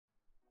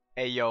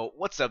Hey yo,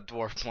 what's up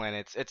Dwarf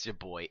Planets? It's your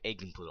boy,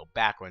 Agent Pluto,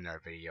 back with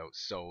another video.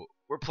 So,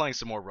 we're playing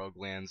some more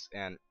Roguelands,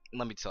 and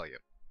let me tell you,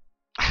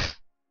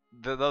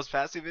 those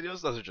past two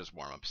videos, those are just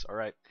warm-ups,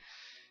 alright?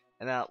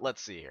 And now,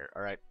 let's see here,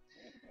 alright?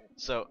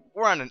 So,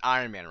 we're on an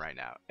Iron Man right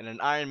now, and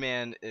an Iron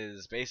Man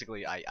is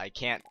basically, I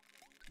can't,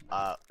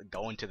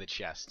 go into the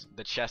chest.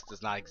 The chest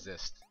does not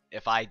exist.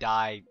 If I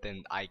die,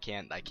 then I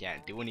can't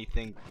do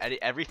anything.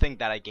 Everything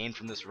that I gain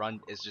from this run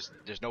is just,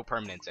 there's no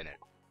permanence in it.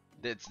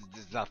 It's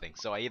nothing.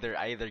 So I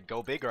either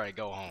go big or I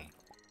go home.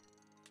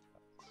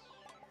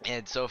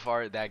 And so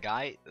far, that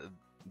guy,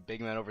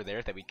 big man over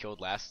there that we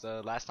killed last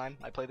time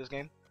I played this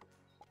game,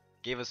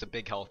 gave us a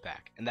big health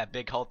pack, and that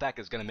big health pack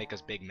is gonna make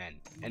us big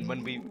men. And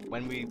when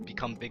we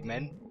become big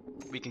men,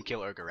 we can kill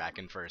Urgarak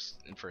in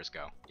first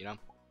go, you know.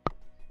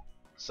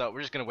 So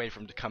we're just gonna wait for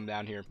him to come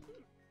down here.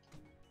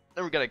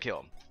 Then we're gonna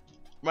kill him.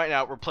 Right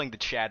now, we're playing the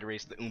Chad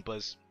race, the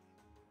Oompas.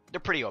 They're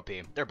pretty OP.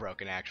 They're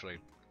broken actually.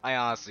 I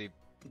honestly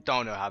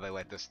don't know how they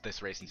let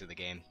this race into the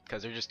game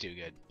because they're just too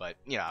good. But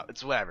you know,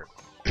 it's whatever.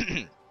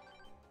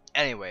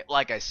 Anyway,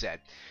 like I said,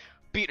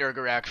 beat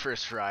Urgarak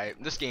first try.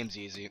 This game's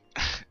easy.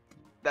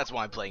 That's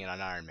why I'm playing it on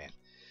Iron Man.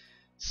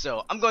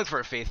 So I'm going for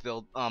a faith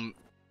build.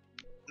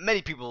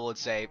 Many people would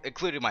say,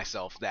 including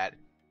myself, that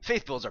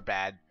faith builds are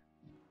bad,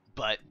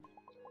 but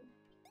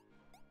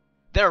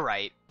they're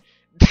right.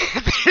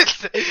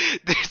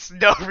 there's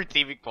no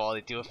redeeming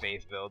quality to a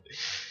faith build.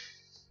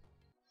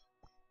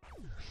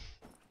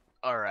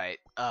 Alright,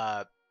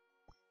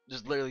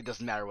 just literally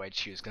doesn't matter what I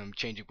choose because I'm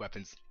changing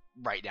weapons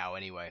right now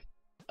anyway.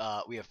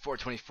 We have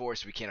 424,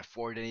 so we can't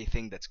afford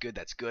anything. That's good,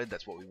 that's good,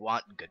 that's what we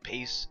want. Good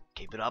pace,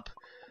 keep it up.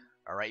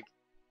 Alright.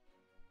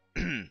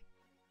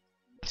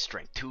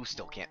 Strength 2,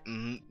 still can't,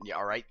 yeah,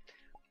 alright.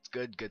 It's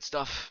good, good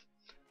stuff.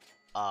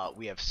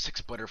 We have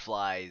 6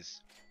 butterflies.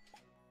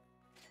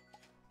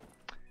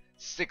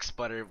 6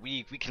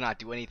 we cannot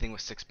do anything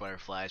with 6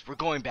 butterflies. We're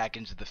going back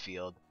into the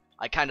field.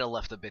 I kinda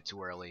left a bit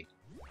too early.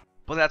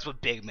 But that's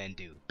what big men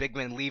do. Big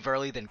men leave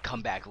early, then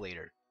come back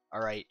later.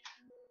 Alright?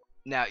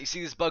 Now, you see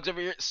these bugs over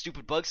here?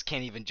 Stupid bugs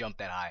can't even jump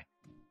that high.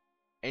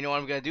 And you know what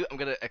I'm gonna do? I'm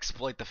gonna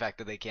exploit the fact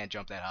that they can't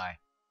jump that high.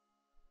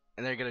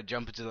 And they're gonna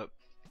jump into the...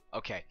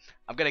 Okay.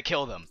 I'm gonna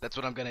kill them. That's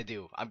what I'm gonna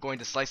do. I'm going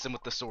to slice them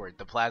with the sword.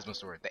 The plasma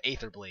sword. The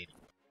Aether Blade.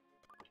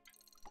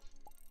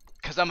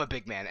 Because I'm a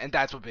big man, and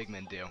that's what big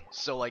men do.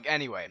 So, like,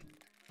 anyway.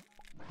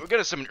 We're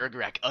gonna summon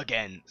Urgarak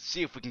again.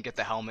 See if we can get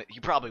the helmet. He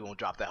probably won't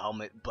drop the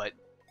helmet, but...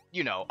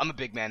 You know, I'm a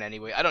big man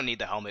anyway. I don't need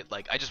the helmet.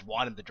 Like, I just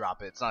want him to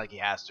drop it. It's not like he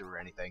has to or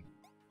anything.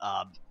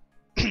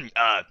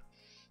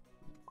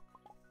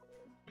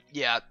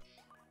 Yeah.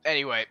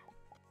 Anyway.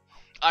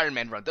 Iron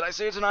Man run. Did I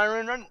say it's an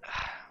Iron Man run?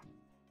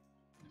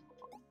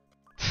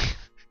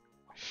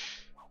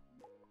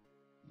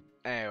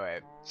 Anyway.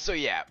 So,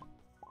 yeah.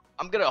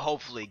 I'm gonna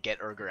hopefully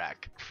get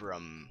Urgarak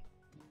from...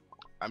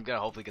 I'm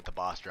gonna hopefully get the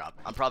boss drop.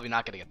 I'm probably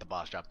not gonna get the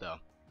boss drop, though.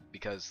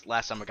 Because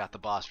last time I got the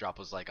boss drop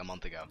was like a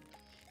month ago.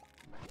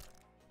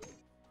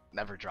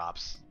 Never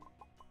drops.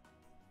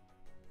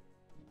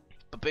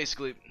 But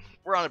basically,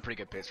 we're on a pretty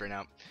good pace right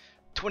now.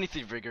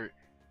 23 vigor,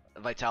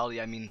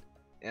 vitality, I mean,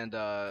 and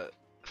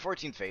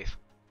 14 faith.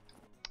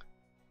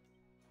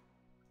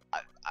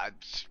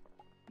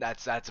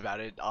 That's about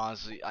it.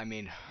 Honestly, I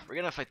mean, we're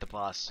gonna fight the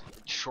boss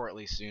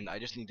shortly soon. I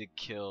just need to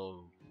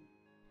kill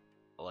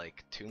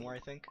like 2 more, I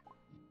think.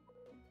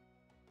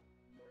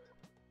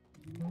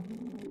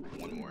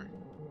 1 more.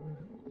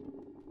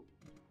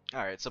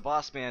 All right, so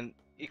boss man.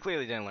 He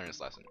clearly didn't learn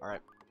his lesson, alright?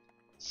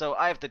 So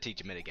I have to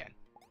teach him it again.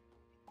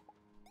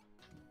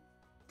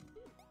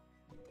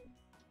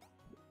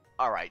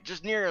 Alright,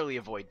 just narrowly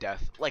avoid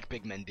death, like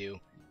big men do.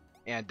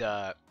 And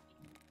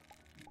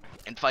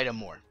fight him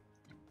more.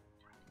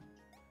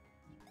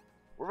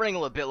 We're running a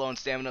little bit low on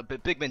stamina,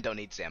 but big men don't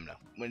need stamina,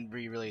 when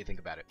we really think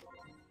about it.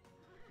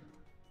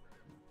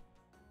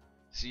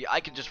 See, I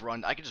can just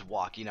run, I can just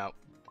walk, you know.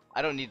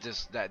 I don't need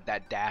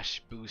that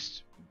dash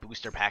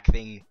booster pack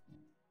thing.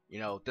 You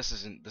know, this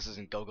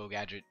isn't Go-Go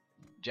Gadget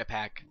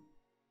jetpack.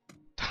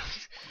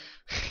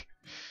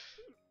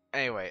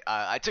 Anyway,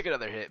 I took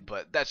another hit,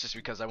 but that's just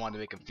because I wanted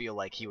to make him feel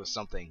like he was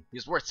something. He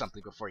was worth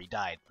something before he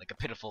died, like a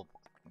pitiful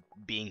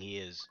being he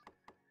is.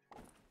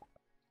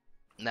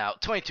 Now,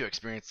 22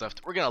 experience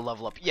left. We're gonna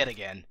level up yet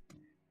again,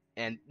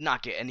 and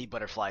not get any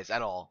butterflies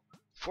at all.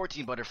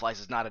 14 butterflies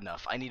is not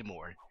enough. I need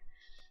more.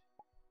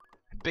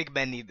 Big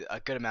men need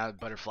a good amount of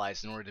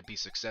butterflies in order to be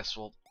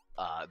successful.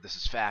 This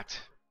is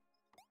fact.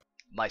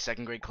 My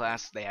 2nd grade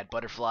class, they had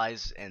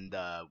butterflies, and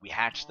we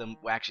hatched them.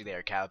 Well, actually, they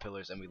are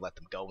caterpillars, and we let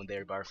them go when they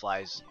were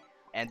butterflies.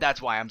 And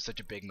that's why I'm such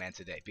a big man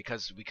today,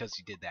 because we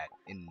did that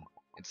in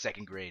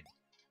 2nd grade.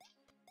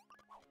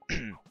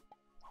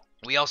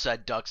 We also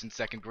had ducks in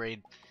 2nd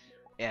grade,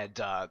 and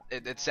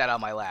it sat on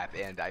my lap,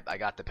 and I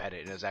got to pet it,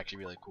 and it was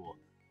actually really cool.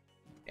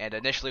 And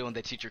initially, when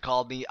the teacher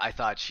called me, I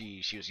thought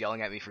she was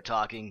yelling at me for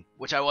talking,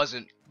 which I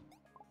wasn't,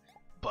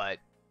 but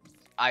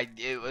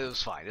it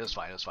was fine. It was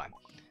fine. It was fine.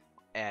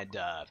 And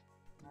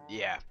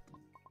yeah.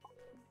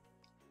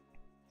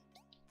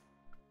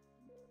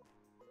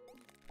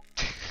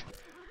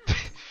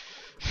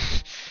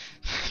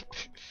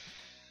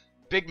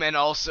 Big men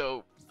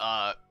also,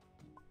 I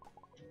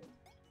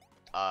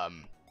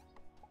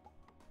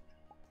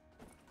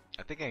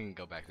think I can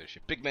go back to the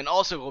ship. Big men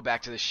also go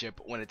back to the ship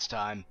when it's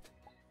time.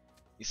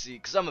 You see,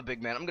 because I'm a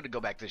big man, I'm going to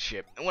go back to the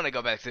ship. And when I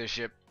go back to the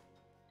ship,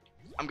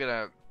 I'm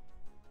going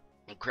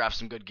to craft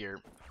some good gear.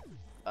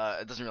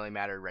 It doesn't really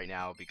matter right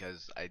now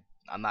because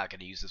I'm not going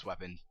to use this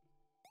weapon.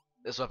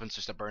 This weapon's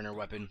just a burner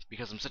weapon.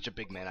 Because I'm such a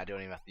big man, I don't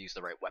even have to use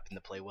the right weapon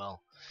to play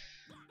well.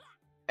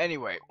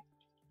 Anyway,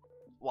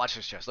 watch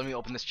this chest. Let me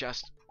open this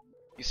chest.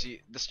 You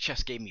see, this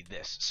chest gave me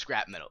this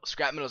scrap metal.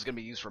 Scrap metal is gonna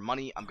be used for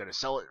money. I'm gonna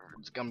sell it.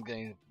 I'm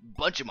getting a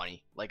bunch of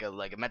money, like a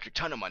metric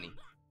ton of money.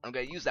 I'm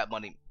gonna use that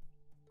money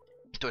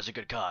towards a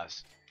good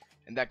cause,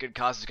 and that good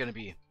cause is gonna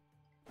be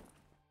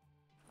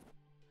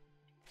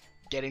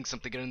getting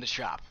something good in the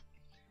shop.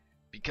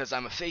 Because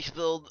I'm a faith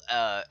build.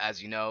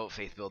 As you know,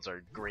 faith builds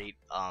are great.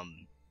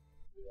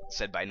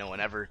 Said by no one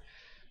ever.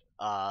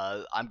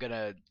 I'm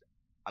gonna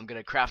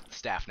craft the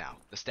staff now.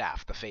 The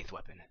staff, the faith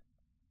weapon.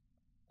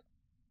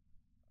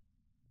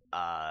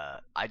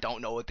 I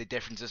don't know what the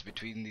difference is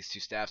between these two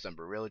staffs. I'm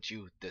real with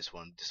you. This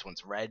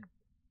one's red,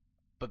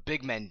 but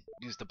big men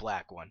use the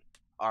black one.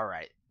 All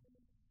right.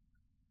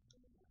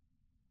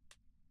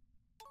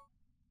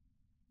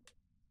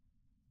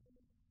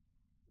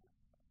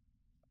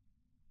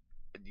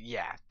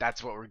 Yeah,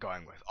 that's what we're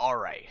going with. All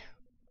right.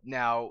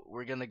 Now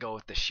we're gonna go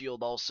with the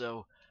shield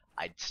also.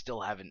 I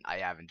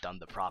haven't done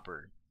the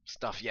proper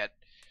stuff yet.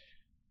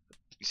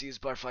 You see these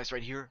butterflies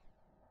right here?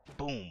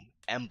 Boom,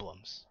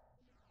 emblems.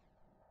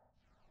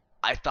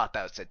 I thought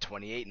that said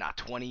 28, not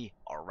 20.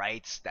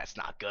 Alright, that's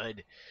not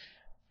good.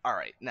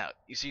 Alright, now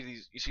you see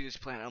these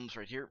plant emblems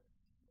right here?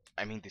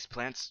 I mean these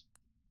plants.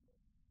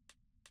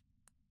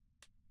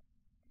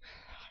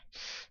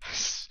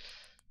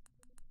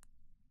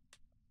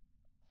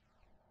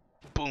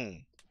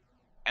 Boom.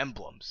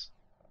 Emblems.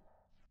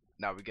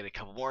 Now we get a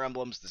couple more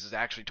emblems. This is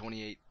actually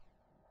 28.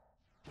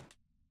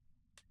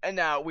 And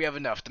now we have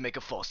enough to make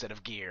a full set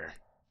of gear.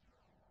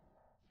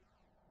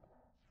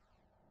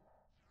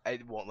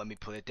 It won't let me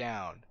put it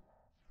down.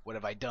 What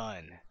have I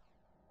done?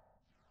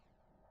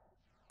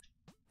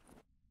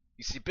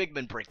 You see, big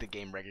men break the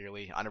game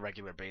regularly, on a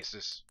regular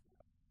basis.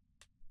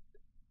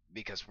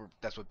 Because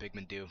that's what big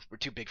men do. We're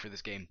too big for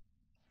this game.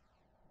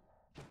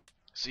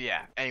 So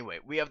yeah, anyway,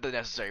 we have the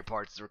necessary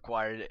parts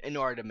required in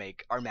order to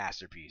make our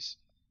masterpiece.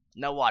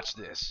 Now watch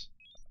this.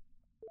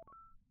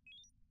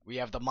 We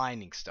have the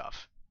mining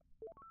stuff.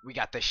 We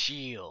got the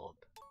shield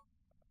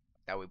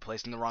that we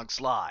placed in the wrong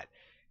slot.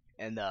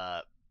 And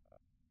I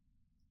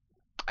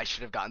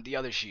should have gotten the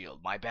other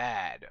shield. My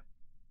bad.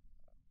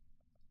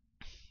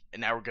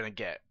 And now we're gonna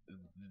get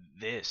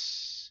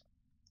this.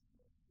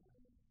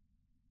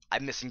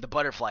 I'm missing the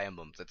butterfly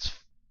emblems. That's...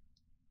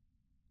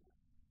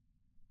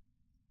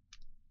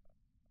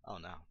 Oh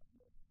no.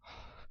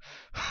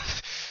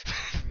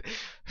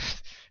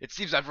 It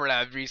seems I've run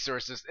out of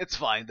resources. It's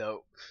fine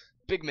though.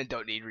 Big men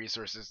don't need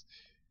resources.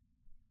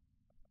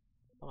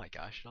 Oh my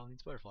gosh, it all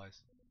needs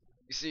butterflies.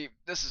 You see,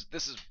 this is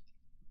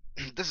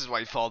this is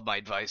why you followed my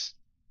advice.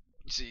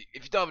 You see,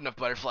 if you don't have enough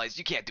butterflies,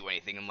 you can't do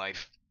anything in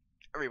life.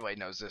 Everybody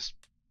knows this.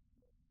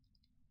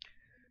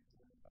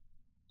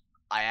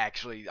 I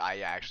actually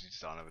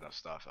just don't have enough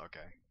stuff. Okay.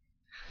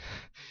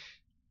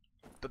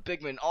 But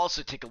big men,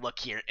 also take a look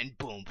here, and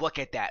boom, look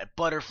at that,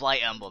 butterfly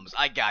emblems.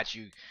 I got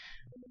you.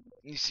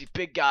 You see,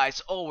 big guys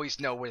always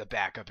know where the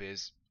backup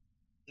is.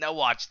 Now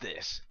watch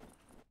this.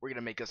 We're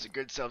gonna make us a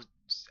good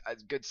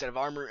set of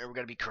armor, and we're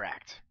gonna be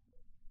cracked.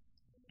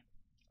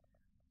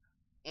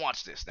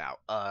 Watch this now.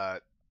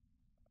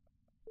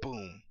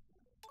 Boom.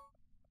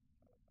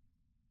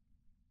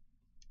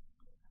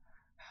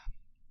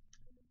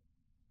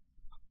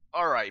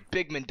 Alright,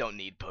 big men don't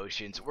need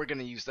potions. We're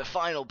gonna use the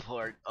final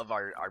part of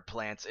our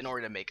plants in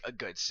order to make a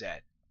good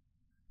set.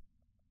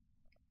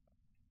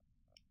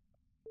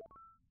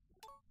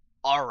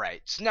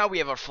 Alright, so now we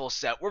have our full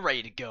set. We're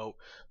ready to go.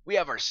 We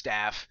have our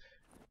staff.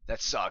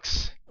 That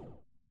sucks.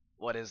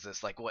 What is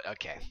this? Like, what?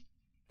 Okay.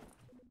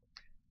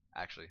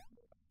 Actually.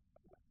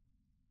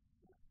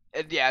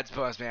 Yeah, it's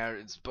bonus power.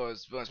 It's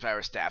bonus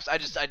power staffs.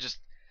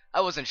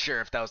 I wasn't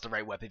sure if that was the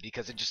right weapon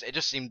because it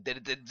just seemed that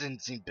it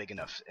didn't seem big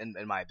enough in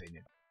my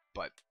opinion.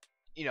 But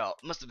you know,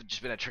 it must have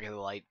just been a trick of the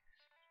light,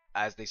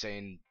 as they say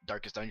in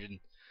Darkest Dungeon.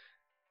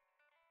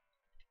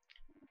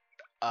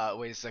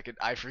 Wait a second,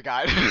 I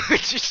forgot.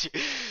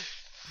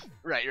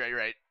 Right.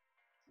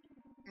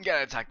 You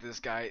gotta attack this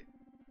guy.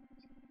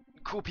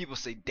 Cool people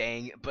say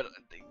dang, but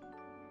they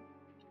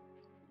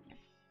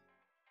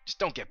just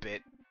don't get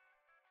bit.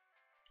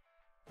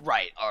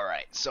 Right,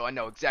 alright, so I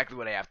know exactly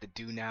what I have to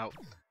do now.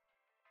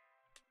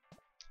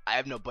 I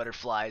have no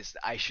butterflies.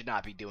 I should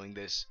not be doing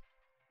this.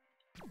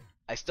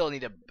 I still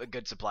need a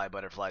good supply of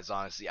butterflies,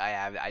 honestly.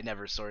 I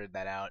never sorted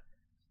that out.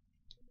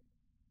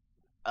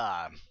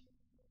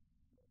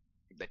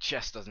 The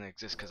chest doesn't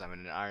exist because I'm in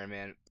an Iron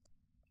Man.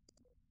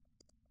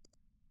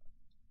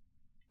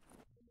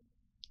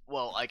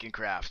 Well, I can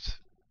craft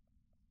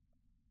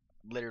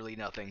literally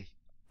nothing.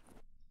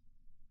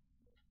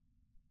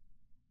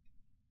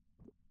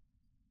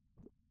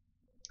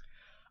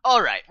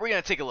 Alright, we're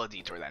gonna take a little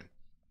detour then.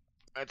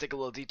 We're gonna take a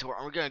little detour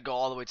and we're gonna go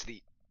all the way to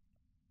the...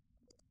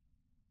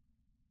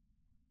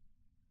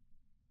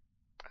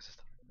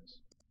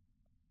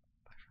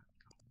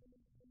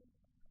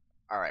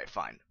 Alright,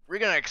 fine. We're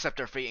gonna accept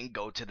our fate and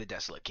go to the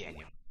Desolate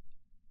Canyon.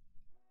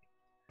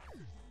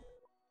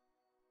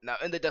 Now,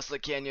 in the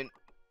Desolate Canyon,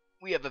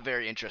 we have a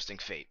very interesting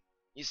fate.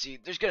 You see,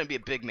 there's gonna be a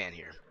big man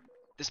here.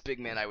 This big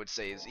man, I would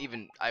say, is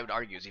even... I would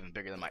argue is even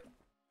bigger than my...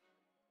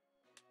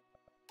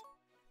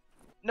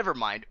 Never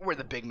mind, we're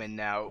the big men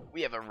now.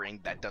 We have a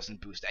ring that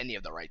doesn't boost any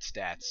of the right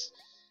stats.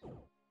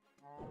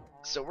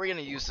 So we're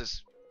gonna use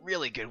this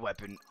really good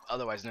weapon,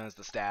 otherwise known as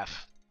the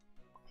staff.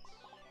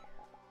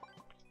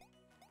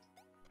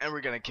 And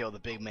we're gonna kill the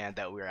big man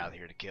that we're out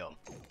here to kill.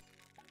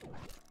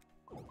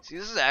 See,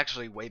 this is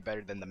actually way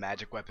better than the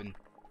magic weapon.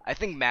 I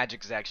think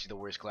magic is actually the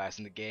worst class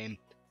in the game.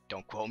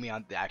 Don't quote me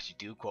on... Actually,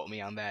 do quote me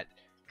on that,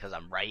 because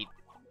I'm right.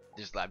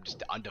 I'm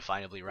just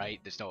undefinably right.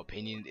 There's no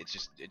opinion. It's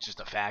just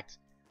a fact.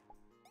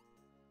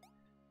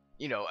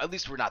 You know, at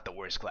least we're not the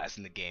worst class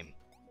in the game.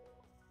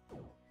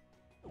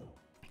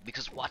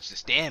 Because watch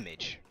this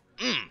damage.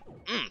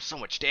 So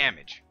much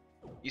damage.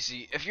 You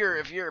see, if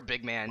you're a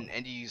big man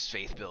and you use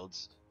faith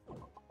builds,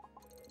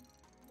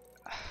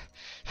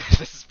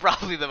 this is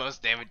probably the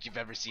most damage you've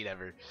ever seen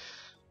ever.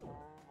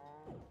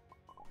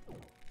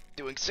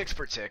 Doing 6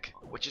 per tick,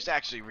 which is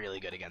actually really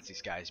good against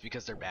these guys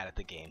because they're bad at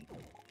the game.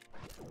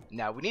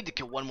 Now we need to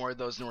kill one more of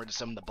those in order to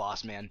summon the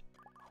boss man.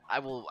 I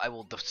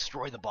will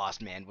destroy the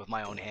boss man with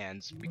my own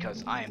hands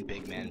because I am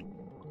big man.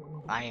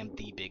 I am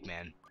the big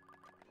man.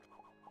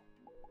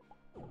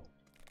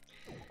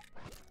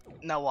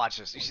 Now watch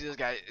this. You see this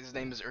guy? His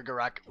name is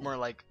Urgarak. More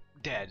like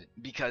dead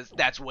because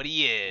that's what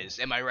he is.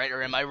 Am I right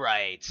or am I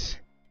right?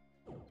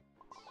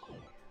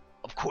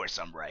 Of course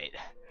I'm right.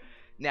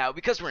 Now,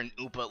 because we're in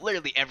Oompa,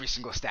 literally every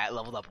single stat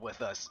leveled up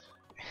with us.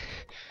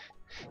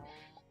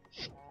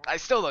 I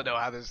still don't know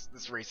how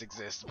this race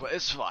exists, but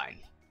it's fine.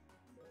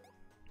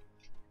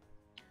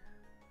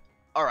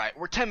 Alright,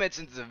 we're 10 minutes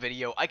into the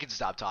video. I can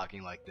stop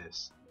talking like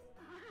this.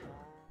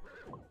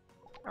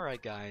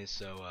 Alright guys,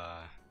 so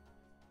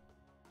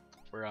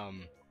we're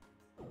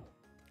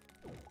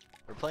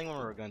playing one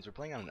of our guns. We're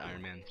playing on an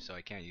Iron Man, so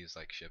I can't use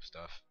like ship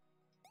stuff.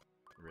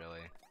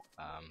 Really.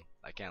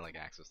 I can't like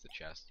access the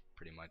chest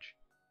pretty much.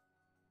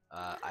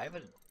 I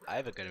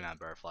have a good amount of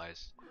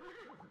butterflies.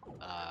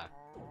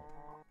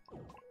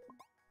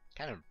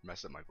 Kind of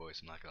messed up my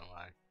voice, I'm not gonna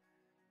lie.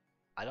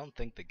 I don't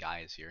think the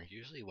guy is here.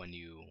 Usually when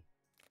you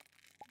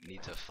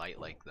need to fight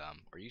like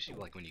them, or usually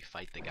like when you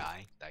fight the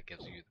guy that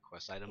gives you the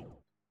quest item,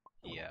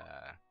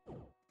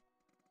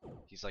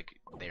 he's like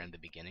there in the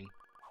beginning,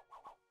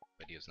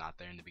 but he was not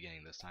there in the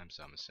beginning this time,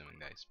 so I'm assuming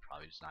that he's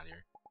probably just not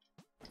here.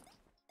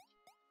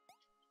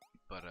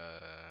 But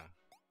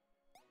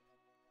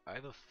I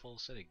have a full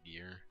set of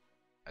gear.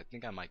 I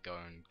think I might go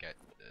and get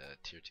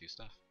tier 2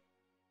 stuff.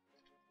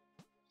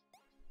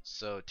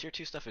 So tier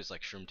 2 stuff is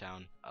like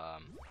Shroomtown.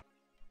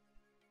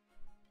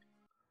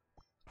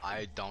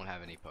 I don't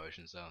have any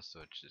potions though, so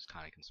it's just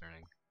kind of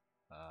concerning.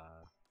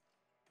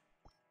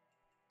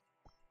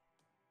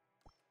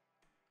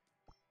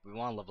 We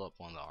want to level up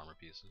one of the armor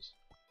pieces.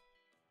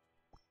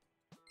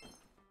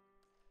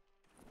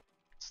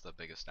 It's the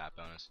biggest stat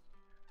bonus.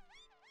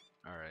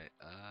 Alright,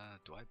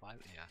 do I buy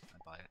it? Yeah, I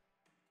buy it.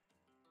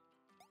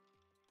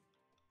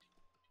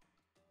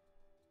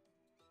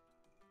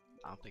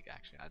 I don't think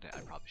actually, I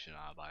probably should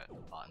not have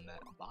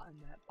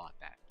bought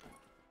that.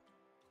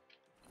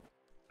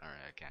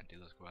 Alright, I can't do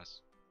this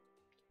quest.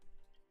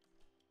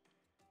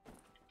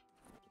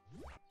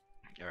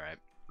 Alright.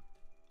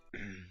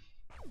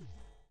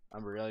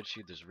 On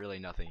reality, there's really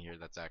nothing here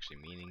that's actually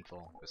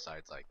meaningful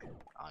besides like,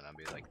 I don't know,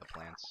 maybe like the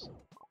plants.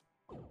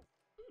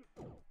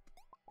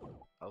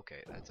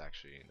 Okay, that's a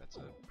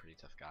pretty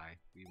tough guy.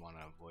 We want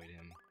to avoid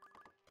him.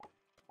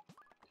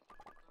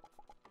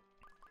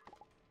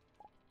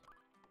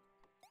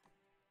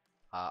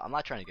 I'm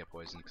not trying to get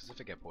poisoned, because if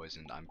I get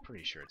poisoned, I'm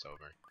pretty sure it's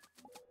over.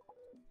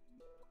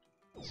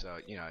 So,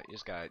 you know, you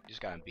just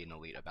gotta be an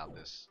elite about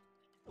this.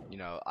 You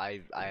know,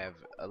 I have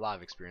a lot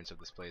of experience of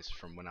this place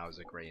from when I was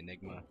a Gray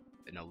Enigma,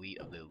 an elite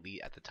of the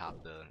elite at the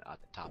top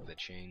of the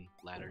chain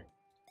ladder.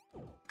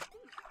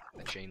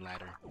 The chain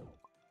ladder.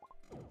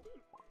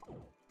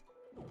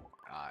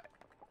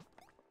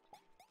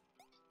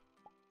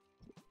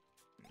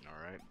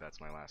 Alright, that's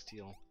my last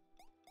heal.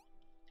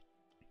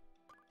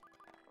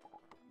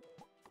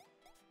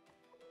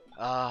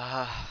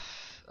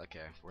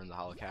 Okay, we're in the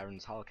Hollow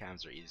Caverns. Hollow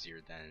Caverns are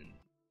easier than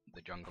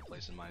the jungle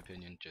place in my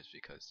opinion, just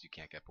because you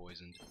can't get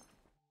poisoned.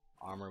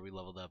 Armor we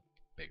leveled up,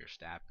 bigger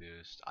stat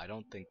boost. I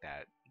don't think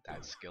that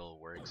skill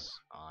works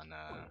on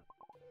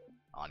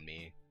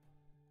me.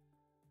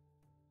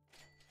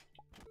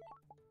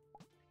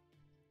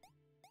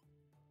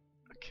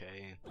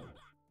 Okay.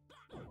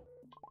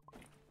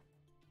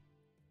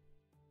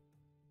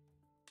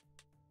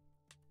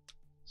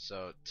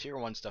 So tier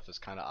 1 stuff is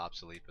kind of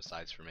obsolete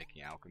besides for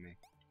making alchemy.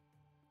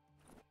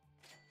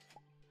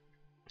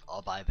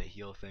 I'll buy the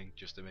heal thing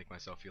just to make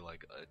myself feel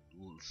like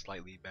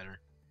slightly better.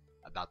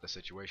 about the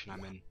situation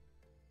I'm in.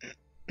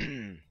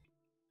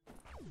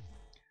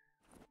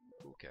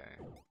 Okay.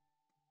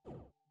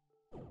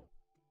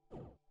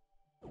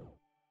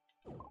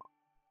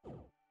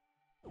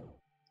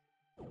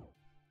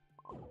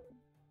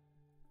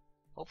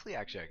 Hopefully,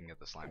 actually, I can get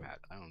the slime hat.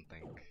 I don't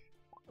think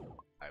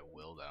I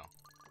will, though.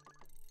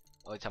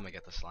 The only time I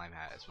get the slime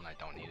hat is when I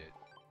don't need it.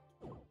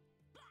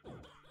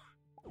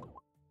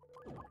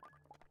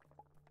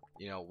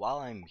 You know, while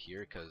I'm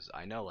here, because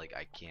I know, like,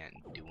 I can't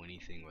do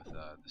anything with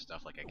the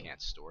stuff, like, I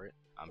can't store it,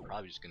 I'm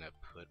probably just gonna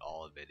put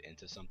all of it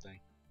into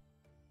something.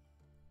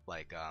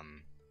 Like,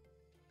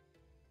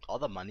 all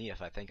the money,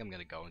 if I think I'm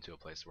gonna go into a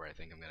place where I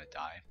think I'm gonna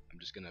die, I'm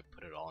just gonna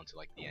put it all into,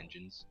 like, the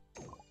engines,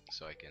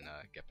 so I can,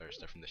 get better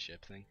stuff from the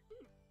ship thing.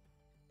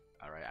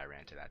 Alright, I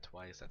ran to that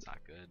twice, that's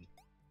not good.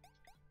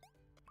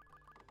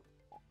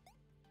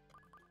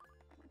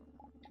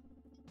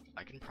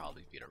 I can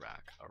probably beat a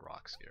rock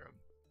scarab.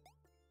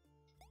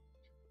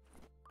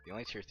 The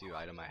only tier 2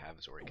 item I have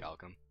is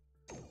orichalcum,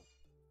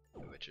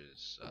 which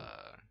is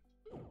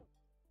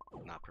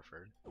not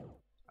preferred,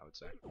 I would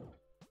say.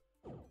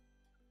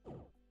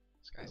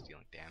 This guy's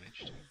dealing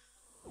damage too.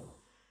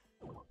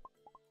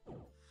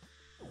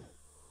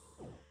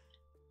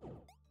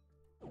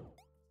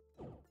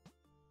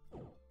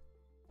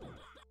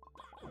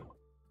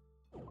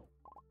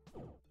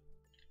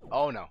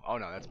 Oh no,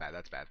 that's bad,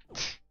 that's bad.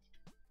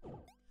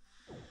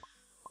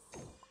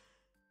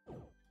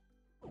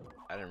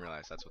 I didn't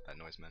realize that's what that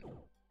noise meant.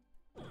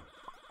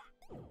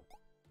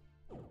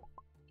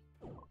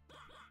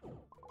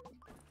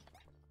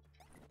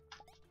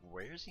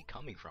 Where is he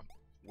coming from?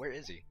 Where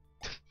is he?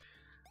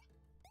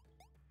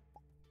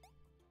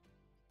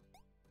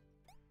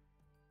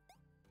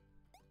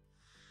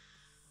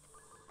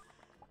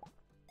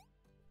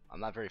 I'm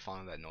not very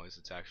fond of that noise,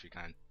 it's actually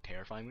kind of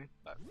terrifying me,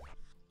 but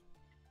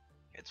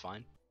it's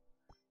fine.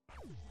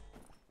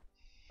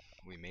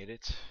 We made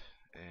it,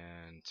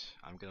 and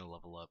I'm gonna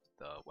level up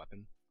the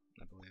weapon,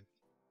 I believe.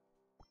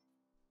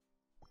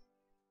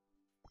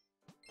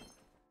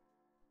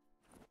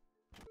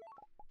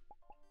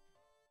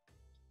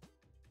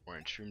 We're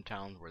in Shroom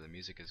Town, where the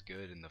music is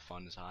good and the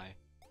fun is high.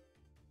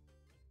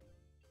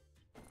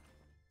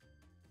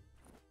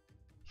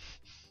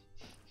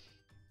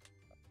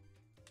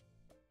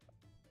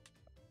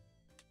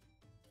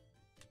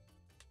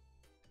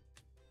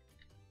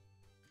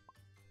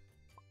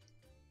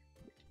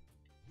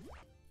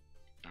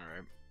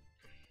 Alright.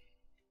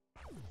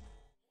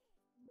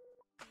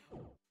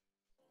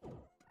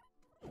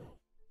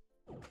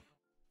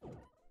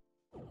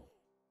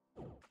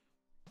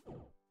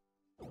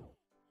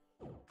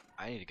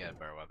 I need to get a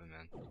better weapon,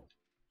 man.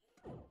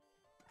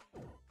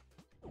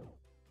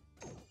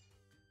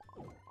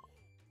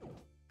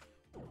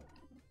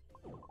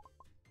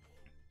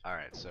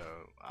 Alright, so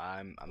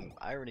I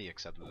already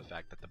accepted the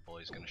fact that the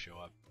bully's gonna show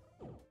up.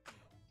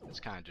 It's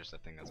kind of just a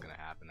thing that's gonna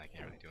happen. I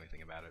can't really do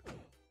anything about it.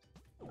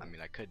 I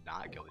mean, I could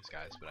not kill these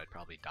guys, but I'd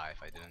probably die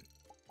if I didn't.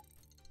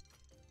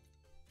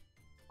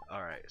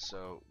 Alright,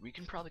 so we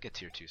can probably get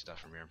tier 2 stuff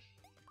from here.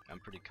 I'm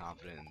pretty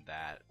confident in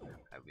that,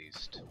 at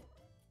least.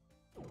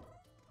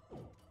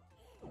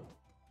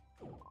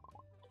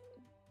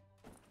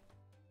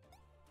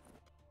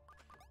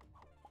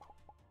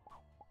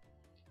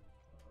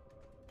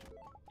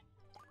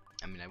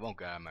 I mean, I won't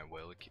go out of my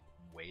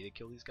way to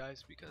kill these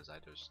guys because I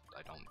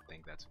don't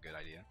think that's a good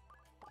idea.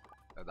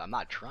 I'm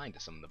not trying to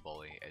summon the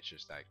bully. It's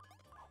just that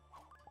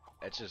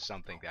it's just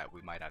something that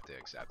we might have to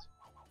accept.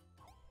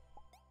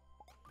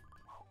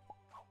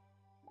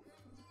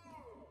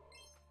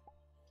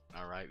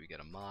 All right, we get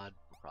a mod.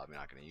 We're probably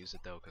not gonna use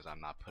it though because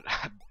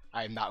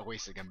I'm not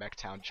wasting a mech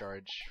town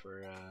charge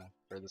for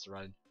this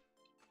run.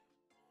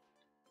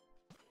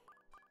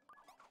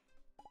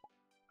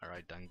 All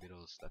right, dung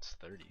beetles. That's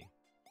 30.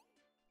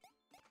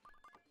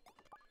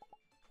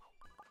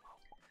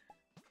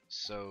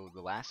 So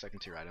the last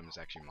second tier item is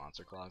actually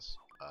monster claws.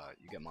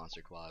 You get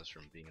monster claws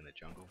from being in the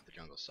jungle. The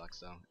jungle sucks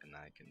though, and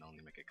I can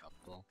only make a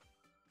couple.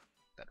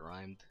 That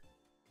rhymed.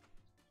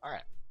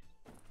 Alright.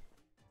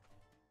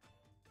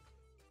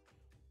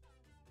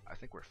 I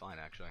think we're fine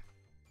actually.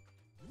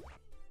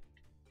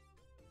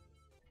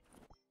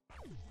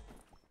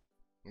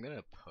 I'm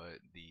gonna put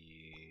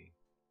the...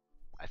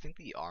 I think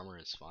the armor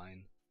is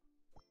fine.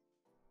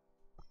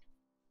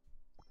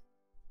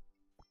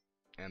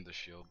 And the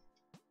shield.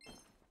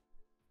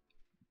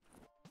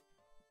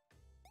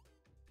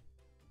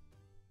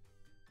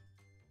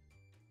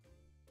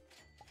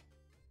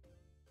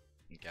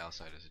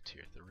 Galside is a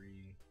tier 3.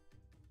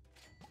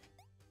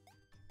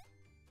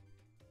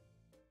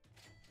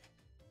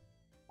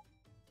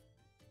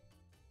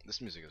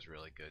 This music is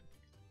really good.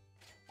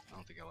 I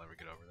don't think I'll ever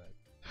get over that.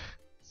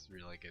 It's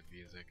really good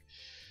music.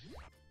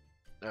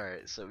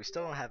 Alright, so we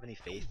still don't have any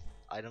faith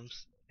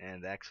items,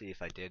 and actually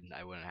if I did,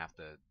 I wouldn't have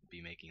to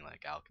be making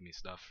like alchemy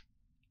stuff.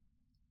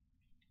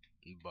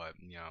 But,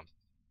 you know,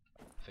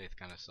 faith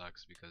kinda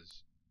sucks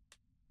because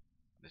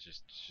it's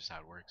just how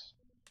it works.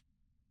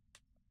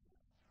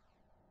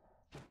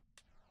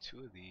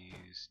 Two of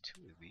these.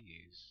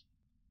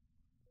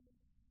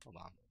 Hold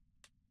on.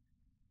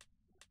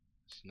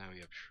 So now we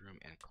have Shroom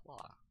and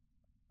Claw.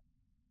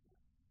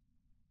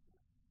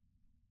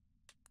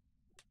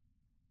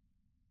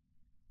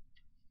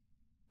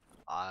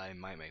 I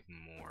might make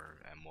more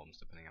emblems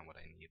depending on what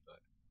I need, but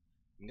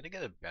I'm gonna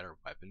get a better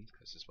weapon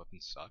because this weapon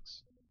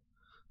sucks.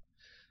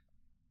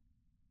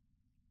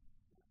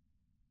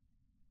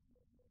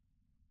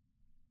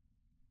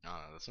 I don't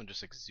know, this one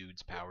just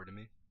exudes power to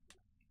me.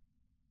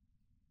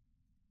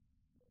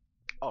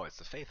 Oh, it's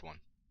the Faith one.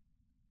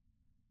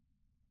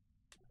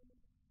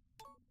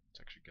 It's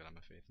actually good on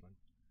my Faith one.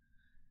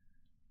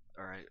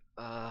 Alright,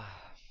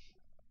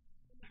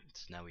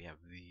 so now we have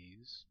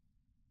these.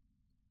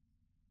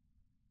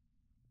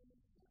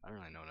 I don't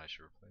really know what I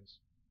should replace.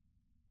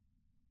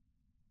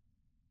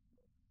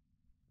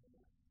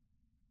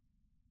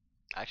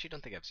 I actually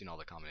don't think I've seen all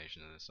the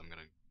combinations of this, so I'm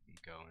gonna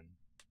go and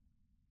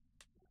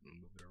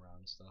move it around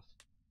and stuff.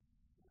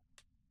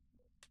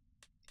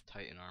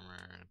 Titan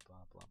armor, blah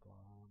blah blah.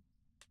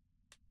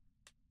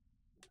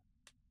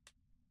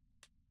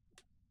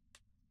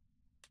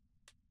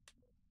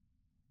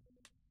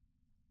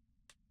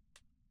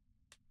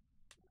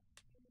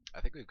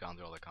 I think we've gone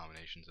through all the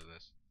combinations of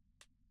this.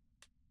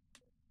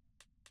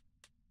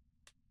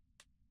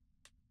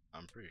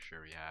 I'm pretty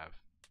sure we have.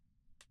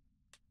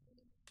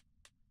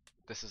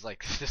 This is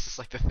like this is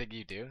like the thing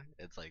you do.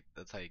 It's like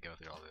that's how you go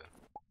through all the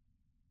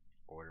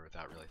order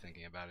without really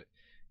thinking about it.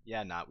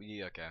 Yeah,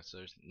 okay, so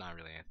there's not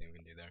really anything we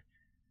can do there.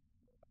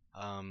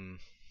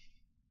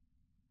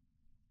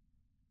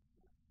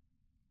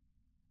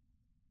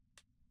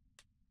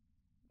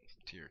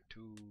 Tier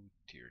 2,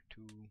 tier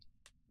 2.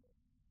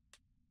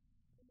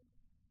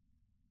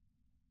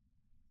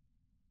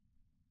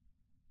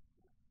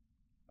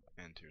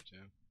 And tier 2.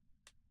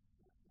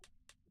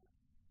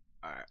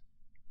 Alright.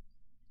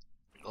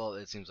 Well,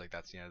 it seems like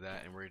that's the end of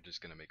that, and we're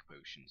just gonna make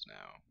potions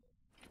now.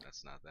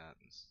 That's not that,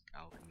 it's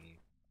alchemy.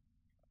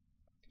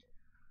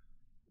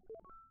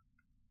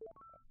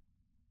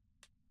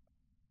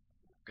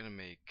 Gonna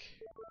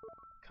make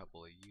a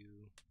couple of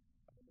you.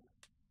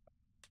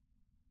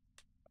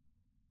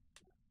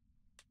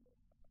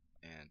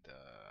 And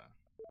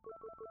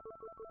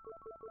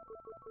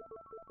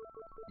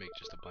make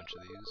just a bunch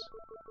of these.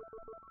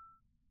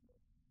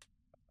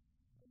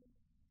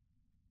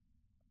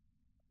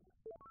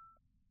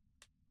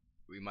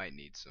 We might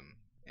need some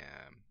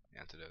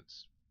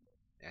antidotes.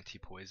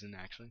 Anti-poison,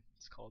 actually,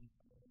 it's called.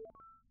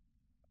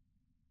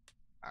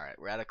 Alright,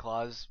 we're out of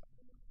claws.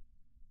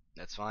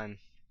 That's fine.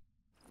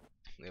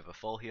 We have a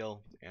full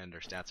heal, and our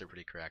stats are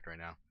pretty correct right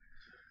now.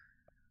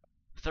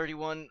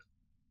 31.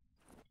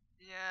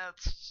 Yeah,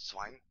 it's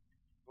fine.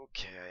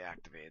 Okay, I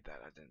activated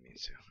that. I didn't mean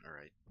to.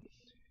 Alright.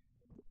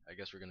 I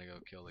guess we're gonna go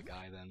kill the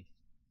guy then.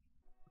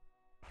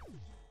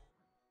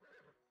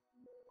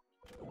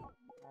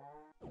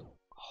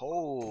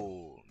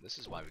 Oh, this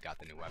is why we got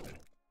the new weapon.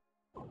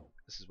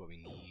 This is what we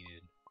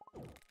needed.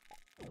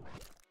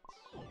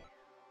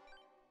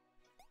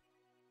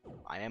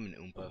 I am an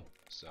Oompa,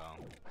 so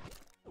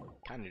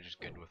kind of just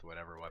good with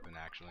whatever weapon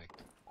actually.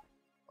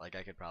 Like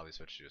I could probably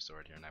switch to a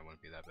sword here and I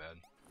wouldn't be that bad.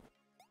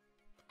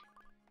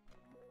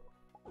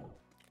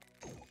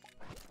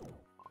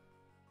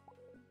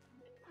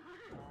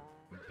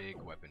 Big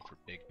weapon for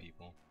big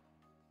people.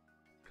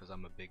 Because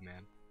I'm a big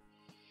man.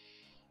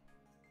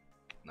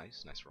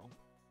 Nice roll.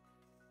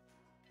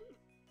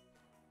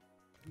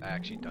 That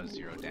actually does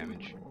 0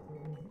 damage.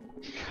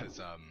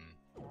 Because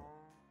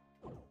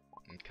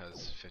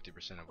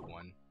 50% of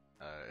one,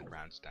 it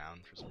rounds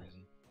down for some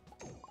reason.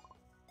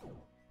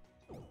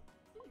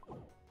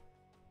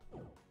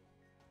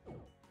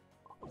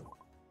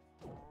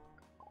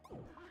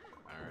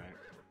 Alright.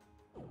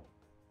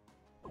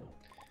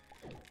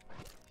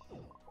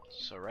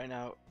 So right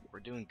now, we're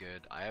doing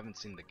good. I haven't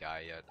seen the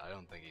guy yet. I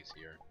don't think he's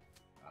here.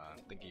 I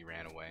think he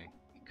ran away.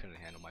 He couldn't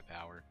handle my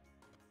power.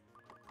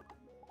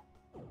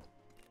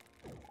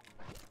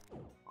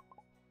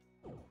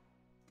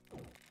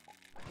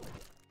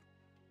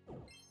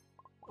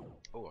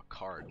 Oh, a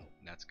card.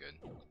 That's good.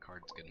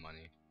 Card's good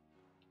money.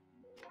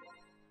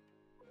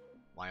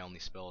 My only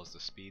spell is the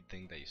speed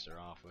thing that you start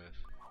off with.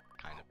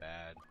 Kinda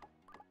bad.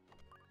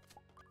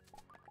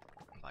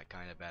 By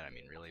kinda bad, I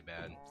mean really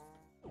bad.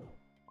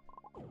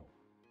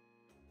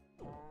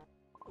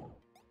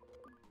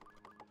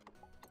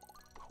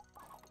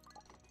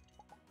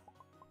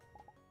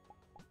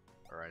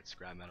 Alright,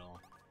 scrap metal.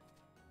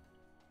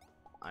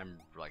 I'm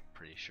like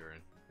pretty sure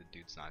the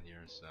dude's not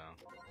here, so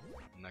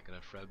I'm not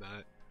gonna fret about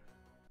it.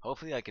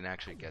 Hopefully I can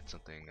actually get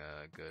something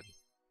good.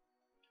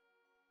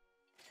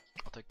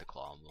 I'll take the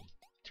claw emblem.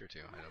 Tier 2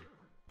 item.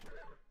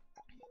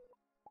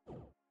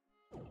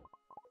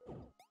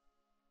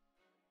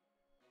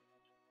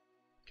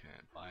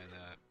 Can't buy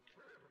that.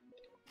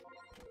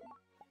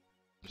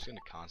 I'm just gonna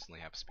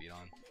constantly have speed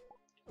on.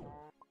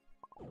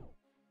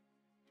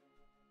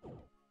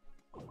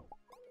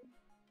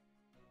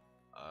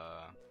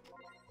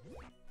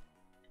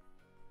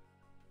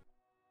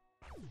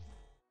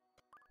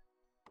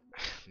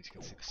 You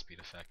can see the speed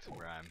effect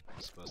where I'm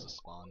supposed to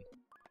spawn,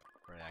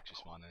 where I actually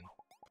spawn in.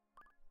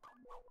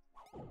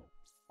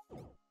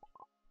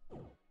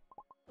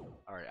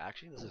 Alright,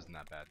 actually this isn't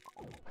that bad.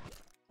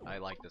 I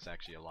like this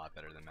actually a lot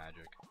better than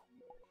magic.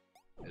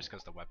 Just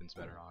because the weapon's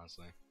better,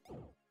 honestly.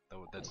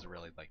 Though that's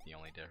really like the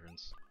only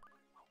difference.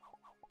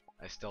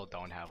 I still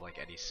don't have like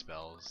any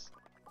spells,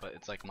 but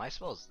it's like my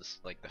spells,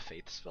 like the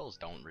faith spells,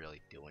 don't really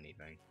do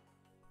anything.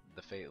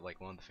 The faith, like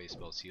one of the faith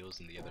spells heals,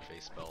 and the other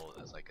faith spell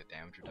is like a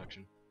damage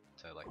reduction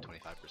to like 25%.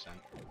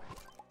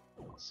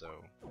 So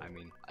I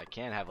mean, I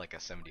can have like a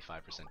 75%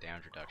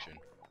 damage reduction,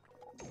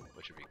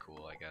 which would be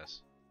cool, I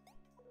guess.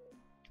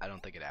 I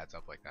don't think it adds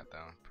up like that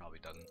though. Probably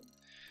doesn't.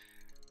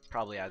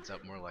 Probably adds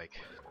up more like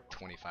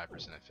 25%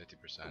 at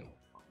 50%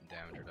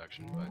 damage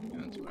reduction, but you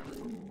know, it's whatever.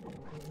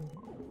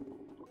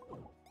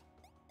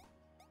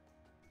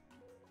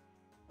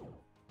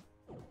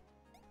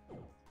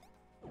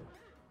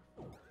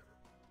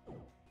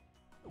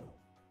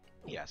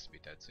 He has to be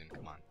dead soon,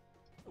 come on.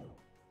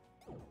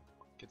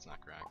 Kid's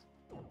not cracked.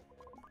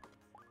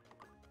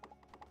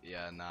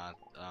 Yeah, nah,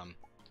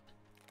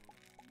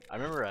 I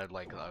remember I would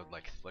like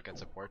look at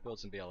support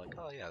builds and be all like,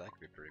 oh yeah, that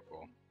could be pretty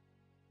cool.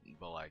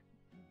 But like,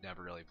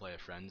 never really play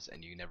with friends,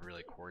 and you never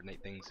really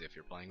coordinate things if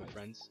you're playing with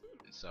friends.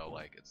 So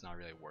like, it's not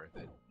really worth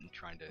it in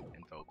trying to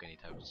invoke any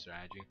type of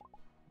strategy,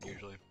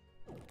 usually.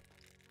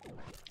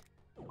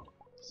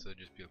 So it'd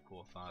just be a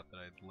cool thought that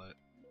I'd let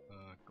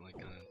like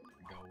kind of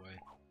go away.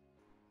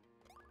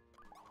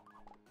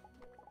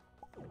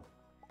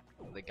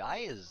 The guy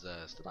is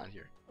still not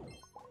here.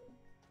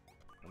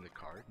 On the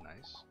card,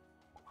 nice.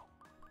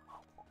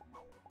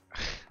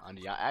 On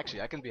the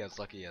actually, I can be as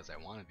lucky as I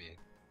want to be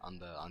on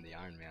the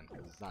Iron Man,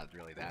 because it's not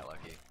really that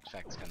lucky. In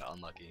fact, it's kind of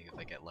unlucky if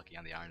I get lucky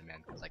on the Iron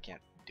Man, because I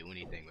can't do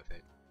anything with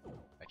it.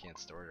 I can't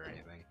store it or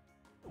anything.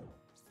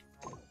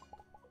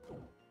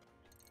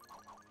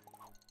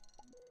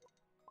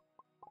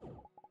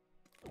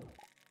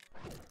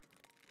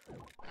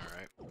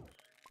 Alright.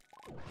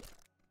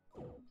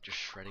 Just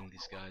shredding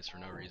these guys for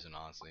no reason,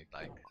 honestly.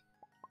 Like,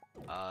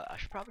 I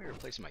should probably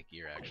replace my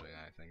gear, actually,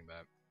 now I think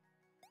about it.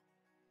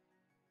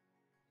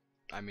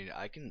 I mean,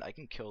 I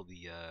can kill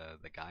the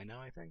guy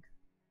now, I think.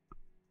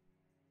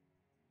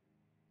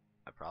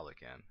 I probably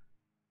can.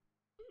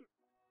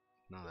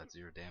 No, that's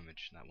 0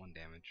 damage, not 1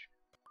 damage.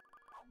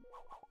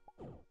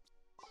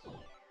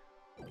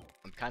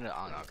 I'm kind of,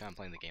 I don't know, I'm kind of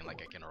playing the game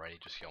like I can already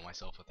just heal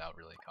myself without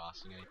really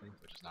costing anything,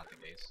 which is not the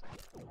case.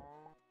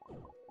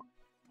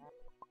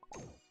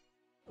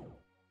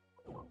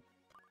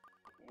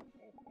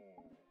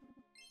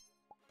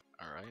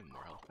 Alright,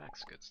 more health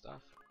packs, good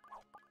stuff.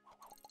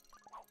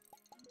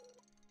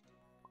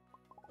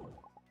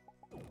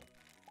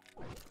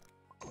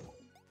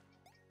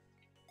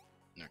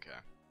 Okay.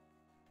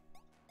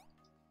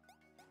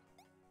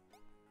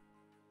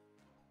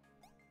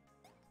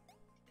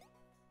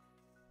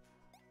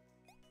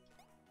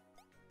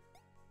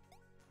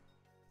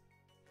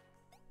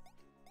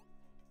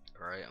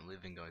 Alright, I'm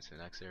leaving, going to the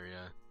next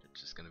area.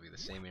 It's just gonna be the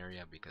same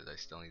area because I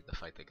still need to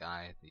fight the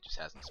guy. He just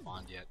hasn't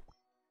spawned yet.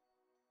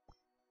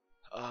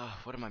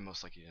 What am I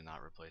most likely to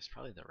not replace?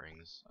 Probably the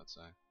rings, I'd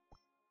say.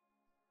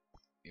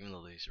 Even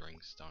though these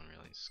rings don't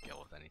really scale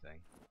with anything,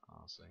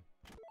 honestly.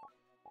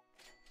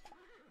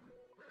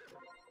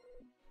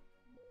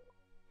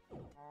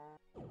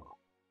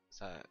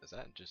 Is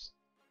that just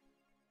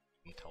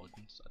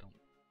intelligence?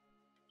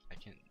 I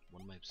can't,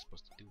 what am I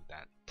supposed to do with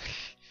that?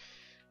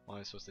 What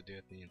am I supposed to do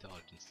with the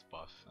intelligence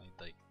buff?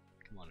 Like,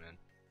 come on, man.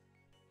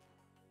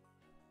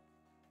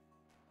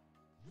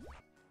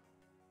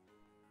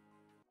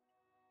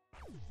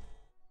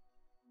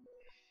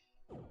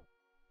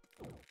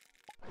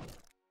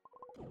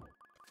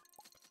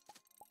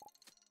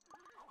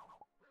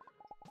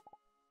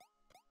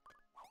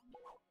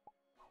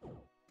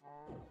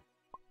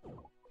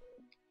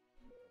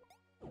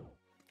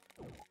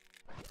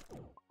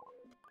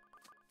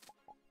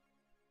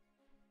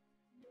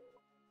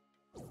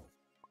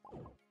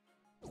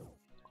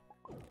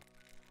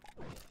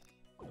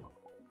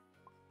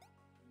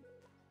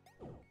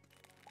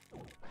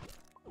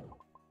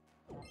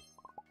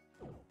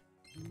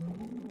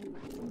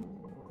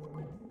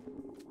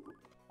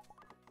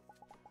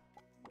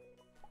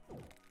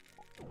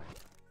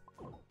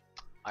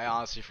 I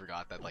honestly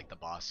forgot that like the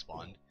boss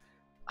spawned.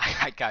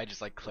 That guy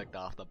just like clicked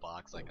off the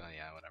box like, oh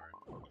yeah, whatever.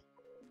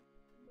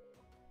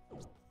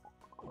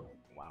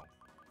 Wow.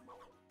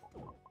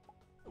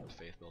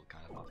 Faith build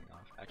kind of popping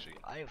off. Actually,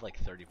 I have like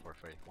 34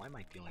 faith. Why am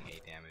I dealing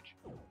 8 damage?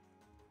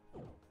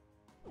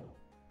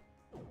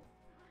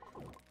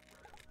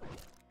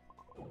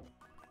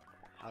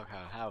 How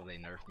have they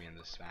nerfed me in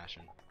this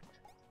fashion?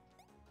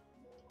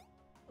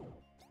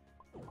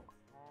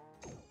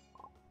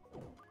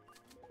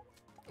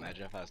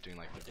 Imagine if I was doing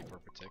like 54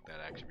 protect,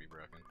 that'd actually be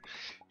broken.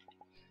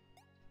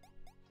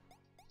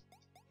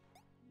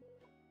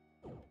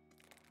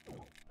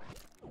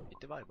 8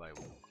 divided by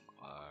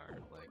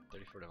like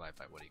 34 divided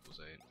by what equals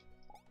 8?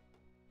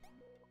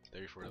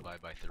 34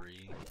 divided by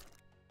 3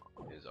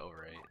 is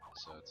over 8,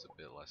 so it's a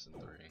bit less than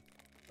 3.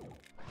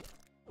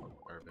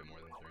 Or a bit more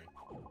than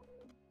 3.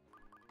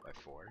 By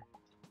 4?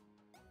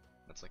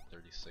 That's like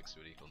 36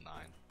 would equal 9.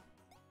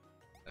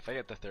 If I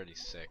get to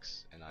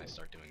 36 and I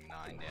start doing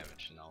 9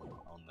 damage, then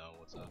I'll know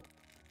what's up.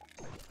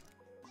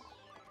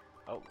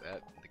 Oh,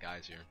 the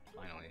guy's here,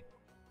 finally.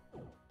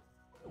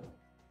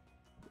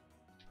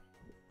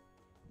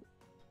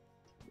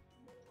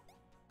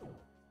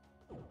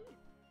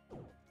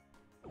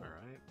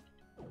 Alright.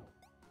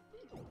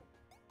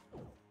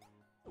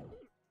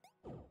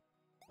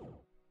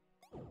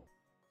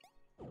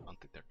 I don't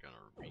think they're gonna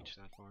reach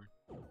that far.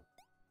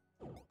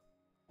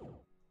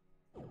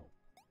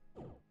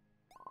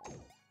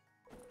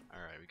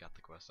 Alright, we got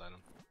the quest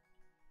item.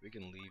 We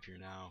can leave here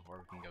now, or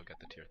we can go get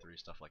the tier 3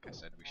 stuff like I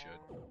said we should.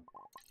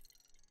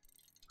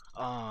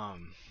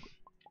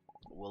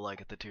 Will I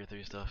get the tier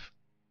 3 stuff?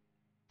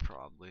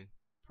 Probably.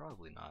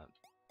 Probably not.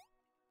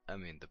 I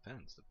mean,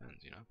 depends,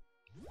 you know?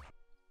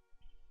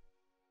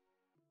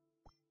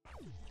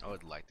 I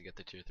would like to get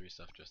the tier 3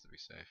 stuff just to be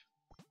safe.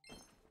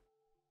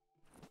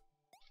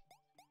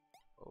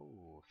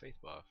 Oh, faith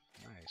buff.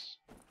 Nice.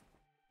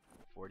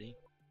 40?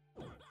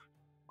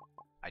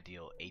 I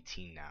deal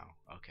 18 now.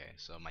 Okay,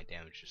 so my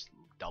damage just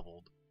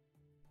doubled.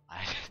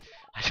 I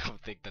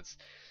don't think that's...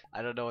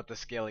 I don't know what the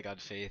scaling on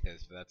faith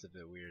is, but that's a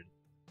bit weird.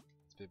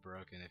 It's a bit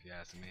broken if you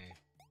ask me.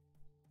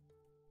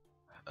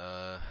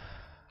 Oh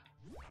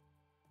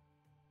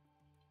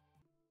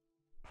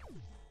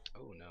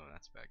no,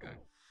 that's a bad guy.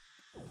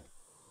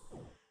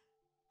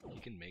 He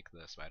can make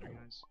the spider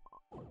guys?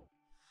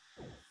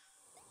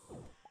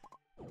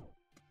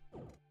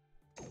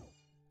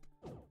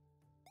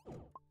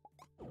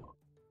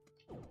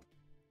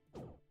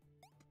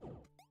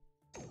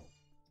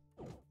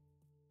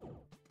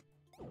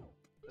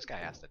 This guy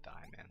has to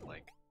die, man.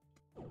 Like,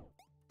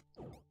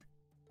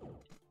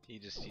 he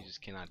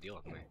just cannot deal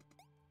with me.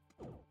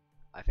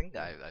 I think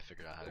that I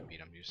figured out how to beat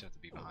him. You just have to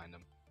be behind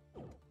him.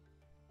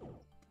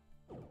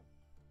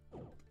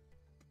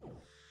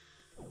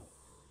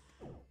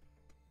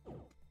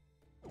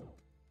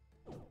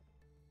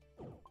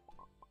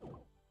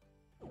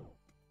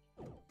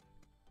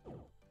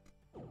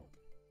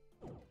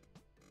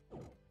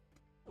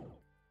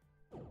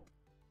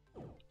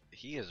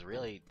 He is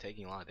really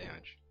taking a lot of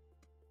damage.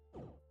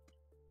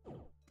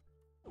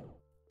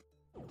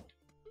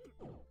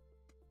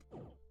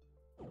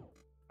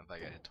 If I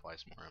get hit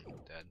twice more, I'm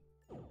dead.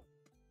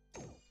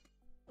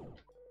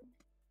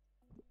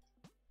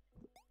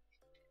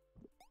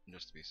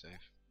 Just to be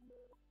safe.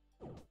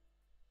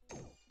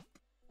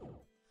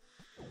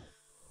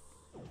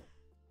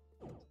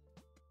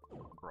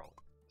 Bro,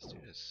 this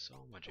dude has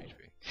so much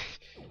HP.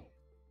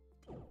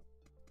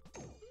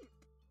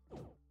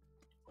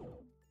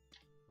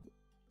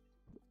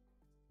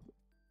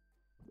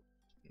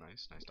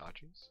 Nice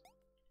dodges.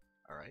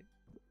 Alright.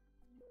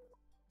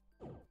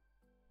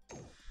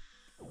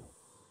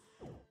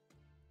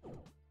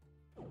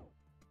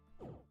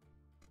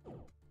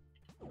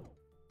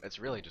 It's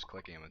really just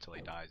clicking him until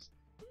he dies.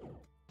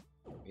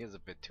 He has a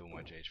bit too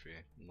much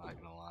HP, I'm not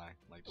gonna lie.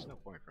 Like, there's no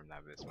point for him to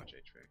have this much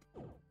HP.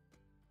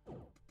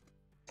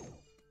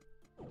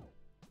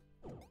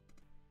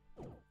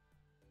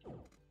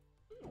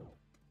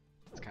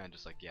 It's kinda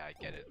just like, yeah, I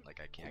get it. Like,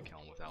 I can't kill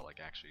him without, like,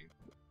 actually,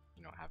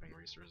 you know, having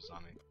resources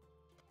on me.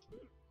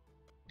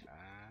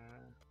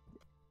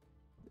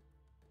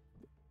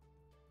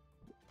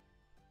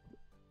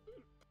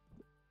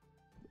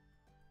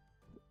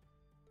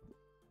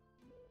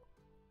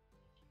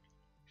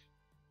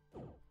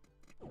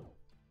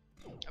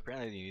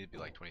 Apparently you need to be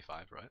like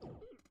 25, right?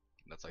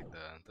 That's like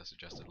the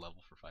suggested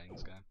level for fighting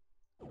this guy.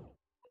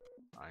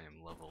 I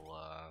am level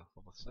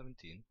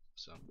 17,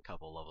 so a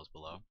couple levels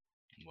below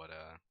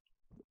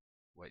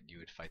what you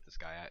would fight this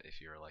guy at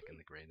if you're like in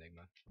the Great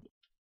Enigma.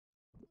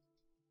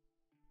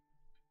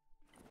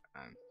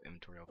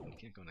 Inventory open. You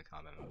can't go into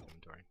combat mode with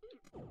inventory.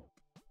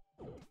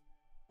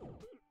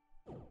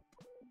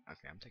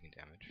 Okay, I'm taking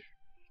damage.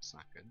 It's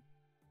not good.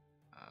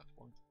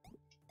 4.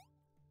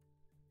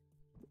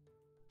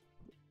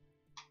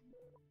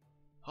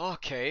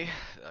 Okay.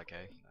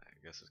 Okay.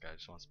 I guess this guy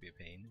just wants to be a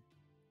pain.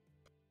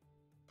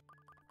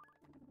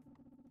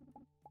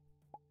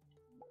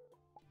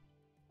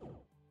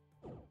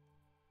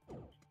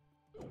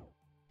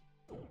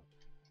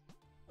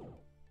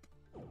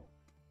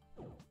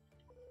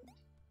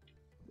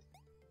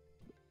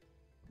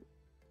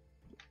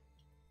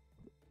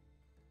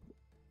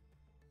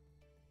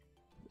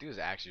 Dude is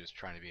actually just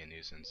trying to be a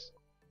nuisance.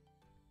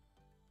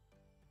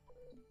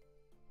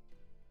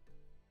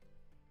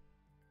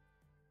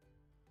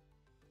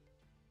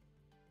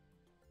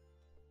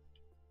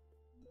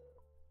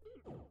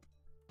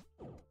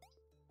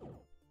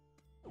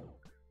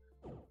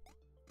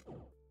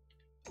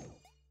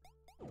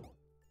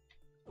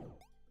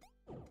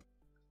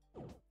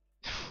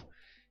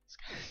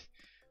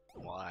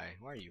 Why?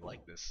 Why are you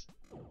like this?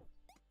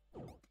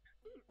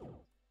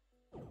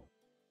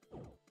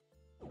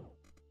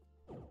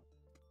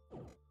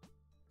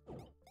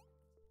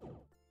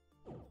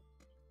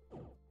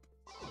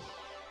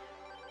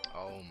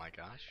 Oh my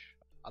gosh.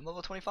 I'm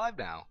level 25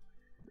 now.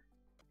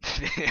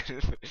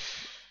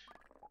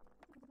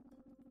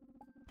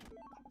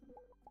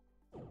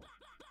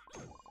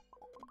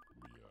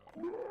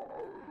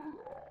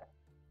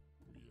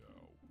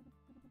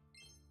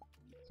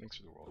 Thanks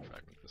for the world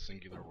fragment. The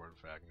singular word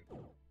fragment.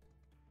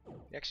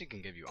 He actually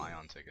can give you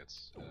ion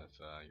tickets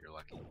if you're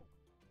lucky.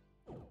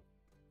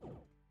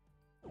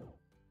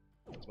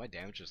 So my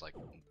damage is like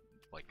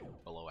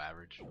below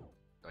average. Do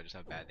I just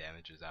have bad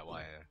damage? Is that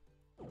why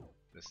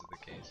this is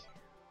the case?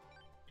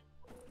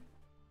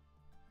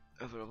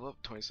 Oh, level up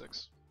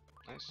 26.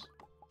 Nice.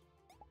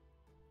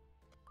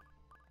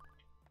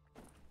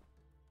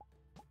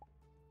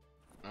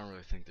 I don't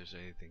really think there's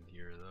anything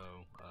here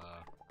though.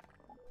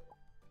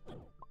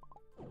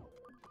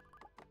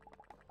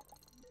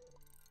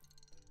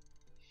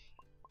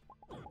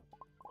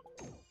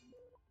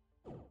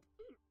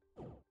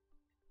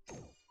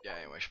 Yeah,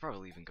 anyway, I should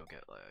probably even go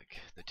get like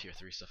the tier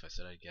 3 stuff I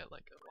said I'd get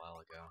like a while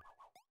ago.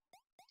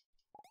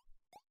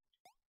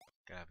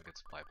 Gotta have a good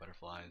supply of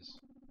butterflies.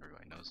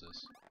 Everybody knows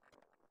this.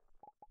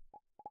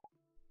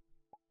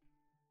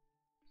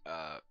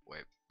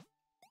 Wait.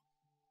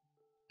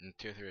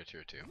 Tier 3 or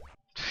tier 2?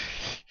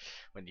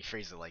 When you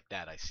phrase it like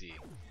that, I see.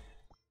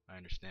 I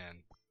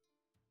understand.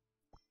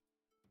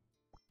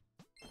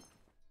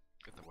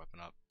 Get the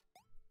weapon up.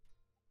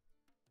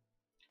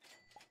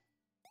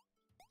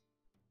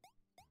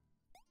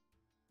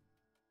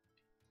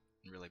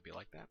 Really be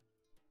like that?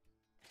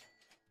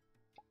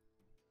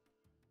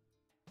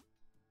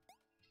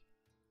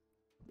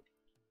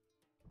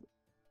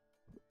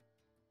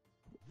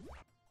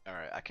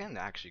 Alright, I can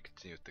actually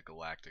continue with the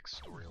galactic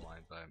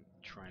storyline, but I'm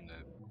trying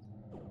to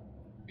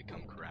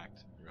become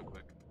correct real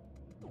quick.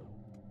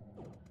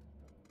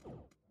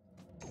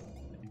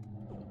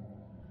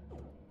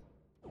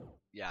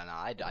 Yeah, no,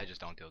 I just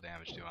don't deal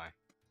damage, do I?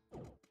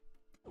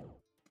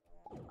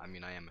 I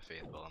mean, I am a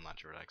faithful, I'm not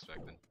sure what I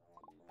expected.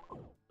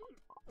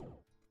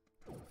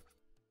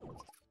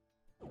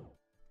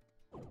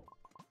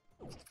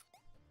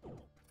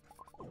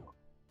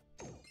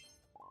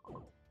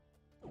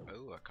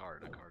 Oh, a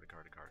card. I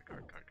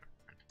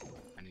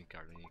need a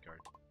card.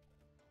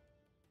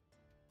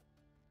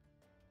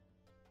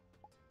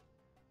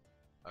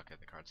 Okay,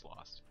 the card's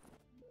lost.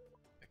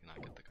 I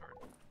cannot get the card.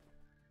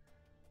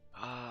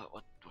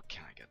 What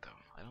can I get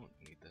though? I don't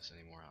need this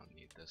anymore. I don't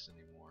need this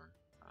anymore.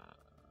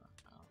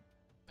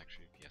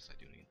 Actually, yes, I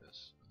do need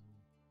this.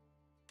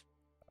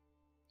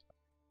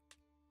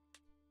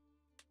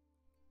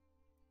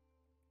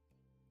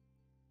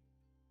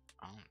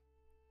 I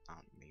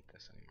don't need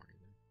this anymore either.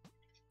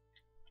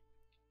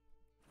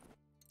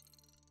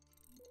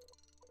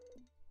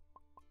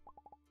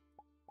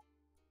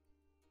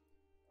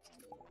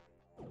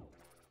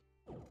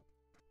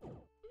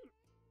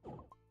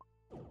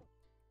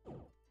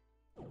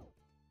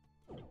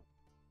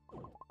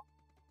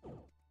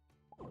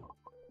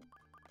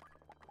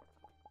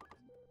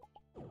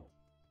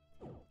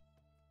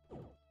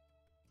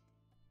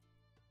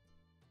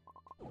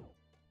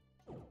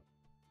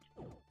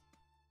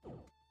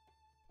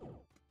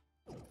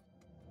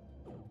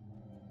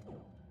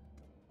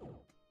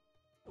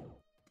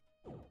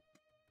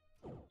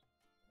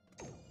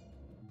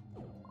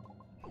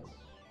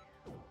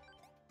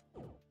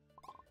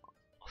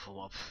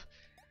 Level up.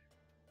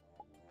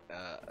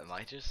 Am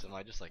I just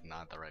like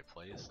not at the right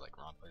place, like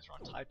wrong place,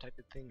 wrong type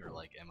of thing, or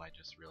like am I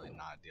just really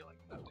not dealing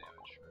enough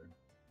damage for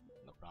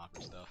the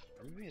proper stuff?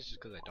 Or maybe it's just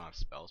because I don't have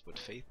spells, but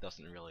Faith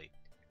doesn't really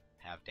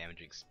have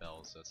damaging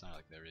spells, so it's not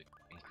like they really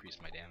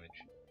increase my damage.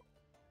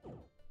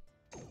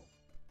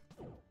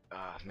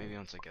 Maybe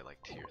once I get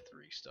like tier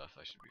 3 stuff,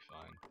 I should be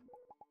fine.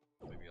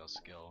 Maybe I'll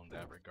scale in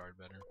that regard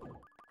better.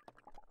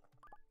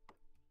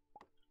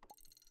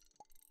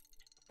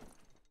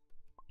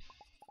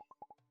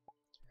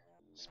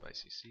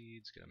 Spicy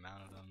seeds, good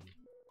amount of them.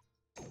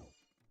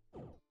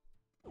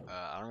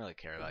 I don't really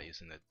care about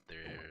using the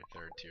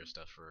third tier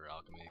stuff for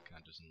alchemy. It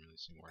kind of doesn't really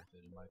seem worth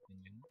it in my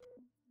opinion.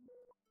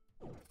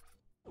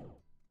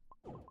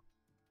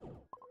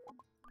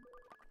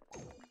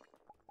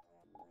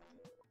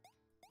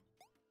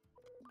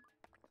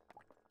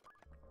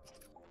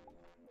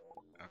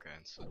 Okay,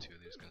 and so 2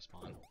 of these gonna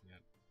spawn.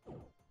 Yep.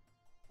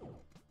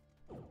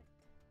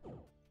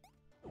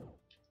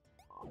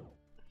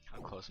 How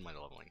close am I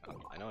to leveling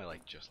up? I know I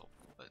like just level,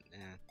 but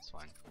it's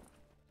fine.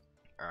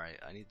 Alright,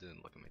 I need to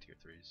look at my tier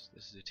 3s.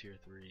 This is a tier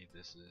 3,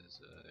 this is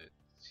a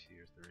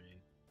tier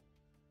 3.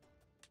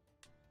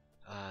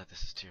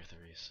 This is tier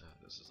 3, so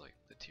this is like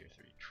the tier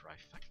 3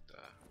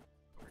 trifecta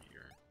over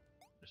here.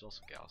 There's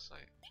also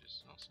Galsite, which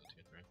is also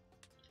tier 3.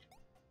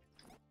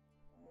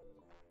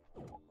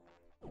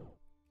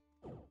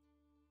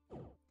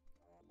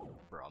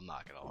 Bro, I'm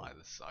not gonna lie,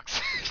 this sucks.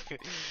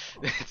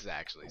 This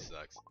actually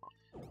sucks.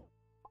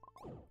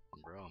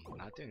 Bro, I'm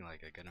not doing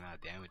like a good amount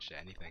of damage to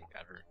anything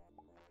ever.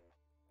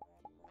 I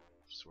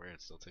swear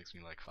it still takes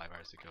me like 5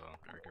 hours to kill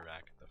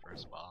Urgarak, the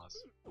first boss.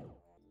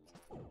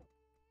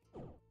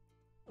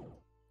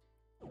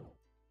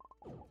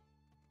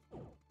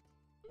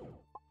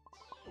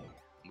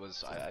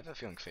 I have a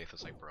feeling Faith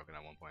was like broken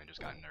at one point and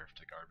just got nerfed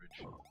to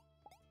garbage.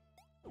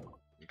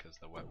 Because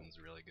the weapon's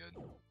really good.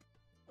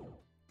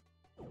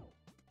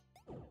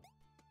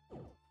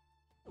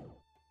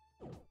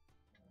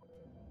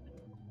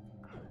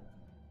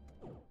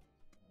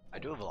 I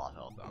do have a lot of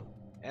health though.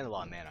 And a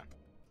lot of mana.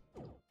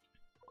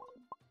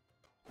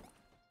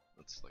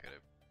 Let's look at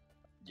it.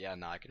 Yeah,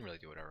 nah, I can really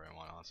do whatever I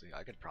want, honestly.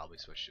 I could probably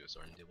switch to a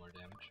sword and deal more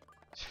damage.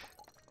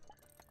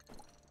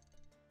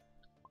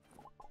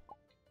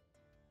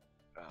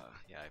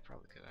 Yeah, I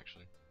probably could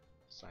actually.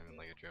 It's not even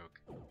like a joke.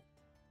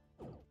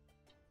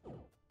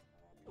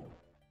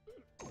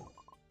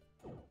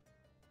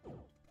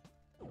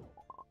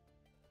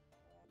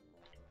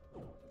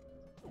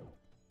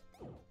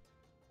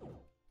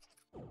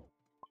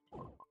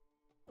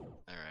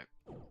 Alright.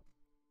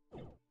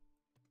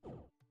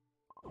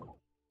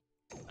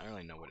 I don't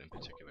really know what in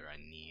particular I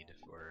need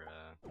for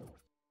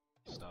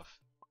stuff.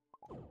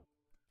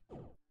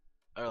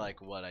 Or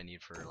like what I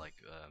need for like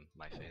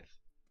my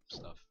faith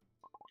stuff.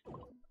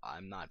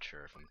 I'm not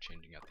sure if I'm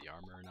changing out the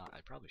armor or not.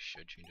 I probably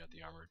should change out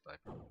the armor, but I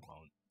probably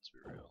won't, let's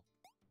be real.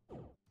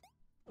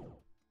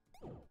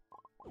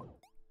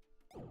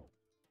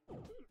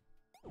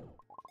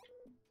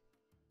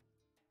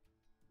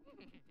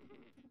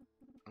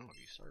 Oh,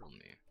 you startled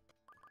me.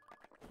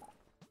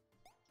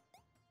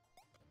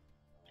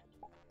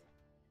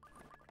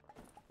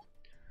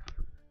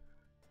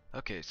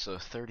 Okay, so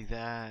 30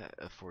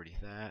 that, 40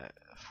 that,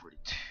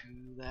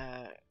 42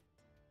 that.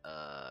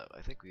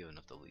 I think we have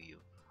enough to leave.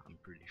 I'm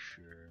pretty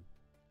sure.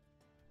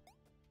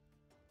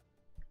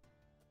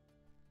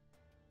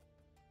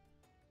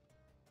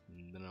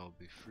 And then I'll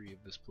be free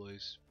of this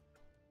place.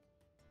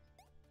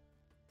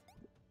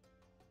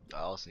 I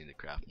also need to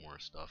craft more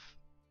stuff.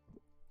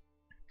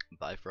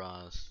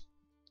 Bifrost,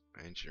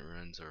 Ancient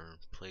Ruins, or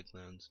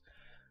Plaguelands.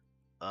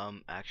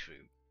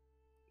 Actually,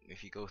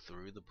 if you go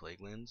through the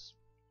Plaguelands,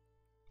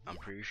 I'm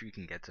pretty sure you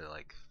can get to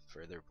like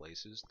further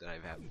places that I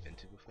haven't been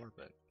to before,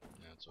 but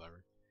yeah, it's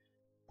whatever.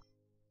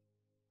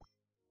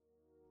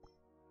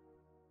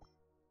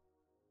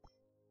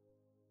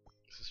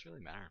 Does this really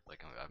matter?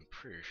 Like, I'm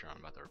pretty sure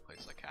I'm about to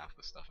replace like half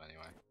the stuff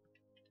anyway.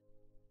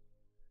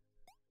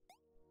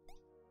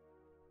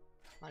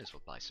 Might as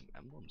well buy some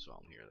emblems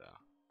while I'm here, though.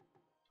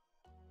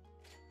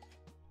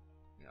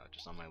 You know,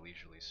 just on my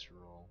leisurely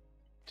stroll.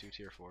 2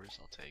 tier 4s,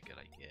 I'll take it,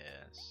 I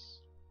guess.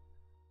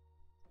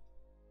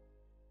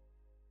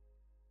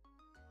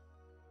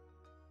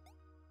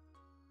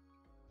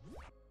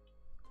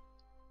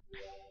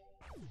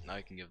 Now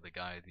I can give the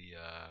guy the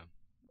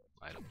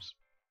items.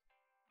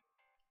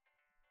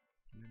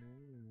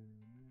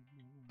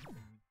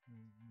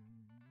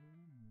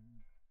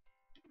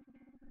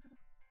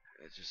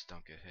 I just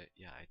don't get hit.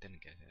 Yeah, I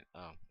didn't get hit.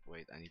 Oh,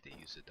 wait, I need to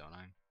use it, don't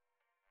I?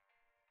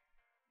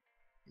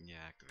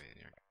 Yeah,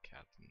 activating your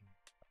captain.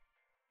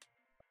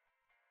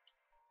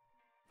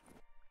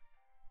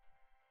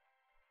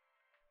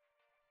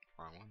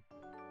 Wrong one.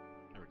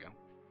 There we go.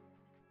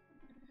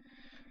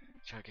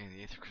 Try getting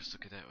the Aether Crystal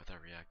Cadet with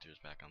our reactors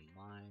back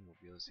online. We'll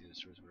be able to see the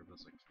source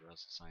whereabouts like for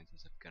us.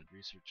 Scientists have begun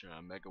research on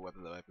a mega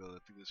weapon that might be able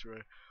to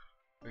destroy.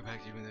 Way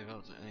back even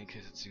developed. In any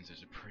case, it seems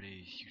there's a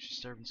pretty huge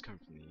disturbance coming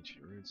from the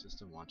ancient ruin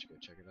system. Why don't you go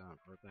check it out and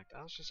report back?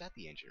 I was just at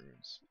the ancient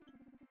ruins.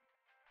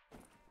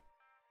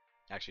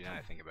 Actually, now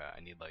that I think about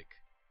it, I need like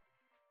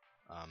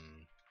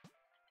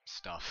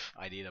stuff.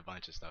 I need a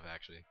bunch of stuff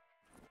actually.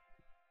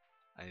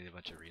 I need a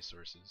bunch of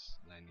resources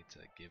that I need to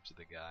give to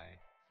the guy.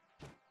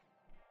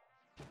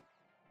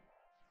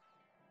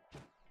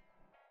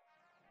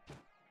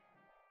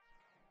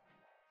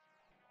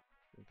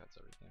 I think that's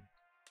everything.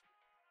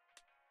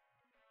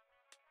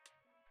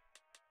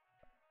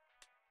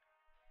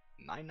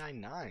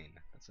 $9.99.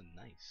 That's a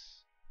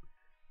nice.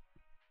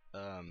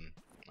 I'm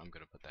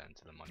gonna put that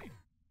into the money.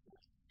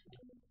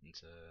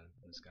 Into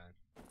this guy.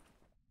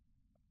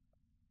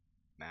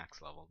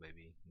 Max level,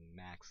 baby.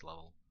 Max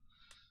level.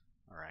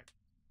 Alright.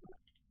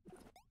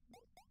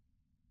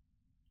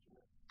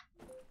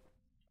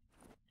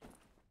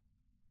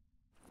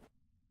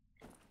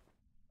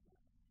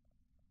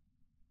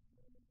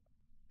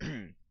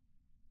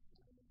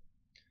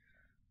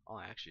 Oh,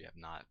 I actually have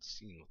not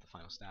seen what the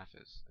final staff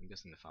is. I'm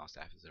guessing the final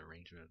staff is an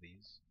arrangement of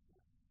these.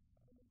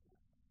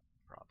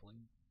 Probably.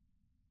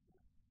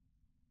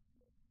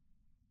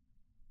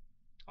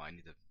 Oh, I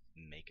need to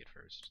make it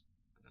first.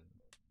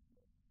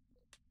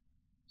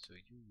 So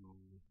you...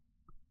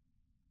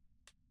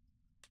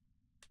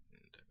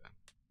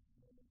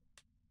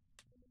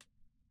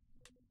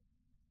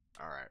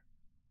 Alright.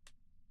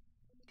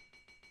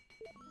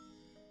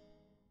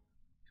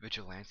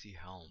 Vigilante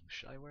helm.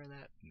 Should I wear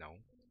that? No.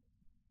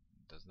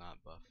 It does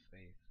not buff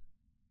faith.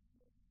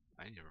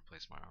 I need to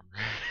replace my armor.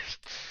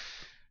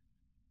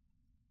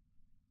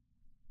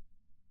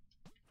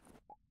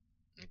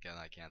 Again,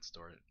 I can't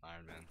store it.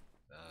 Iron Man.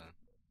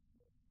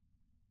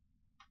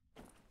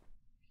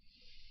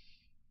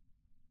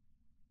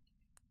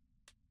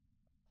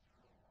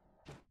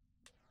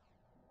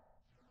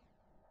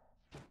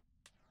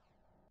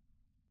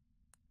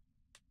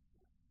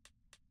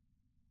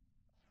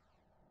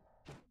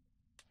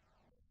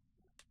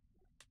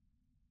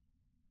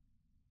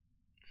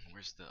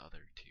 Where's the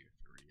other tier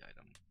 3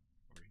 item?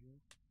 Over here?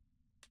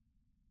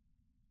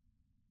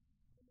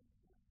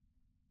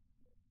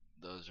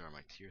 Those are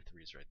my tier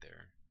 3s right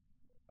there.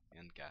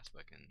 And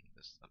Gasbuck and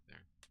this up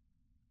there.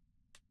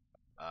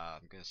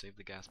 I'm gonna save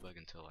the gas bug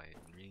until I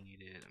really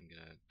need it. I'm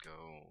gonna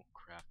go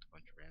craft a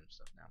bunch of random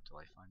stuff now until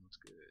I find what's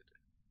good.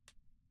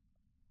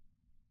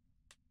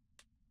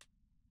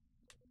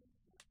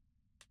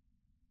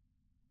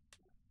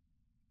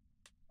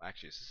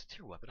 Actually, is this a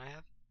tier weapon I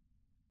have?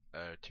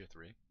 Tier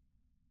 3.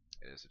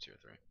 It is a tier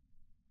 3.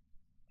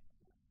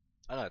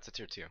 Oh no, it's a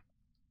tier 2.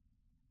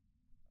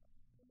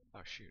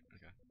 Oh shoot,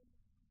 okay.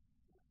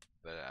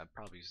 But I'd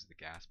probably use the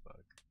gas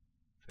bug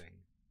thing,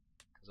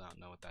 because I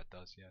don't know what that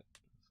does yet,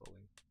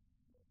 fully.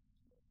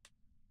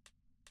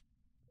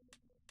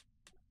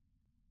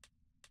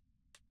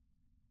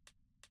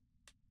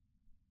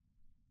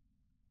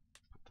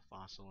 Put the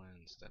fossil in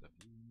instead of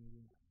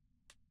you.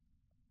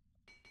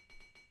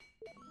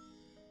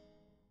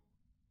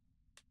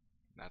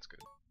 That's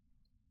good.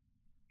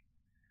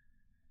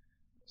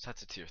 So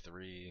that's a tier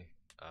 3.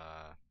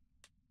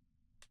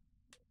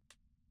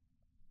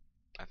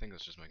 I think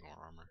let's just make more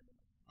armor.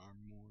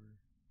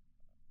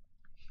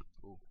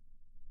 Ooh.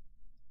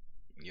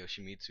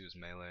 Yoshimitsu's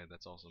melee,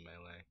 that's also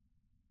melee.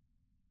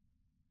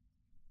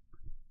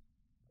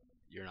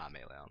 You're not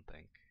melee, I don't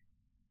think.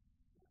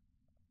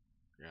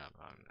 You're not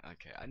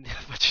okay, I need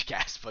a bunch of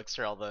gas books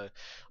for all the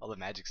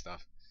magic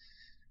stuff.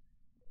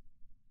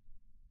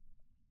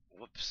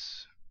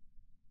 Whoops.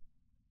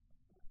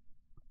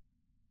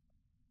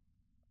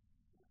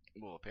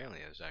 Well, apparently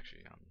there's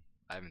actually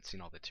I haven't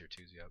seen all the tier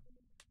 2s yet.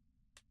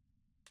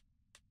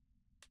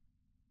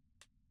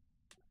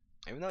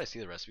 Even though I see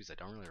the recipes, I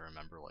don't really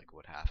remember like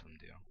what half of them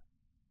do.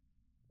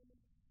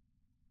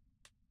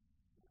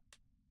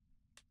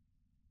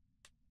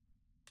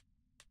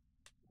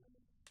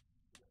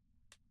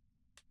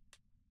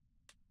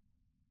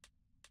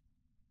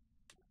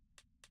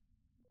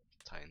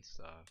 Titan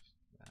stuff.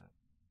 That.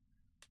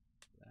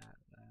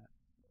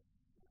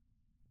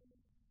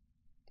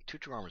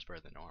 Tutor armor is better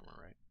than no armor,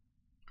 right?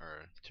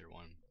 Or tier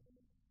 1.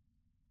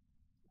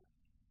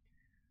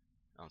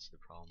 I don't see the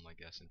problem, I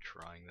guess, in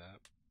trying that.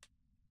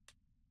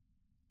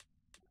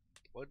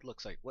 What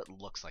looks like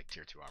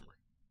tier 2 armor?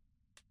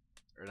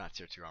 Or not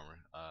tier 2 armor,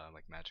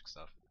 like magic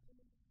stuff.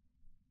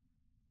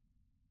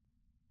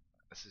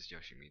 This is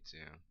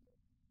Yoshimitsu.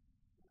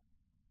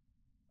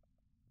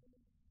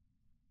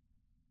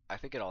 I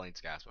think it all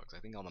needs gas bugs. I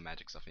think all the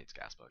magic stuff needs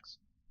gas bugs.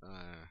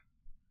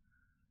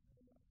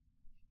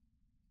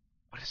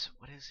 What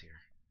is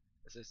here?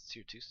 Is this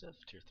tier 2 stuff?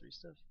 Tier 3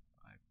 stuff?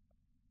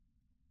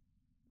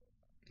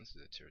 This is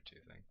a tier 2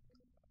 thing.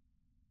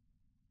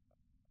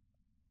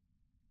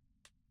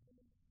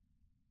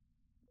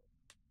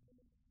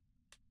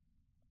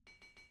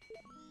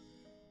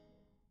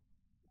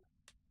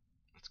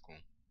 That's cool.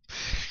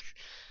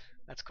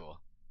 That's cool.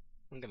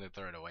 I'm gonna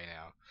throw it away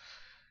now.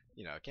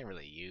 You know, I can't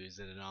really use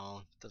it at all.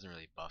 It doesn't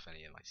really buff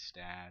any of my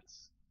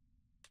stats.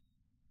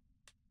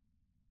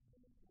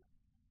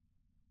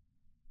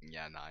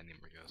 Yeah, nah, I need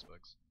more ghost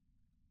bugs.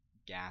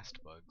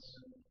 Ghast bugs.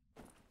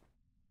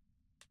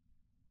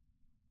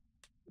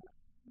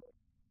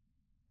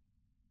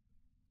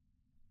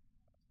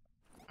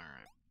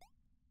 Alright.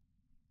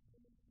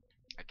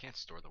 I can't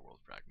store the world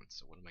fragments,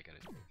 so what am I gonna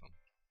do with them?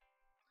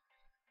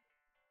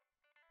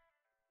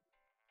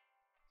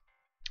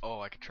 Oh,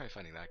 I could try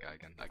finding that guy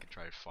again. I could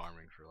try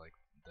farming for like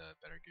the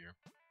better gear.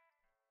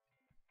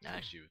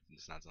 Actually,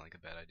 this not sound like a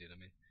bad idea to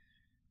me.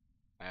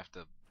 I have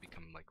to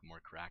become like more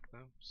crack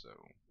though, so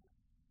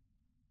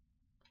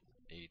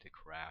A to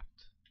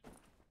craft.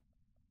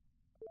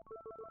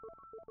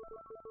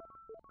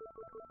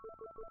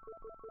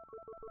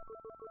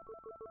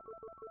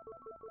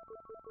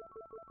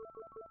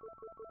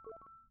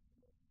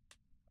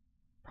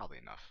 Probably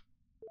enough.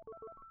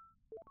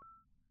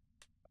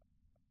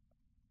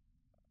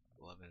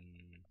 11.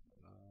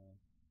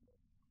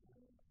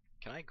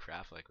 Can I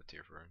craft like with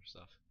tier 4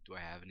 stuff? Do I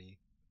have any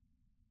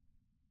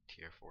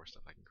tier 4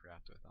 stuff I can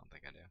craft with? I don't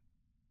think I do.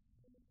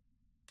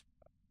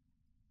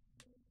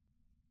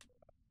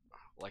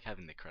 I like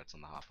having the creds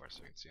on the hotbar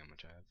so I can see how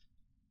much I have.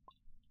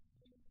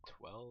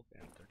 12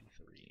 and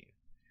 33.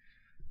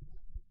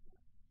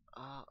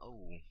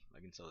 Oh, I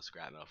can sell the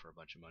scrap metal for a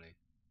bunch of money.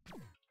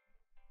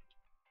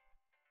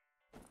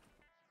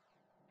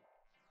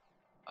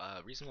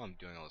 Reason why I'm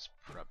doing all this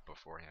prep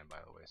beforehand,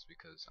 by the way, is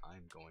because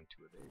I'm going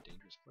to a very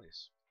dangerous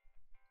place.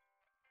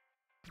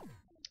 Do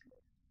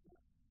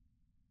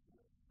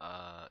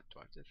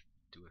I have to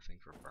do a thing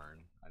for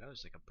burn? I know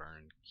there's like a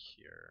burn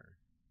cure,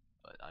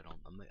 but I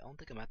don't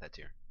think I'm at that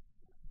tier.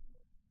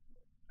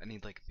 I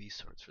need like beast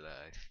swords for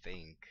that, I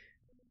think.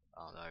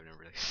 I don't know, I've never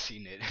really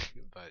seen it,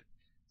 but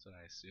that's what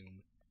I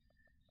assume.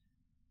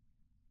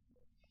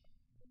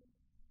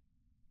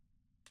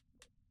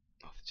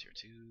 Oh, the tier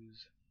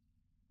 2s.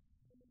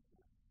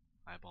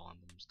 Eyeball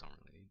emblems, don't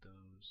really need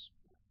those.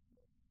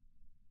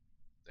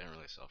 They don't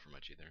really sell for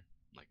much either.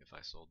 Like if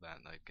I sold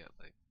that, I'd get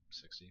like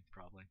 60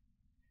 probably.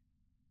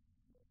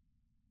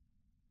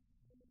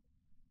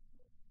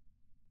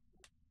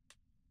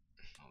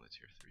 All the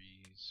tier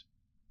 3s.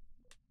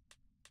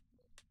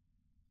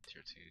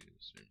 Tier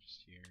 2s are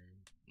just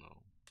here.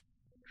 No.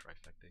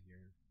 Trifecta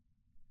here.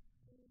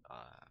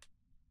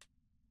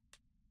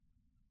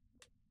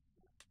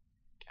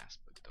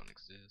 don't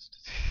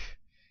exist.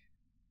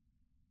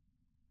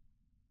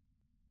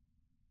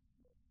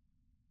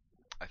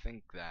 I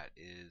think that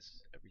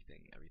is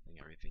everything.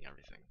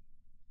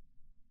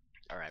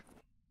 Alright,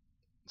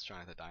 let's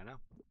try the die now.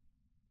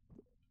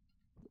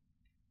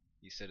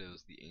 You said it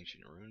was the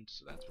ancient ruins,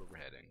 so that's where we're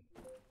heading.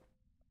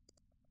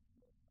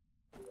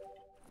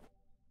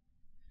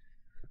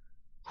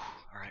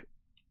 Alright.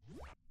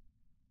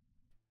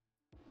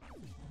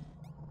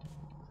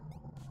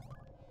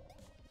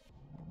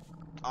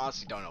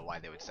 Honestly don't know why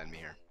they would send me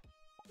here.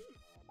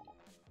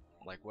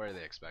 Like, what are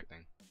they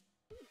expecting?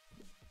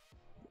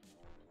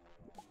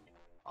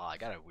 Oh, I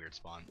got a weird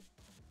spawn.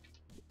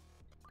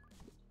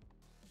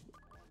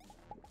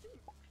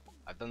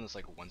 I've done this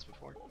like once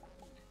before.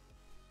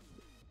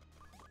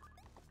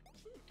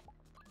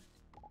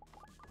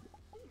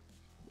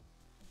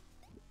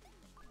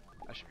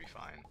 That should be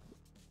fine.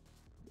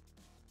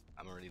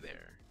 I'm already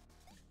there.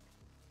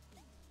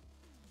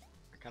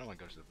 I kinda wanna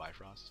go to the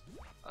Bifrost.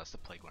 That's the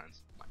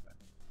Plaguelands. My bad.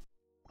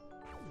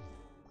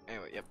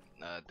 Anyway, yep,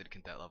 did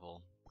get that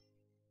level.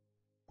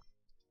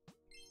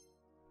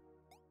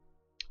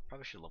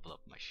 Probably should level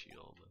up my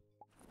shield.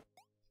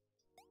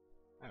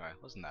 Anyway,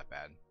 wasn't that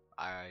bad.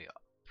 I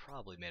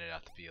probably made it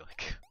out to be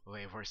like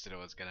way worse than it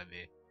was gonna be.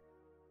 It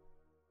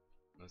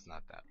was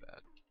not that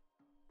bad.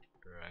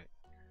 Right.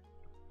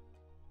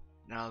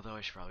 Now though,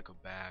 I should probably go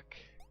back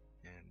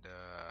and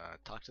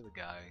talk to the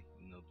guy,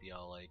 and they'll be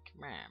all like,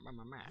 meh, meh,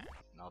 meh, meh.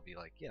 And I'll be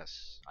like,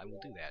 yes, I will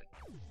do that.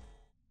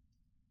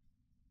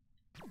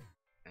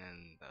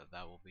 And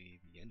that will be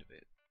the end of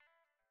it.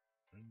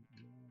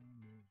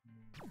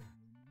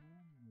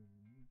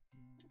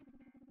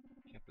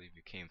 Can't believe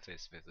you came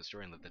face to face with the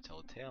story and lived to tell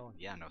a tale.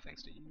 Yeah, no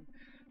thanks to you.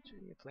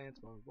 Shooting your plants,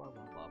 blah blah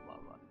blah blah blah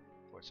blah.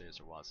 Four stairs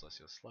are wild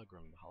celestial slug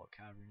roaming the hollow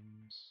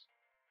caverns.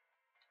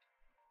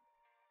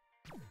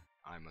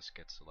 I must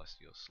get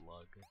celestial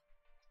slug.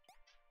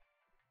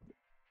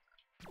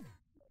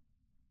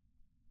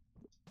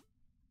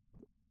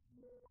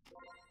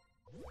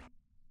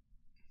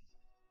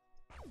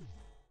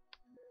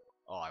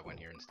 Oh, I went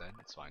here instead.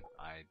 It's fine.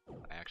 I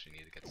actually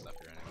need to get stuff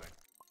here anyway.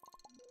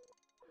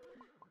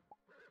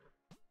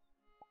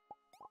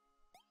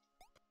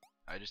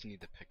 I just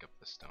need to pick up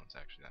the stones.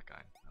 Actually, that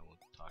guy. I will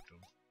talk to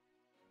him.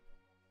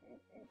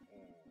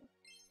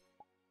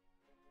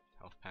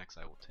 Health packs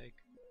I will take.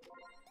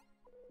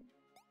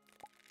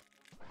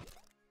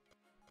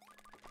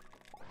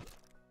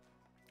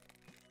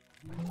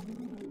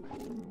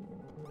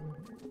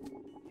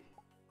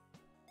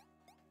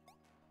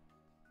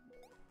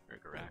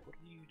 Rigarak, what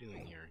are you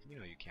doing here? You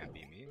know you can't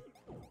beat me.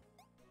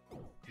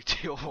 You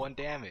deal 1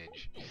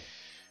 damage.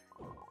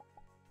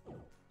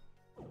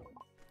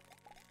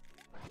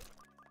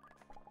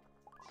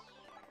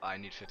 I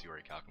need 50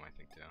 Orichalcum, I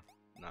think, too.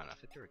 No,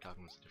 50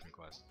 Orichalcum is a different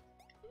quest.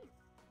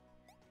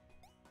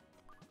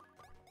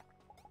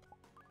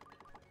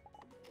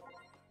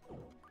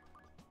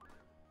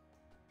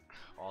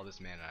 All this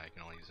mana, I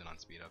can only use it on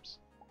speed ups.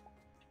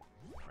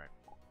 Right.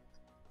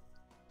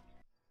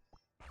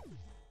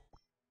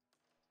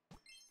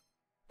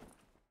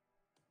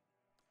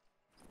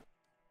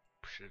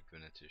 Should have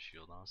given it to a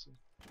shield, honestly.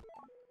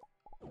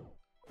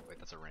 Wait,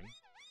 that's a ring?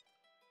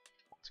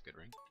 It's a good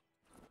ring.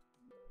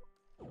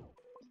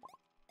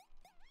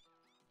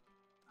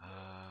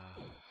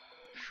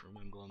 Shroom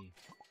Emblem.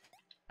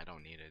 I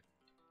don't need it.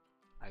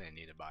 I didn't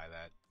need to buy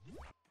that.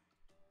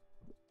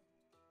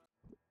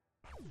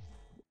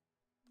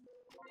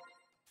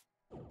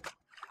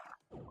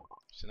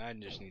 So now I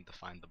just need to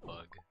find the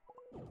bug.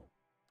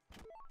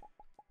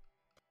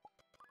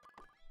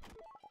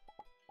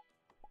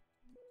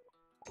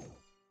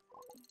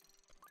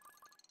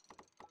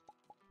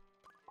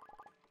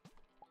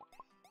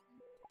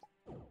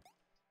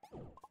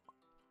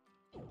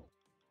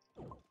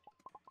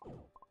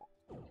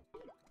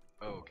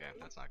 Oh, okay,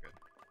 that's not good.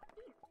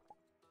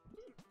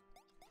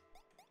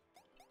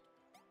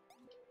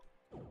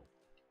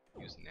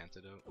 Use an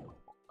antidote,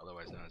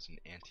 otherwise known as an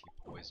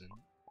anti-poison.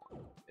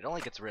 It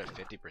only gets rid of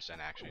 50%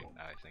 actually,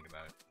 now I think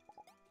about it.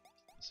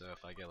 So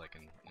if I get like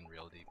in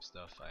real deep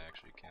stuff, I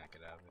actually can't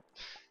get out of it.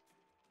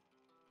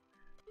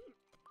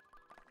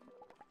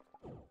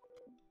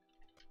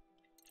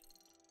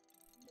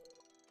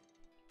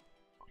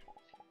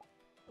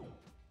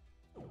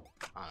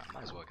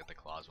 Might as well get the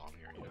claws while I'm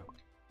here, you know.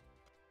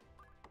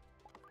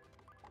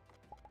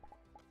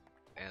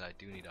 And I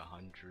do need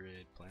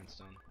 100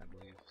 plantstone, I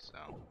believe,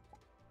 so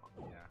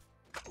yeah.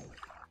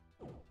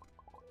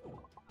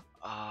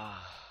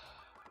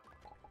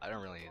 I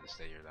don't really need to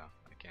stay here though.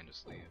 I can't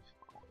just leave.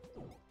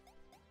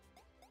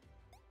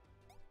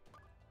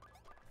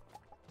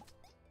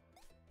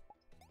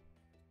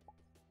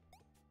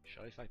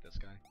 Should I fight this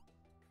guy?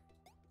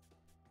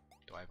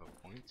 Do I have a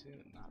point to?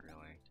 Not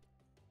really.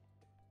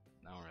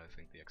 I don't really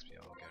think the XP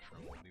I'll get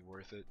from him will be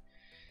worth it.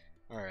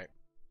 Alright.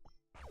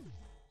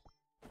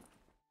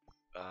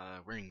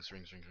 Rings.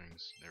 There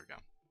we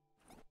go.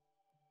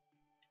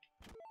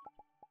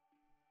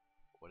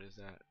 What is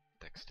that?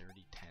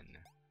 Dexterity 10.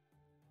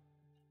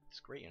 It's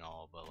great and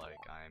all, but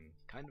like, I'm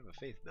kind of a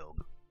faith build.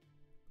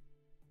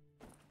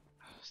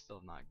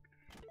 still not.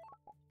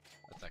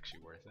 That's actually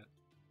worth it.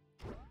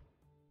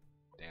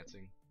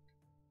 Dancing.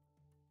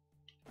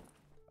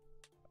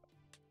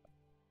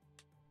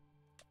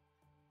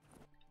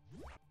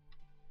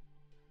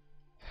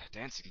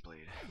 Dancing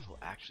Blade will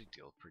actually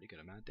deal a pretty good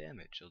amount of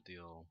damage. It'll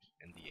deal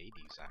in the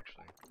 80s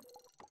actually.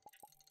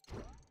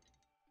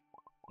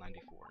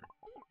 94.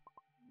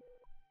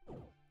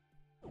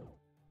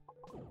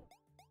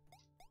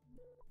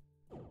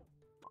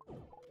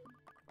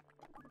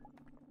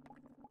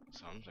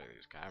 Some say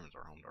these caverns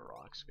are home to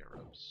rock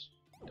scarabs.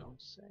 You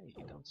don't say,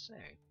 you don't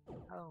say.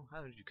 How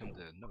did you come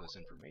to know this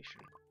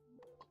information?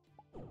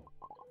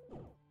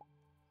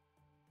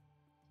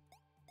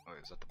 Oh,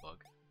 is that the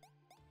bug?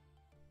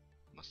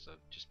 Must have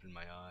just been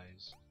my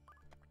eyes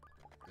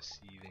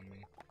deceiving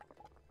me.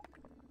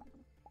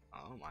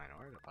 Oh, mine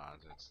ore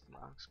deposits.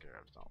 Rock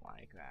scarabs don't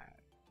like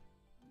that.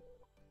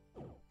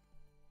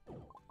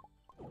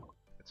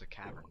 It's a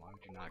cavern. Why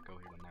would you not go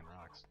here to mine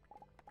rocks?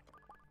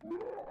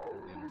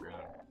 The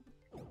underground.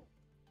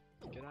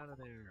 Get out of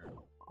there!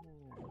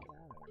 Oh, get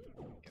out of there!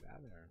 Get out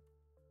of there!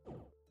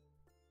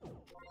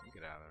 You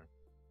get out of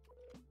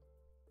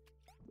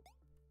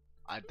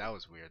there! That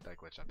was weird. That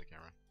glitched out the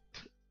camera.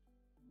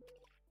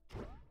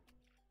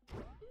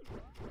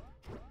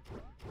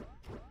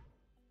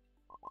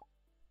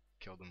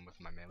 Killed him with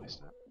my melee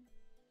stat.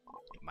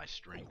 My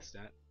strength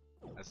stat.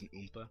 As an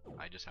Oompa,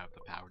 I just have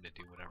the power to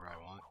do whatever I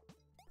want.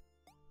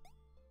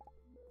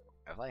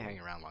 If I hang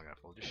around long enough,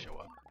 it'll just show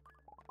up.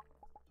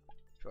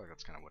 I feel like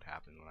that's kind of what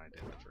happened when I did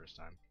it the first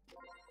time.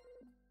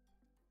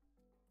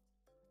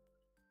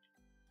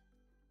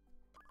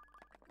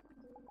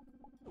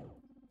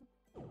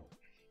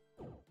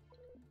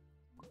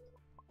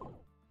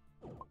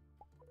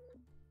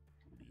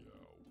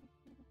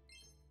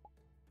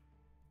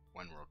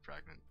 One world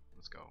fragment.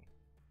 Let's go.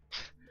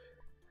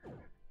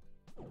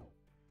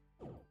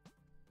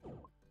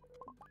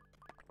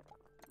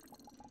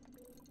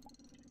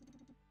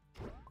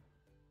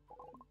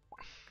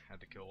 Had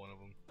to kill one of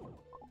them.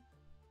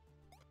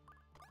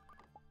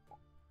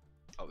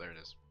 Oh, there it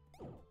is.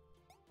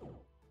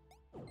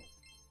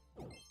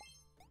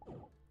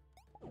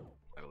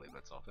 I believe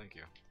that's all. Thank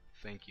you.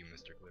 Thank you,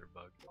 Mr.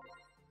 Glitterbug.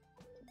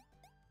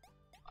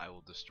 I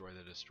will destroy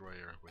the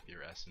destroyer with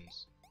your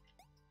essence.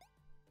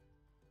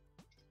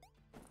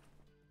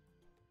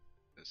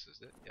 This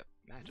is it? Yep.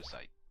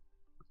 Magicite.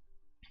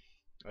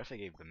 What if I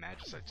gave the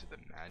Magicite to the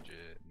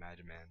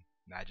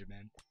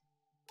Magiman?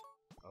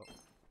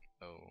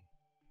 Oh.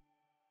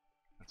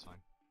 That's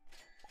fine.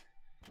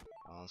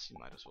 Honestly,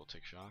 might as well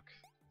take shock.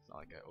 It's not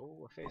like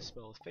oh, a faith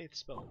spell.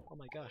 Oh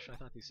my gosh, I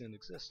thought these didn't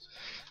exist.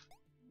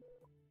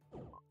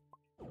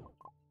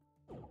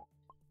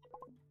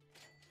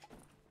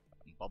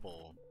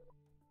 Bubble.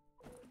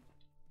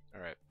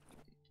 Alright.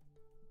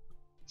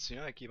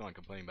 So I keep on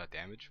complaining about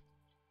damage.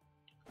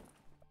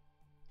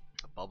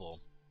 A bubble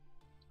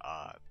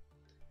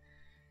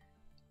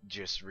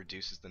just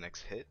reduces the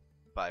next hit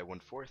by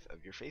 1/4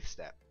 of your faith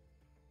stat.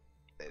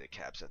 And it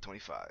caps at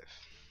 25.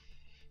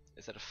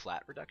 Is that a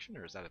flat reduction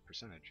or is that a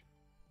percentage?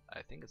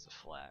 I think it's a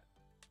flat.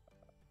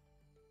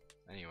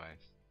 Anyway,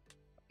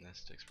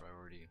 this takes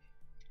priority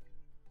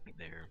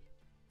there.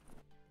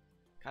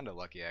 Kinda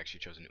lucky I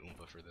actually chose an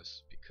Oompa for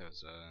this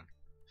because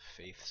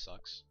faith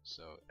sucks,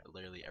 so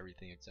literally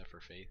everything except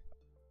for faith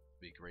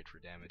would be great for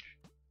damage.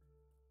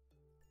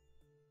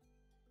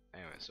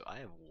 Anyway, so I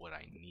have what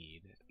I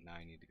need. Now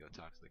I need to go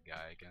talk to the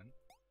guy again.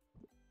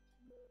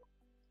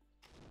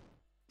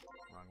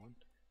 Wrong one.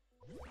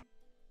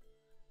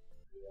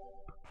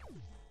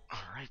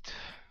 Alright.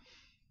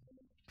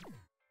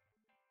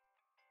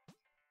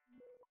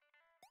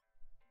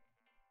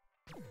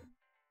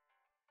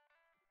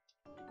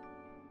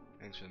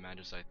 Thanks for the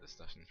Magicite. This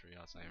stuff's in 3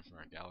 outside from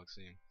our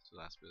galaxy. So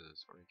last bit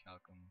is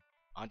Orichalcum.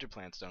 100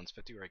 plant stones,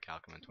 50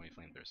 Orichalcum, and 20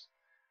 flamethrowers.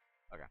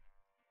 Okay.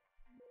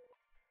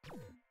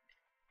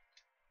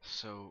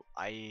 So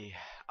I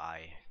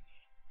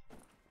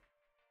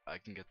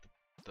can get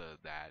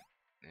that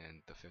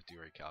and the 50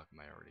 Orichalcum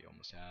I already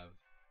almost have.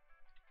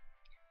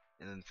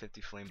 And then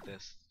 50 flame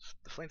fists.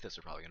 The flame fists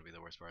are probably gonna be the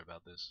worst part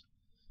about this.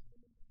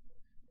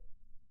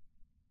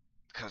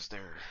 Because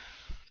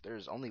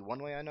there's only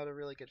one way I know to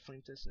really get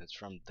flame fists, and it's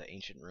from the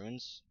ancient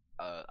ruins.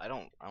 I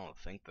don't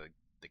think the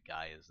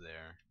guy is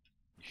there.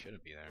 He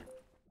shouldn't be there.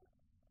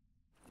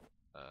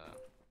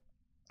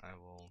 I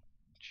will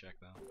check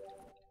though.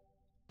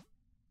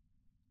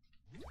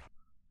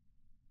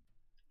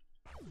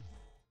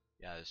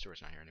 Yeah, the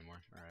store's not here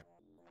anymore. Alright.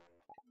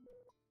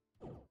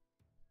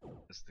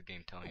 This is the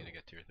game telling you to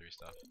get tier 3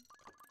 stuff.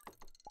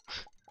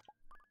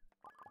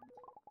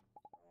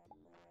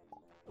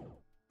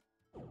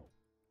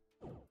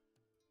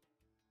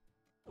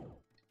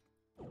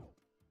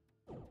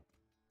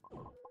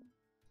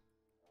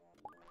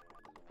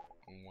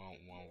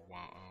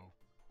 Wow.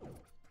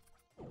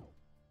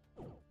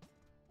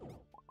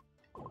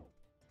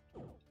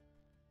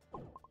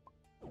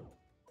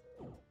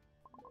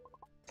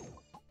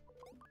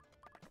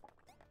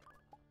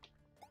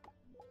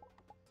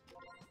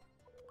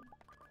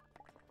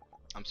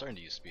 I'm starting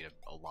to use speed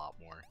a lot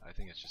more. I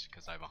think it's just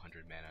because I have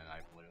 100 mana and I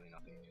have literally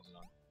nothing to use it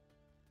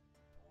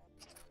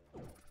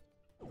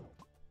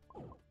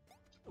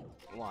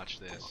on. Watch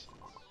this.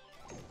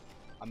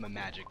 I'm a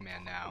magic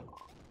man now.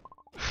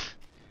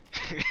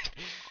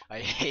 I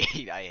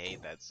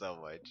hate that so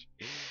much.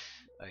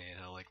 I hate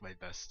how like my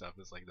best stuff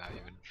is like not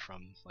even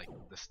from like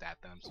the stat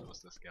that I'm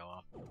supposed to scale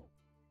off.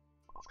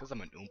 It's because I'm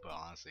an Oompa,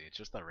 honestly. It's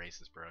just the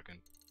race is broken.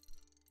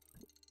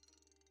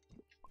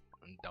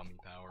 I'm dummy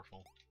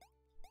powerful.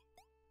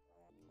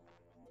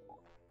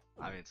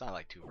 I mean, it's not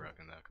like too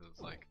broken though, because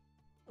it's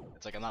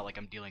like I'm not like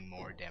I'm dealing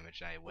more damage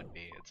than I would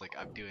be. It's like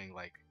I'm doing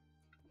like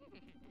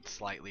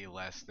slightly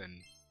less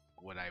than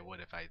what I would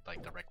if I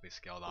like directly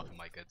scaled off of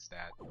my good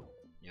stat,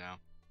 you know?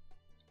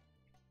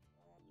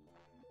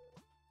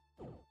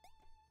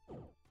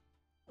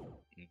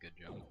 Good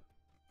jump.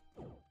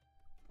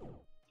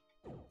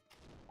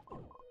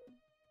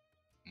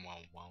 Wow,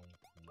 wow,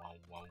 wow,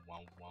 wow,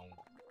 wow, wow.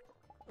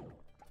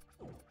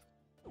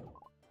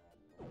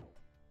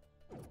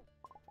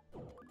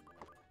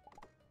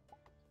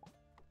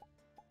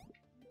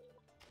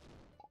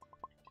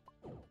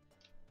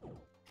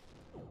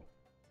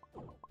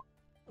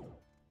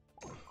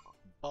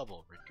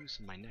 Bubble,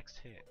 reducing my next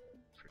hit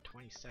for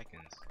 20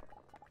 seconds.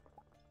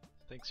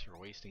 Thanks for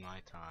wasting my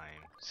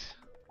time.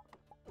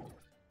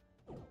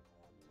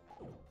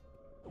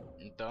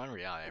 Though in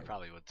reality, I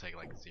probably would take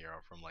like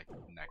 0 from like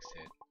next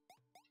hit.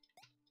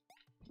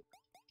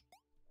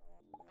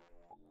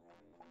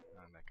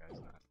 Oh, that guy's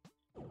not.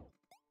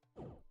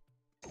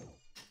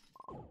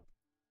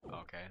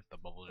 Okay, the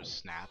bubble just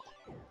snapped.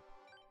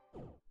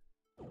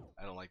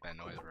 I don't like that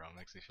noise, bro. It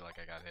makes me feel like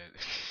I got hit.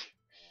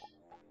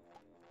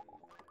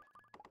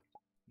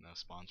 No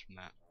spawns from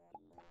that.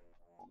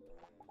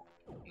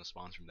 No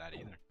spawns from that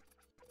either.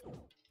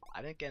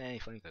 I didn't get any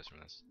flame fists from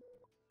this.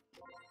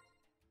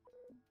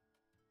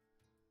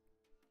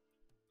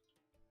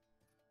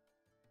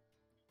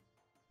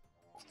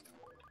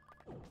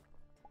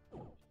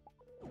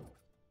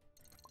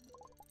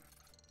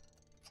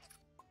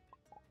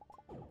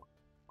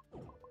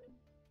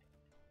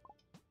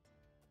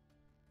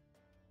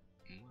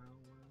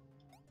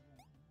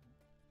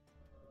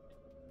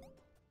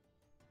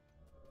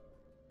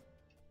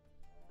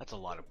 That's a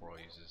lot of bro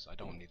uses. I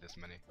don't need this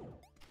many.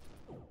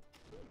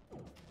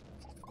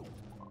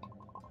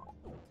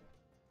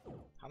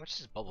 How much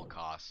does bubble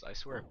cost? I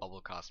swear if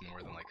bubble costs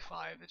more than like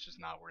 5, it's just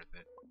not worth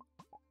it.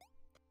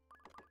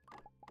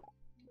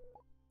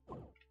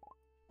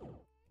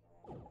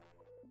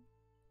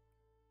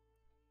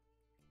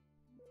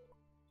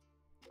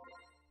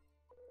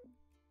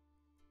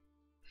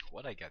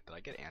 What'd I get? Did I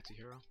get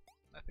anti-hero?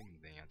 I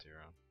think the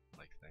anti-hero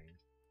like thing.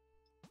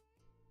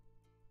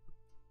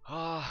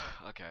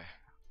 Ah, okay.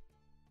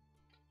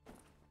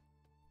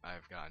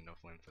 I've got no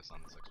flame fist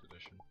on this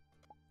expedition.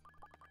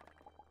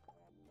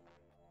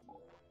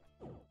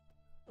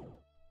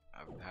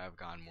 I have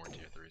gotten more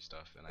tier 3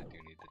 stuff, and I do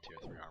need the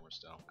tier 3 armor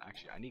still.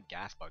 Actually, I need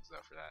gas bugs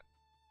though for that.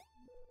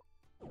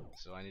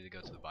 So I need to go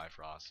to the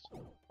Bifrost.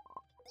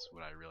 That's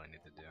what I really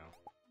need to do.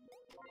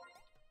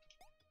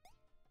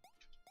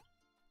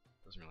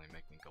 Doesn't really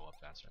make me go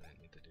up faster. I didn't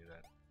need to do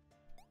that.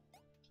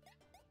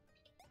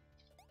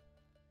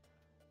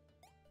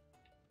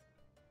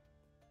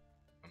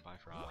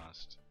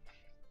 Bifrost.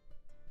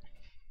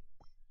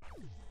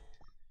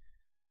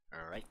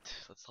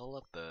 Alright, let's hold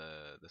up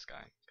this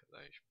guy, because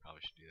I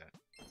probably should do that.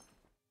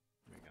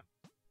 There we go.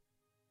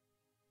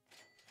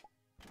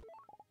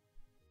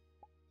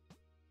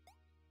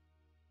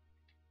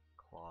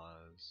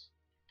 Claws.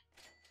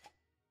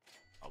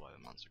 I'll buy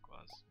the monster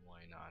claws.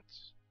 Why not?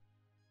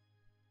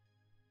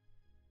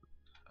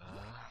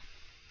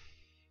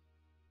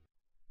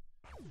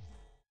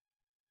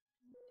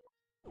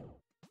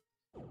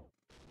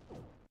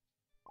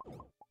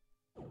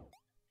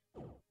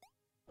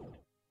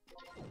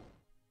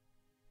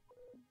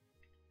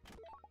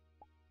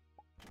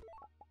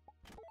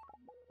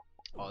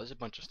 Oh, there's a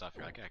bunch of stuff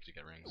here. I can actually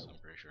get rings, I'm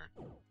pretty sure.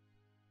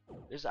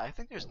 I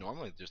think there's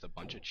normally just a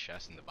bunch of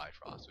chests in the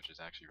Bifrost, which is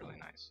actually really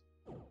nice.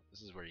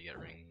 This is where you get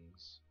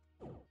rings.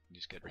 You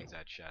just get rings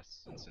at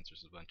chests, and since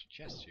there's a bunch of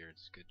chests here,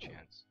 it's a good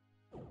chance.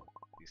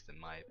 At least in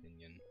my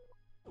opinion.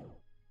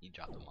 He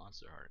dropped a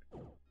monster heart.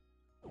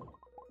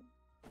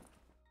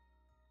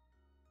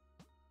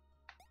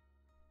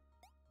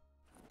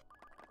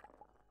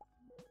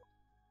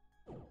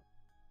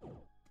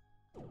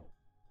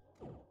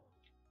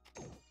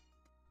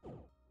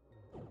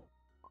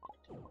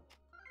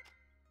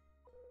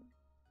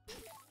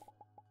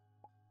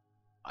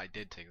 I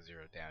did take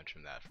 0 damage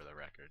from that, for the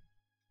record.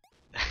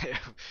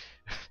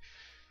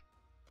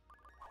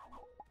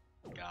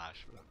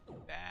 Gosh, what a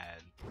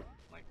bad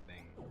like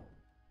thing.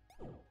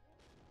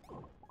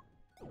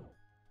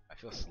 I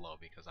feel slow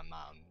because I'm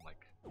not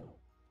like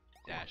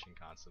dashing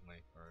constantly,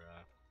 or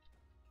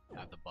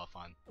have the buff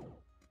on.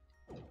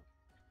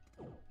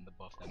 And the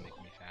buff that make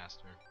me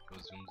faster. Go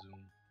zoom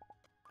zoom.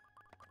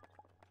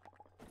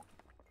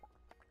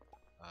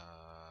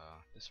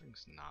 This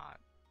ring's not.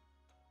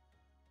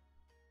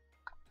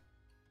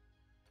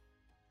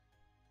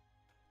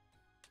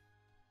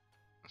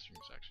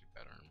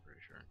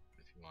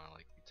 you want to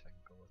like be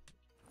technical with it.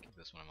 Keep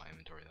this one in my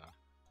inventory though.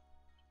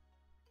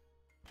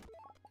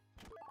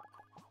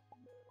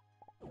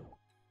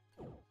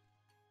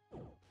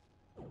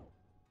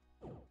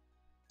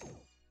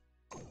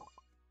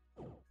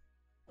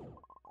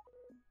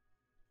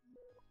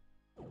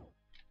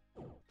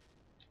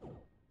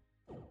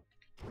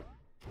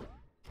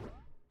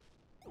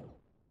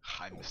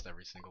 I missed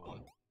every single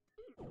one.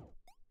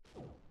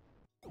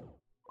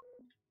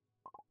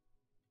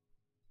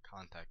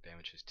 Contact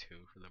damage is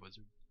 2 for the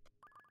wizard.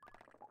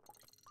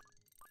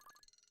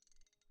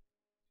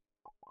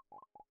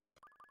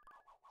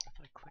 I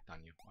thought I clicked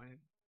on you. Why?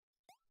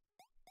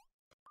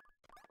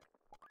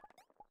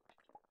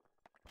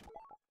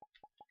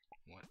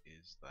 What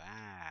is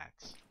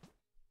that?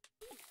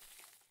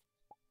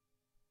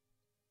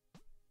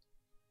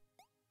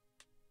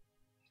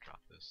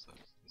 Drop this stuff.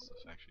 This stuff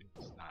actually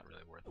is not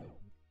really worth it.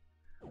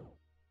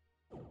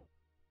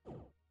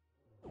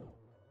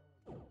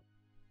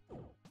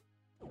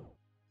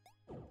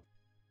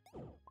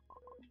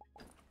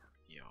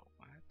 Yo,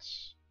 what?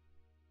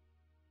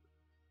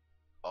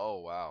 Oh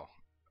wow.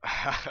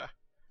 I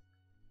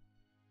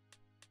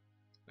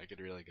could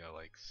really go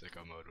like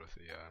sicko mode with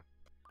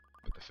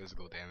the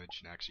physical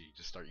damage and actually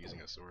just start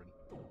using a sword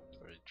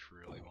if I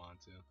truly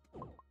want to.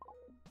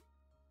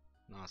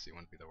 Honestly, it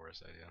wouldn't be the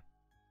worst idea.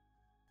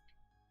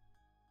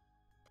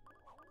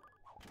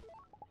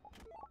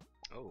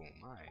 Oh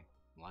my,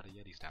 a lot of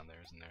yetis down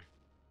there, isn't there?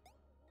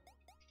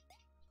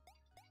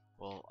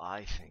 Well,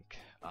 I think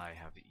I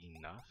have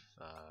enough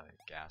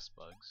gas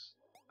bugs.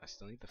 I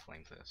still need the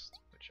flame fist,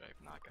 which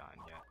I've not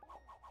gotten yet.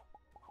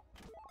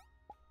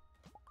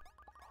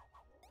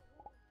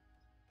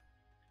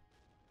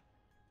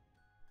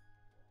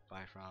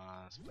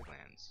 Bifrost,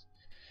 Roguelands.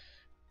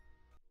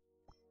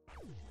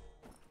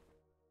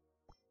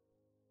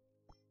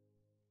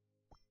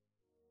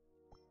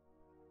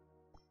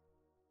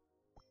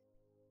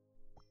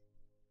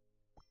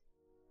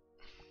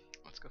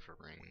 Let's go for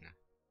ring.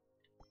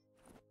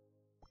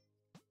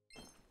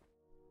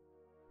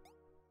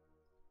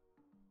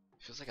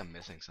 Feels like I'm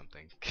missing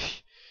something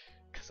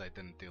because I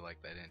didn't do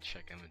like that. I didn't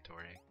check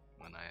inventory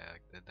when I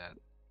did that.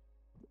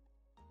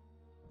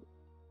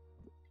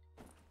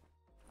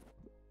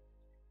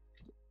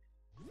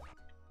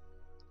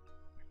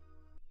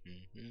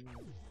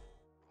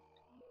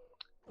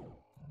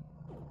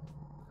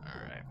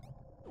 Alright.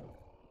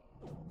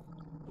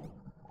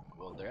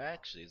 Well, there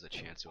actually is a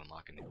chance to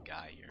unlock a new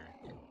guy here.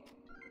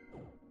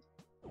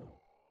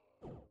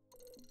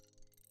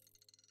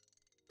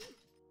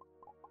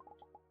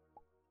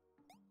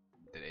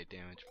 Did 8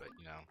 damage, but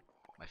you know,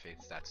 my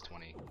faith stat's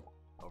 20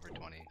 over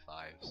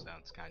 25, so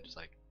it's kind of just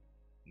like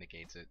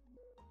negates it.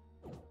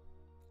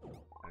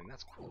 I mean,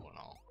 that's cool and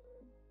all.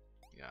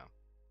 Yeah.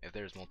 If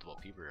there's multiple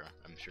people,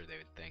 I'm sure they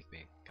would thank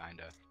me,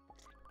 kinda.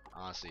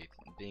 Honestly,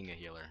 being a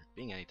healer,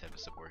 being any type of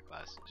support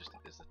class, just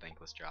is a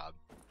thankless job.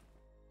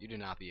 You do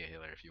not be a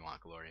healer if you want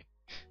glory.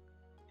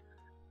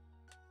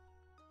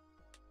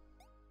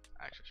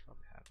 Actually, I should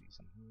probably have these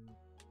in here.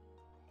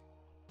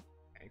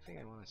 Anything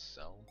I want to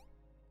sell?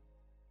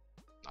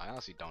 I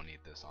honestly don't need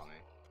this on me.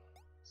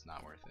 It's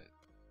not worth it.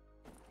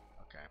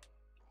 Okay.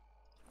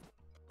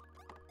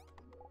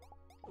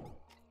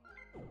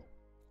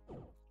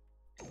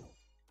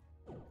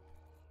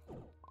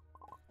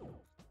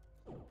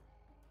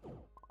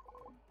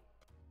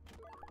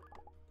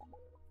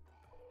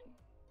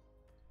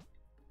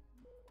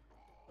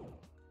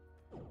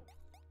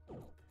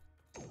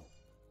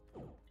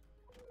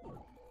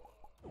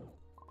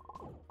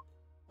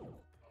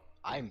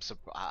 I'm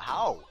surprised.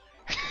 How?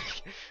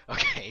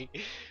 Okay,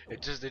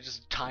 it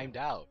just timed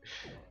out.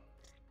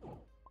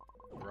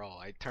 Bro,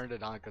 I turned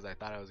it on because I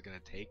thought I was gonna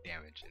take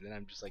damage, and then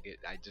I'm just like,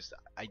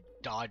 I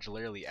dodge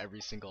literally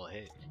every single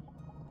hit.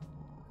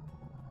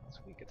 So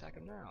we can attack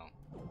him now.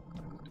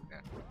 Do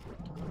that.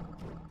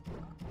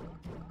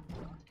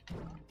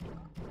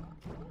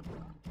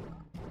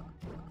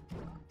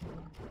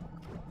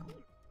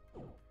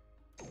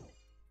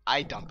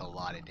 I dumped a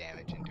lot of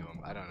damage into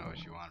him. I don't know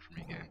what you want from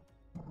me, game.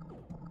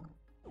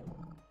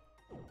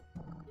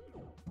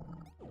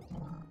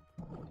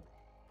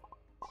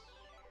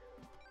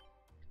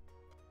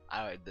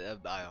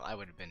 I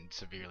would have been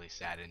severely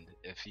saddened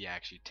if he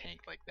actually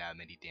tanked like that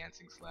many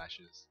dancing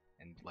slashes,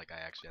 and like I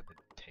actually had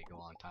to take a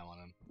long time on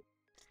him.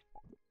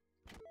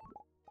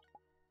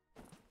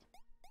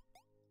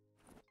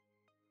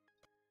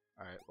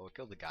 All right, well,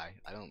 kill the guy.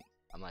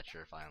 I'm not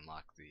sure if I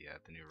unlocked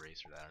the new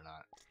race for that or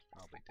not.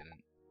 Probably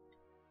didn't.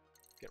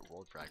 Get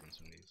world fragments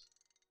from these.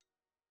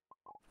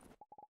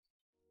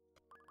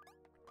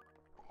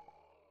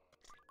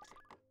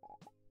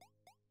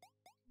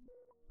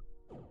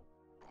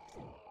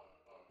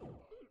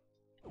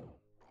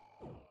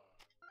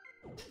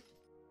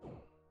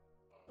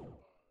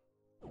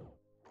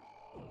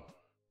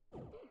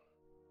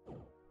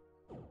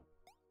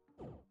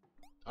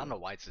 I don't know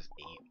why it says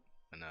 8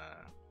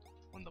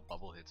 when the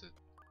bubble hits it.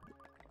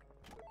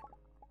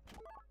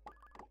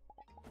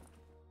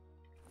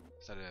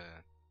 Is that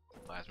a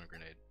plasma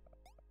grenade?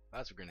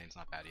 Plasma grenade's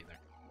not bad either.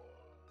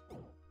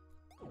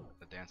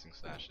 The dancing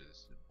slash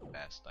is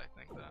best, I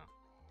think,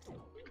 though.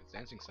 Because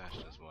dancing slash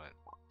does what?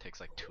 Takes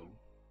like 2?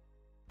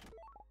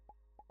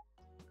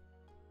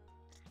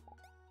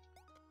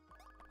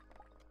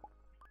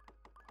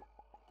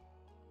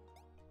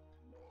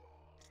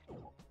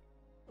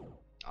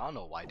 I don't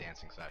know why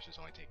dancing slash is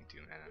only taking 2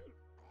 mana.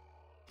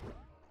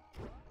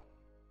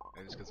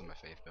 Maybe it's because of my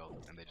faith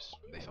build, and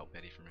they felt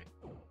pity for me.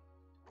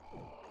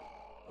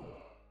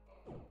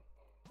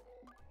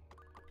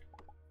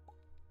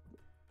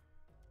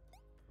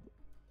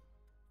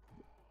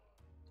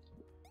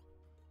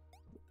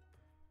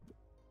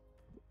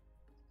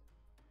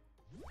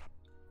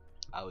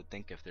 I would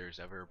think if there's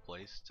ever a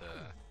place to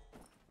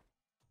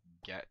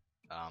get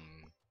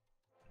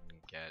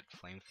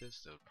Flame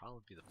Fist, it would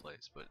probably be the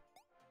place, but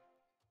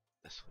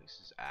this place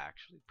is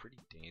actually pretty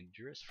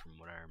dangerous from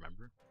what I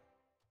remember.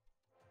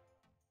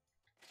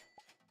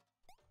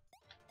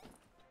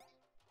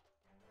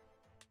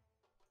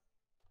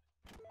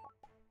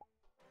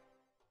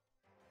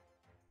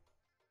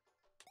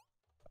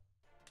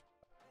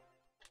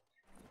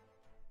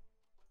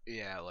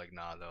 Yeah, like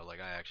nah though, like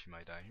I actually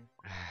might die here.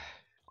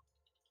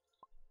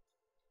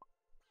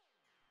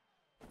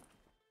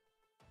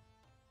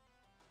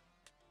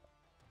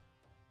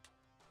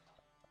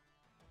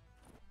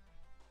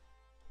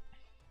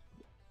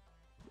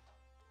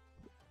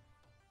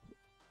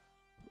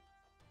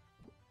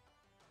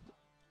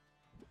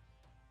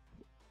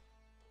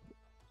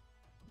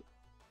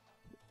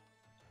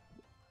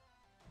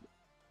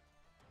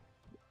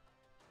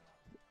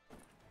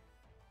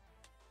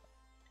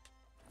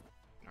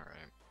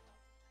 Alright.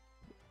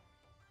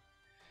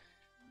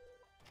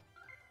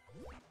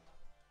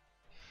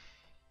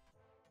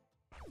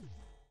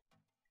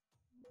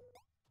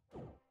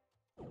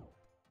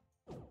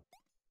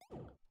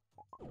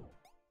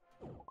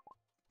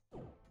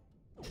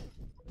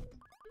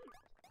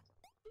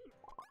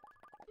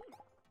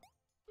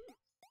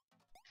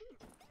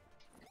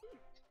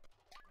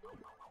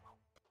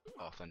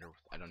 Oh, Thunder.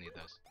 I don't need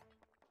those.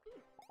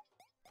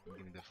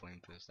 Give me the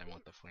Flame Fist. I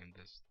want the Flame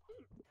Fist.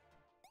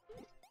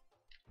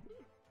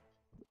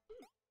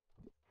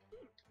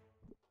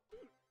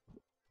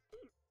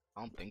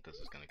 I don't think this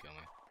is gonna kill me.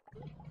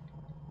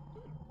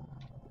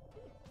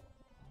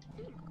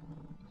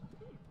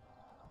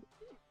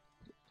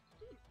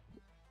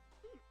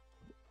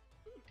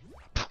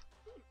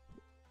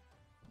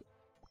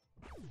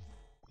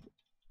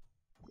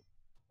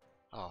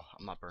 Oh,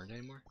 I'm not burned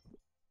anymore?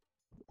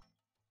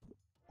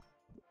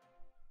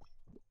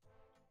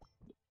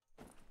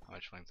 How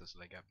much Flame Fist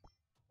did I get?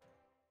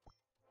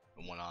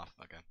 1 off,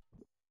 okay.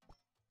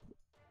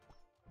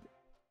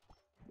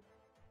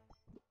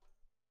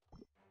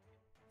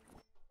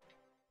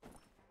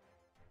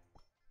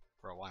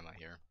 Bro, why am I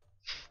here?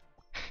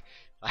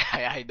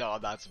 I know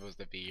I'm not supposed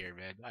to be here,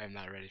 man. I am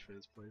not ready for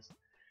this place.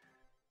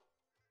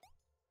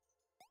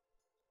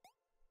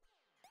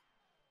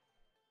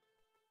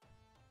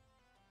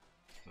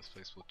 This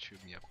place will chew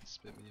me up and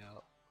spit me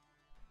out.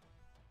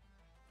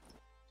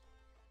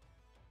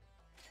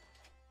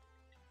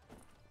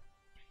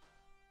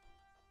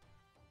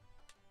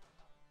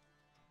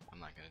 I'm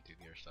not gonna do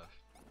your stuff.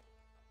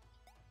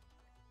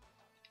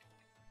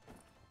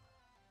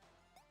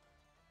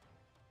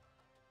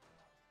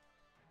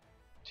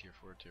 Tier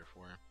 4, Tier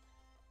 4.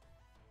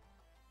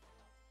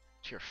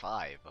 Tier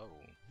 5, oh.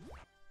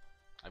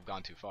 I've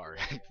gone too far.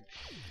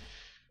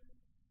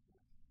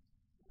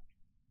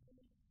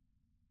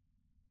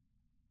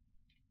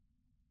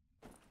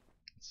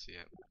 Let's see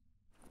it.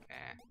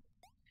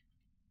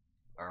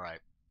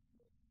 Alright.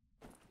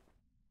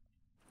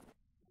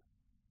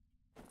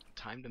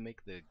 Time to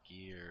make the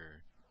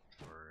gear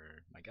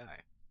for my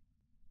guy.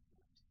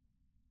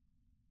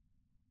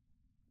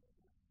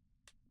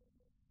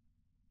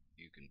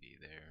 You can be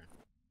there.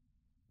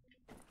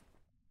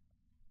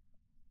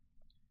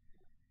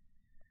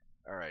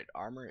 Alright,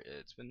 armor,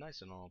 it's been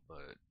nice and all,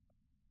 but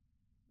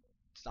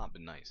it's not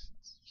been nice.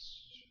 It's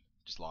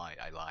just lied.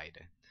 I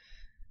lied.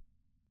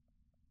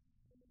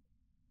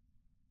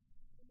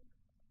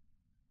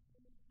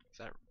 Is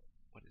that...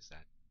 what is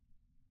that?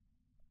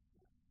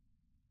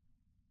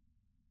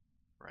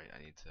 Right, I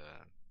need to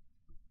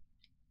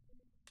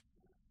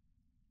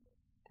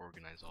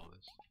organize all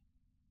this.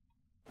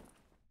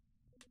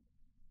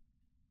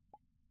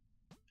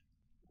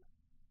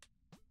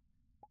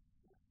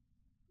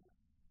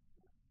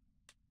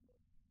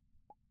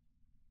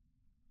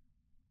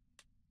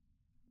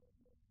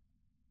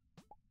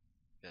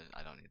 Yeah,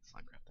 I don't need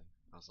slime crafting.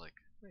 I was like,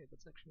 wait,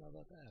 that's actually not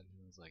that bad.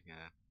 And I was like,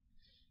 yeah,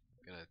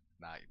 gonna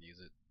not use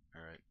it.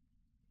 Alright.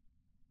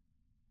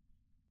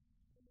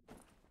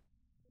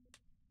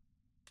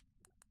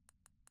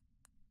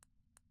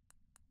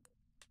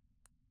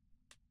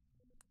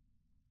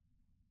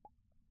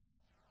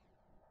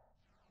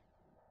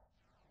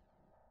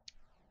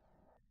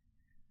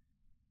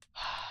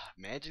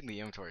 Managing the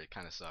inventory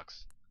kind of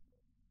sucks.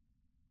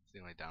 It's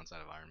the only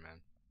downside of Iron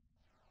Man.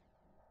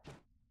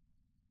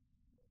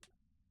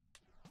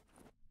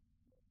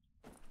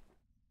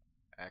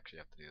 I actually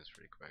have to do this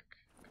pretty quick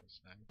because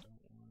I don't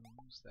want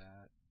to lose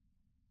that.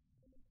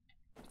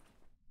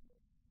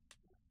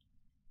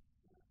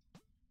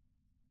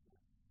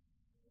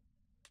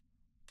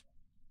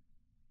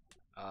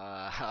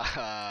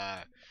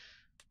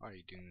 Why are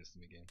you doing this to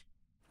me again?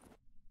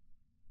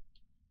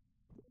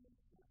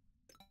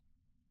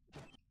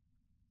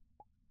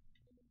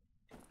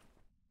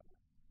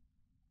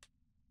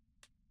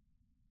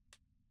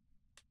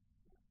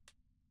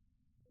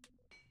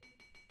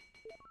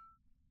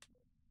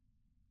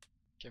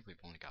 Can't believe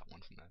I only got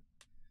one from that.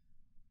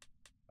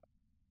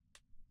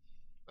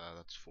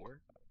 That's 4.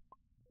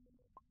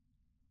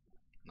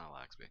 Not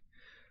Laxby.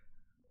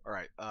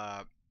 Alright,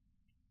 I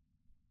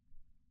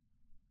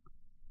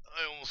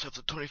almost have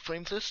the 20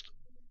 flame fist.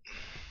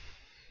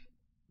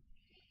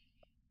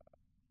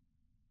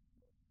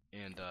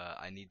 And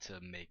I need to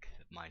make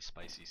my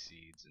spicy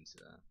seeds into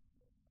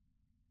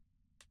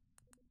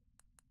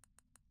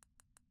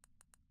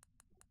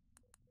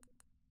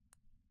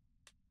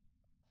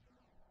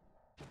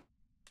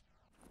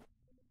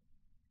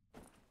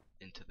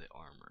the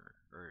armor,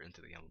 or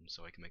into the emblem,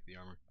 so I can make the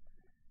armor.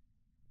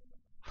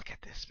 Look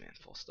at this, man,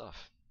 full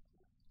stuff.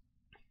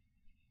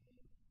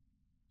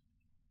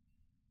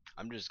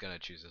 I'm just gonna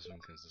choose this one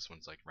because this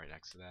one's like right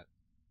next to that.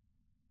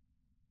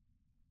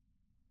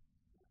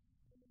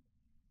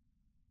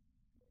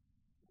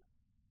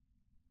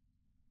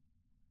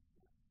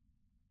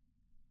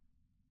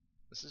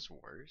 This is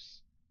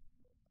worse.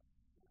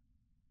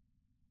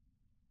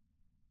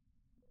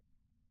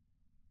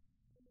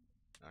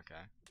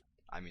 Okay.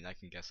 I mean, I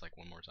can guess like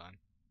one more time.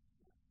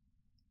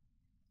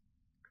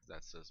 Because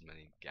that's as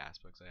many gas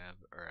bugs I have.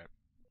 Alright.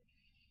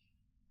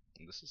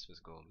 This is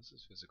physical, this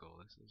is physical,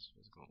 this is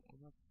physical.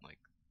 Like.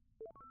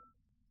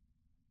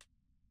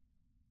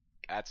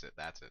 That's it,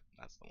 that's it.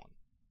 That's the one.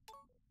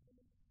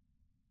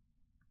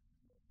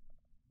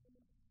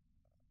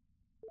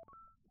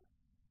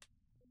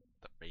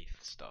 The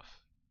Wraith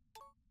stuff.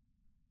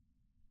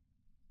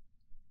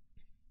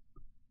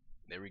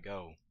 There we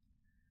go.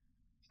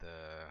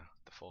 The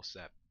full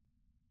set.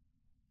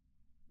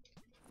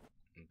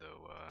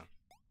 Though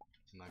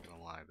I'm not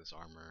gonna lie, this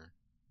armor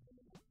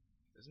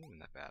isn't even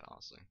that bad,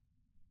 honestly.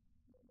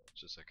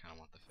 It's just I kind of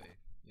want the faith,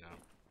 you know,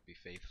 be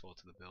faithful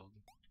to the build.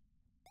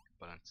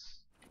 But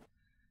it's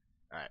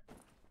alright.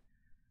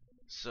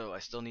 So I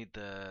still need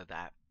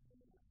that,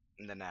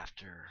 and then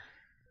after,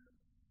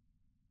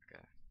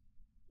 okay,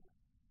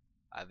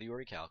 I have the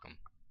Orichalcum.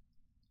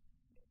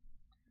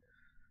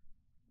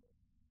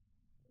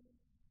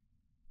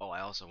 Oh,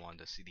 I also wanted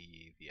to see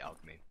the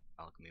alchemy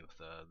with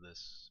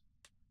this.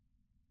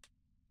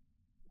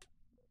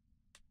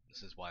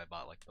 This is why I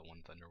bought like the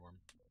one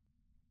Thunderworm.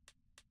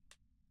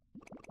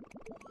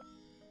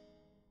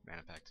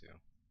 Mana pack 2.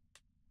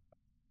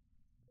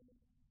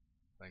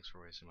 Thanks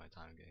for wasting my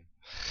time, game.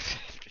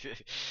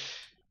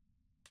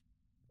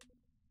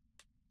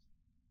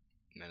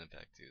 Mana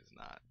pack 2 is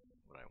not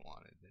what I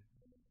wanted.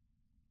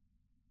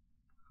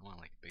 I want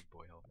like big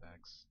boy health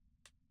packs.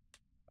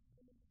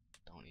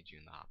 Don't need you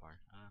in the hotbar.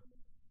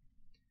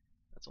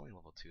 That's only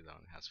level 2 though,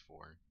 and it has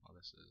 4. Oh,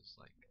 this is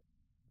like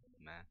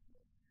meh.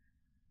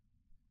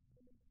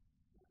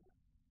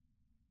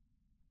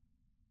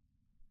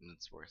 And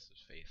it's worse of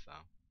faith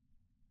though.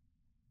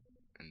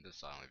 And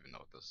this, I don't even know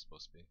what this is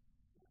supposed to be.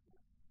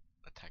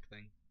 A tech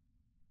thing?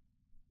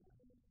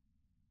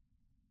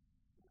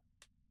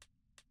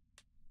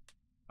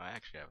 I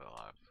actually have a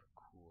lot of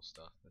cool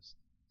stuff that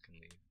can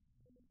leave.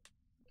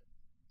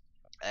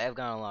 I have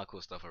gotten a lot of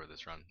cool stuff over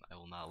this run, I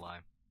will not lie.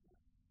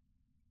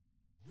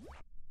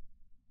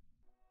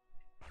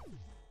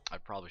 I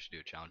probably should do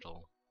a challenge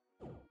level.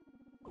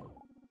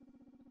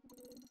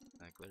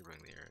 That Glitterbug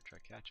in the air, try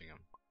catching him.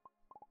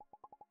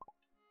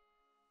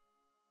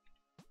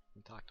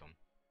 And talk to him.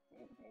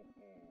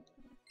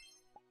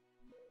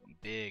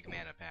 Big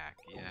mana pack,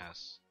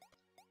 yes.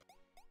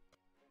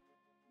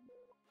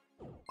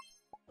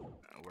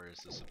 Where is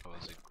the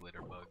supposed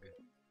Glitterbug?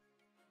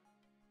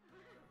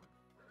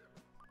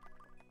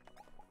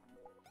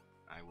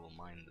 I will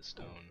mine the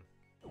stone.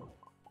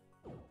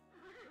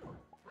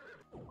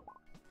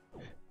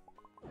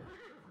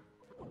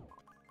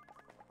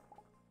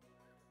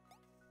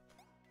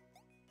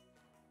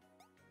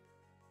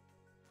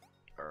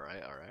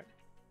 Alright, alright.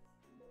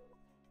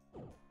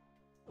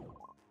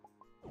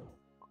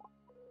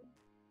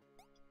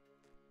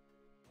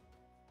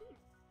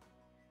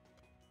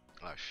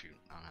 Oh shoot,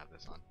 I don't have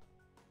this on.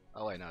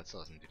 Oh wait, no, it still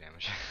doesn't do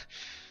damage.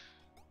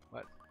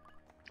 What?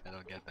 I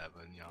don't get that,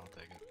 but yeah, I'll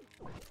take it.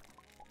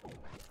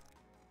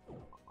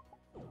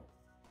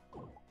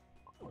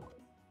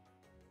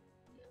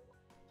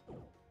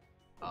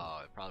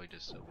 Oh, it probably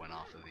just went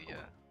off of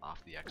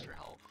the extra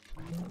health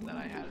that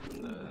I had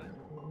from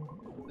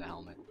the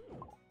helmet.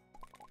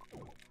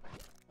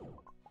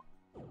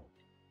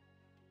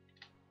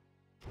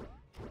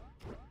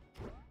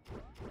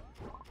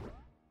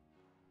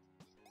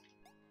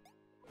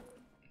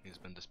 He's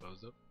been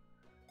disposed of.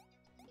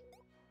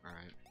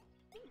 Alright.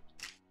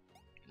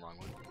 Wrong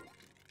one.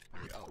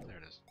 Oh, there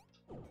it is.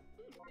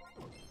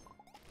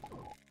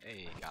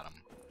 Hey, got him.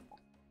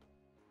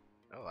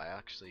 Oh, I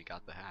actually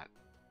got the hat.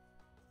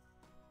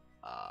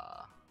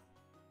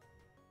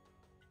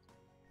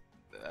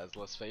 has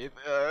less faith.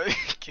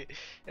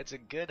 It's a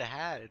good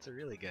hat. It's a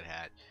really good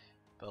hat.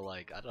 But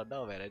like, I don't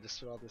know, man. I just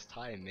spent all this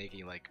time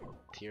making like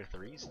tier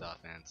 3 stuff,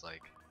 and it's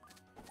like,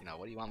 you know,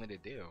 what do you want me to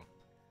do?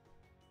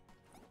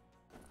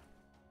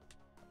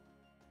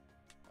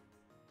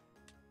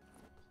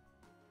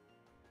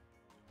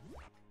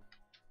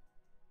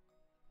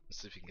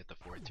 Let's see if we can get the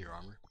 4th tier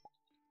armor.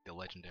 The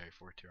legendary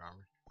 4th tier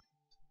armor.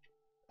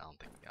 I don't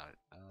think we got it.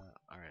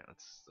 Alright,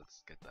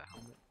 let's get the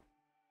helmet.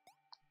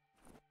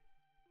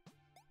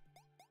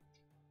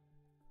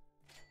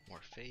 More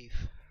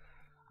faith.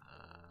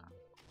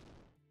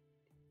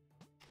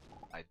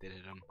 I did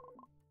hit him.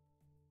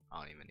 I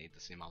don't even need to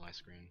see him on my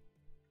screen.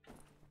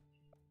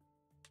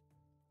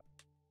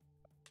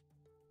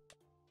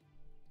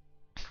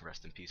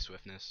 Rest in peace,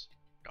 swiftness.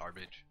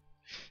 Garbage.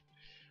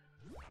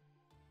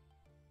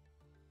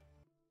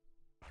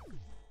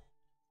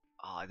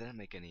 Oh, I didn't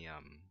make any,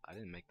 I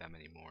didn't make that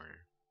many more,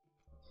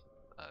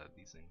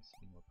 these things.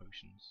 Any more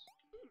potions.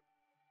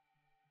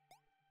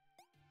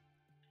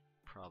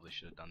 Probably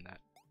should have done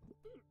that.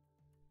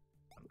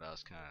 But I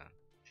was kinda,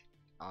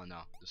 oh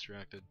no,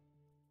 distracted.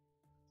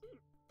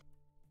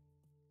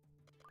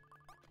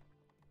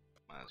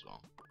 Might as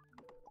well.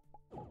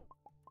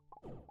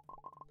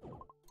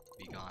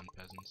 Be gone,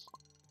 peasants.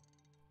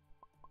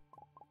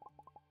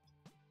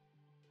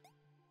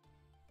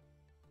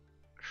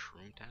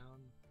 Shroom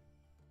Town?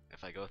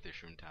 If I go through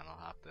Shroom Town,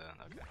 I'll have to.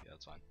 Okay, yeah,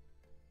 that's fine.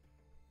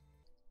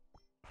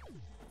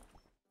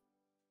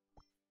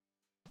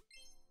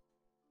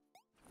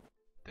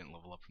 Didn't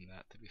level up from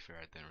that. To be fair,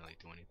 I didn't really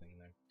do anything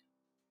there.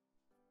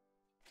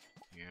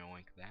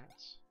 Yoink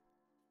that.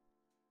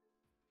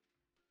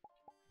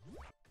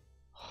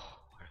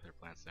 Why are there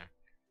plants there?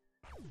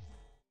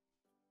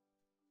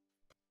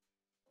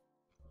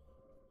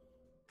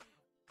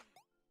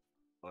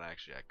 Well,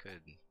 actually, I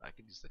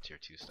could use the tier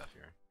 2 stuff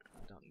here.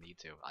 I don't need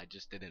to. I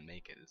just didn't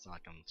make it. It's not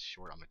like I'm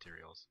short on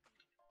materials.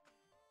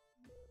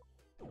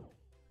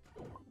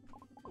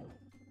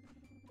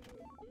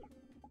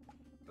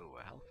 Oh,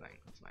 a health thing.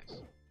 That's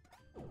nice.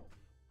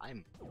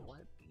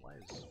 What? What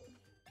is...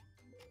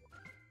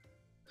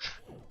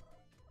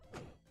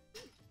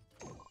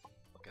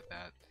 Look at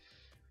that.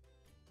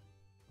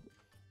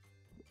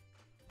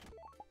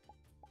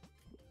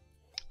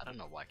 I don't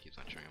know why it keeps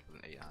on showing up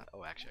with an 8 on it.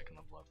 Oh, actually, I can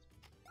level up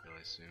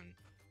really soon.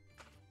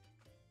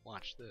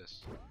 Watch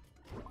this.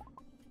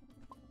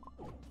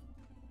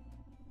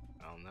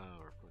 Oh no,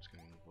 reports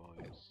coming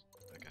in voice.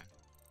 Okay.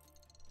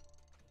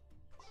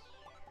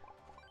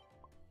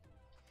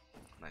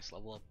 Nice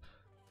level up.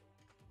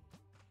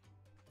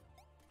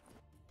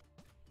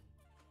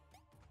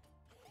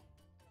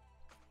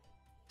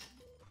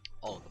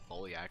 Oh, the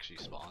bully actually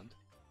spawned.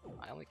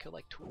 I only killed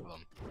like 2 of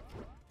them.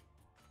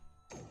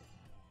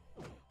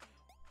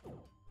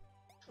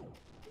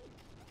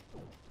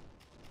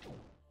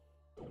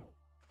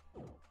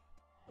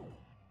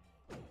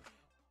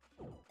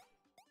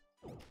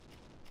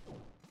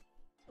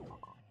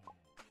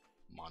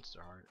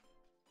 Monster Heart.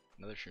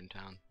 Another Shroom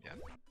Town, yeah.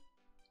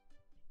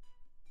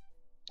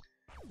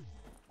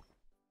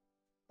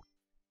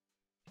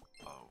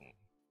 Oh,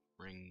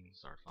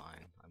 rings are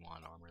fine. I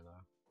want armor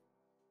though.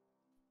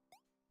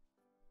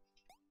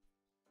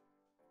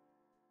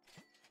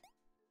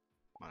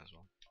 Might as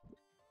well.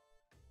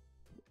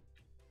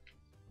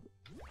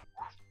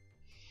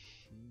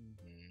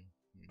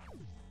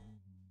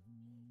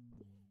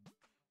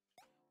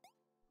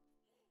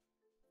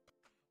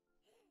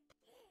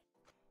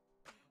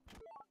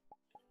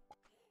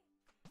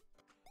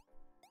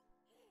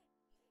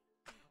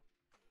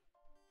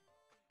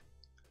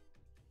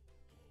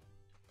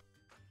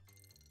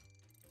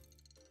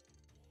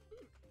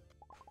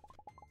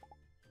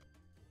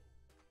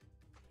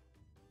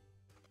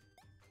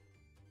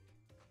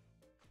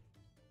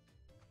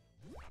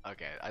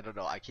 Okay, I don't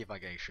know. I keep on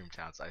getting Shroom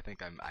Towns. I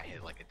think I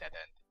hit like a dead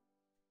end.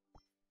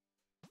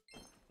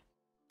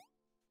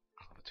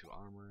 Level 2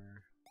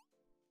 armor.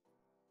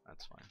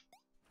 That's fine.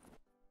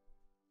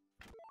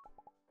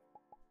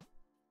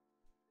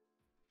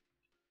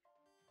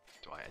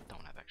 I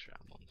don't have extra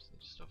emblems.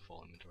 It's just a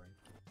full inventory.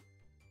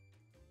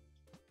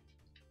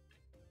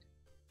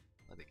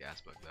 I like the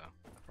gas bug though.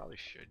 I probably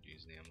should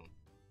use the emblem.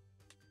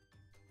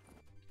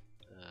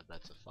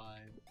 That's a 5.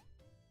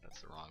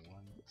 That's the wrong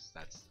one.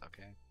 That's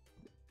okay.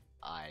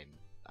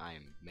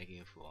 I'm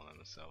making a fool of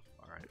myself.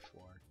 Alright,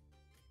 4.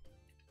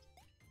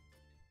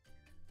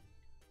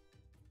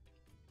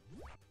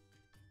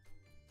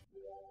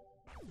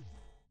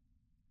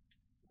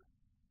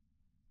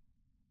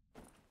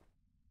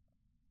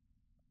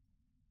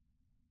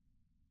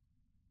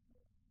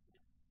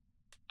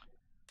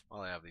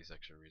 While I have these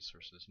extra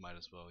resources, might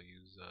as well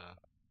use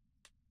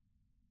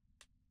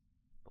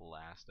the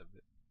last of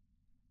it.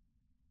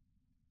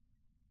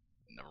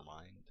 Never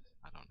mind,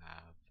 I don't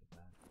have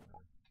that.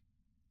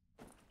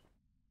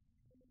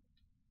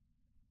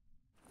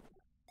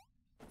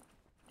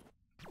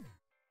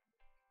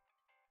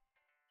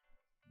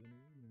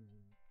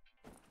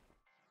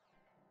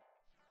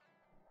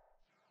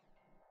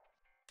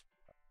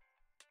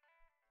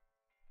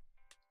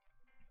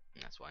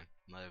 Yeah, That's why.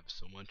 I have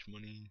so much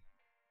money.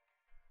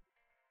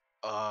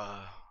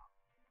 Uh,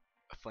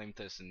 Flame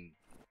Test and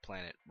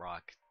Planet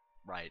Rock.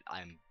 Right,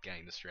 I'm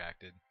getting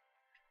distracted.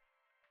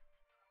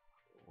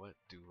 What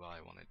do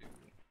I want to do?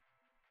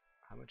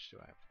 How much do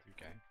I have?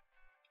 3K.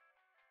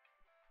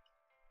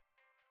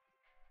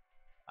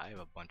 I have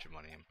a bunch of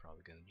money. I'm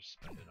probably gonna just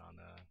spend it on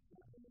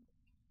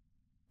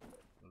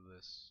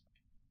this.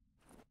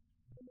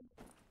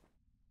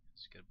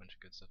 Just get a bunch of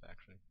good stuff.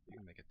 Actually, you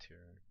can make a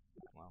tier.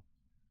 Wow.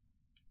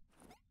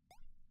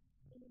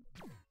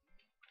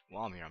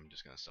 While I'm here, I'm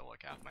just gonna sell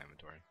like half my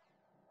inventory.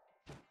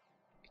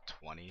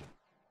 20.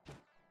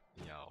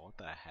 Yo, what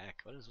the heck?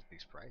 What is with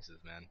these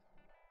prices, man?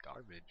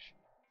 Garbage.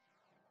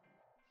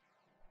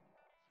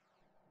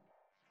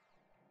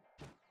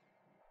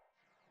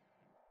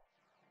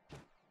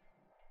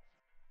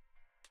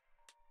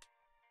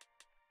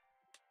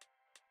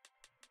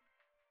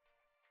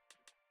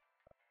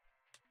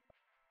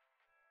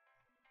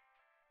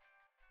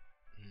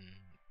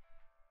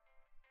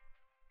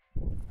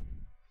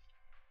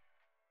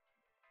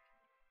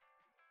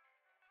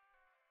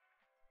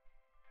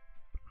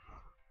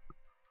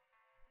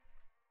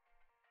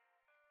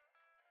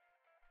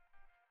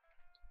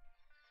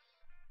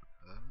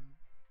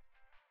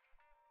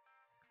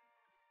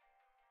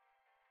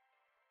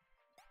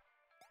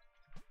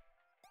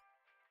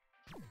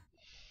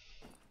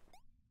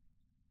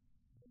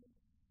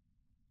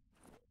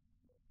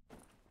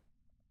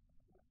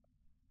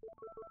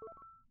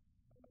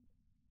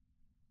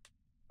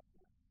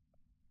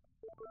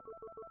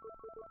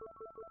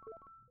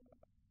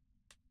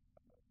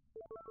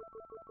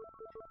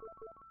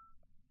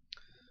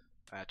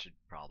 That should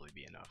probably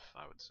be enough,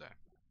 I would say.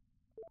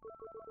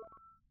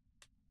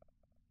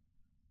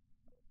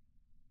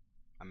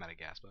 I'm out of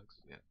gas bugs.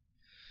 Yeah.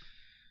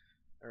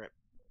 Alright.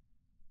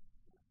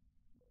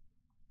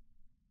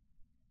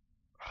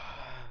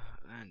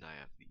 And I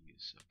have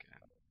these.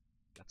 Okay.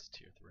 That's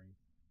tier 3.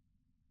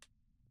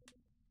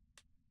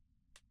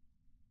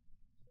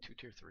 2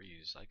 tier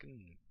 3s. I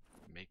can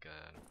make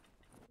a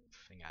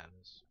thing out of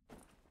this.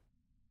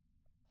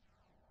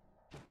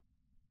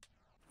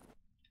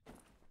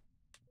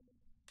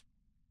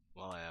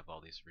 While I have all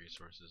these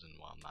resources and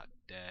while I'm not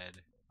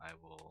dead, I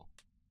will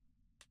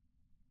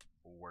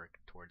work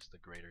towards the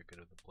greater good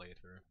of the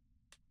playthrough.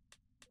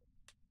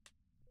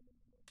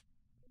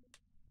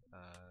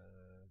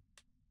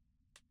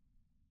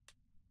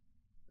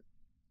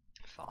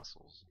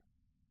 Fossils.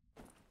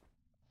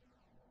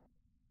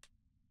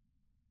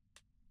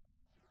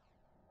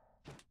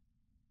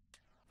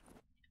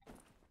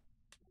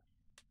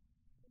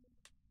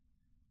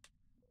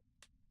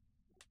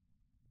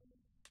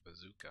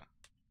 Bazooka.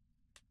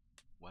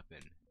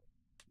 Weapon.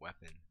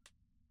 Weapon.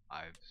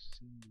 I've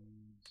seen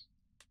these.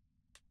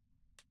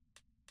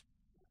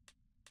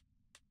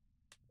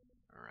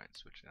 Alright,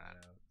 switch that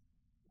out.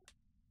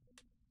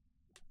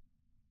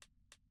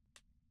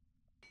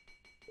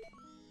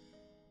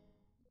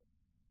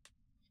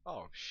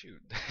 Oh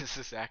shoot, this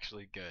is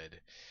actually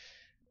good.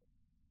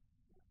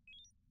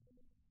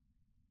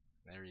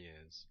 There he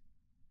is.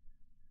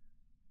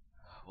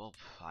 Well,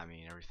 I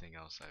mean, everything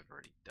else I've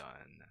already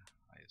done,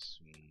 I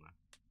assume.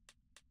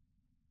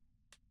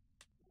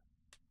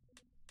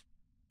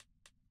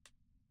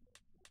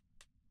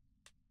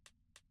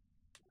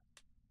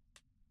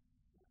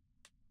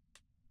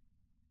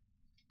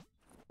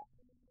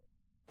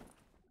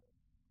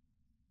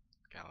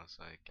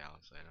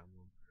 Calcite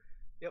emblem.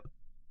 Yep.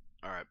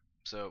 Alright,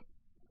 so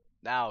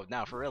now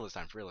for real this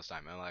time,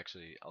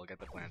 I'll get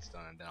the plants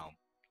done and then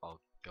I'll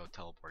go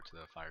teleport to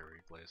the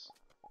fiery place.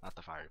 Not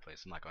the fiery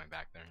place, I'm not going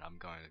back there. I'm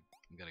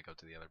gonna go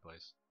to the other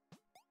place.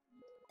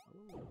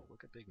 Ooh,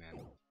 look at Big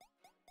Man.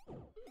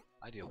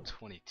 I deal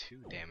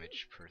 22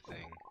 damage per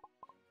thing.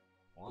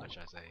 Watch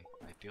as I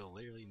deal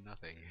literally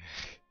nothing.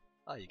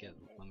 Oh, you get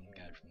lemon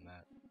guide from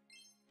that.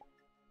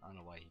 I don't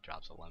know why he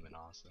drops a lemon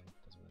also.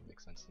 Doesn't really make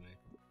sense to me.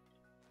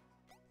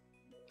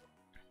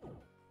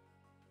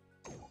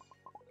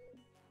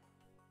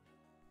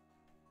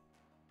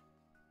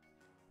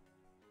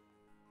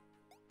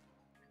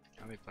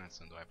 How many plants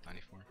do I have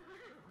 94?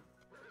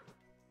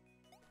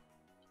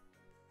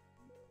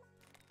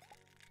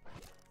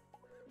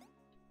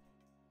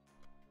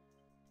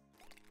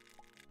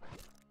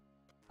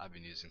 I've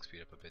been using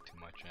speed up a bit too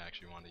much. I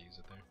actually want to use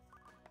it there.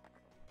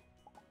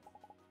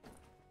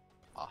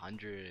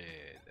 100.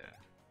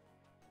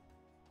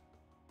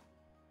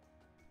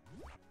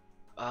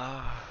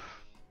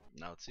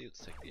 Now let's see.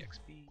 Let's take the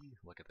XP.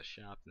 Look at the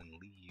shop, then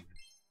leave.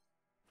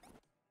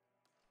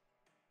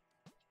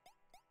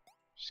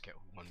 Just get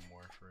one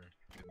more for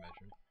good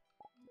measure.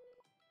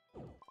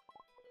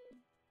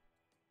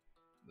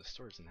 The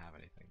store doesn't have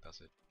anything,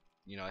 does it?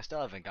 You know, I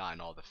still haven't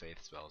gotten all the faith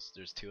spells.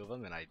 There's 2 of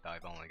them, and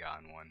I've only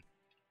gotten 1.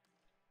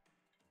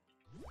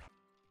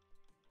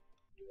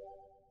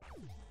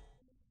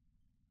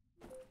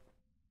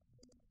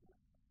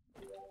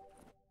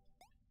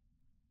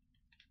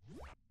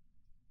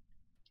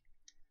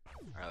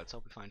 Alright, let's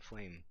hope we find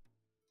flame.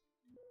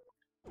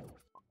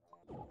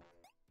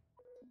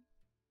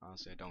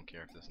 Honestly, I don't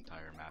care if this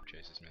entire map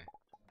chases me.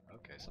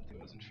 Okay, something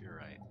doesn't feel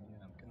right.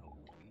 Yeah, I'm gonna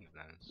leave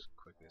then as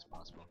quickly as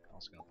possible. I'm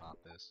also gonna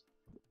pop this,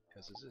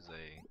 because this is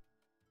a,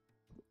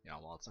 you know,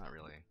 while it's not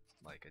really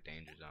like a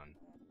danger zone,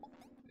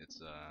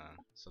 it's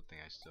something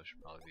I still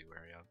should probably be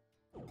wary of.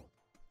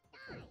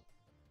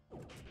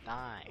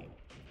 Die!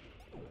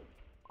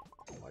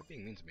 Why are you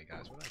being mean to me,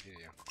 guys? What did I do to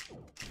you?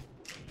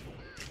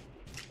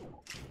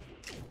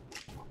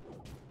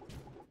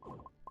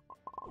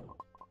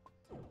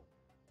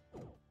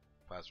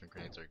 Plasma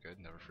grenades are good,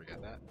 never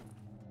forget that.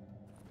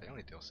 They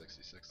only deal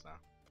 66 though.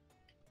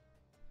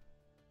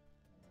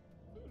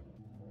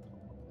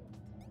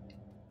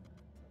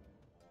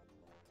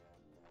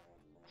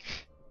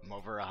 I'm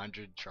over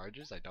 100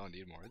 charges, I don't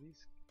need more of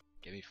these.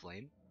 Give me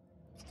flame.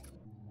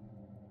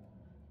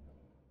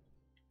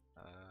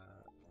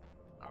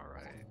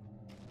 Alright.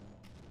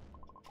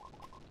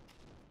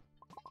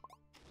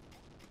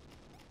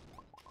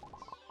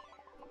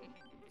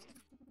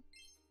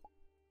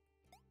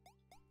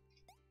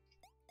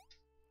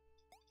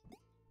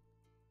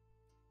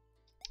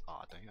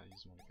 Aw, dang, I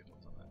used one of the good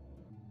ones on that.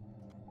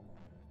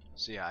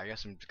 So yeah, I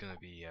guess I'm just gonna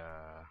be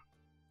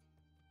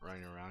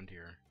running around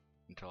here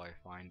until I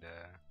find it.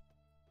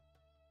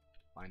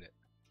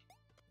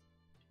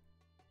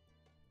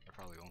 I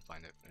probably won't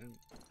find it.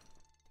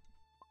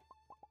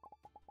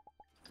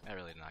 I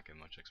really did not get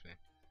much XP.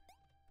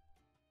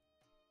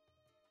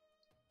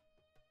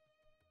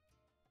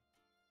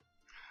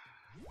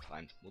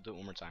 Fine, we'll do it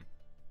one more time.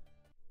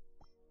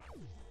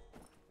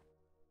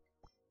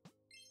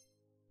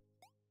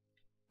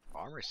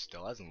 Armor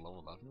still hasn't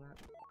leveled up in that?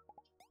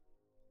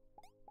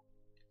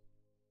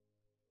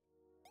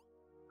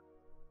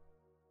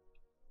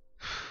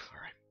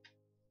 Alright.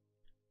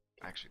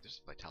 Actually, there's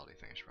a vitality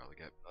thing I should probably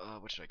get.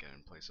 What should I get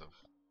in place of?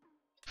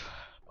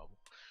 Bubble.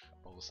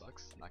 Bubble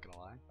sucks, not gonna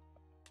lie.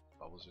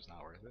 Bubble's just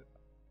not worth it.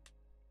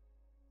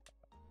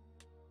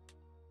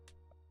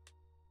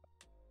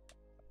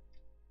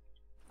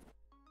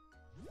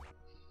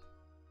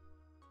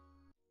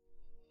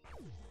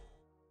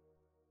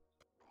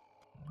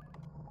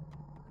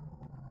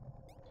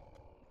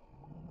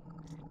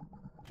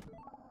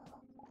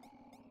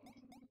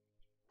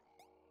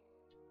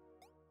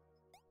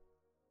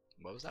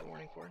 What was that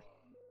warning for?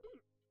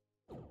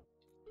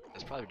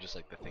 It's probably just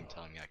like the thing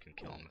telling me I can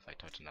kill him if I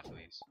touch enough of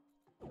these.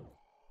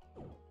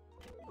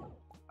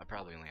 I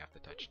probably only have to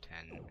touch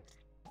 10.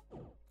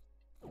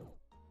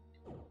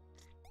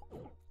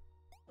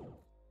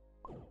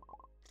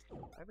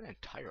 I have an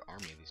entire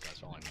army of these guys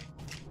following me.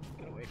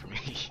 Get away from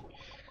me.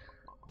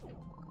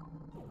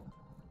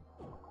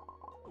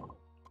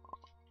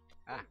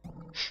 Ah.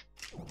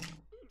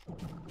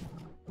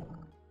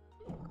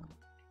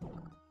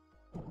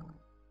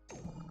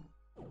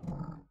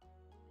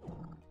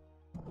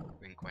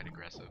 Being quite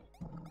aggressive.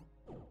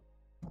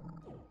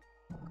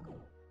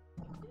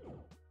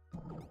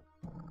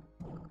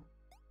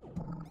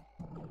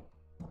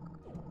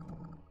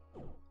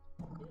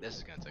 This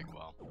is gonna take a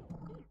while.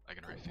 I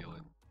can already feel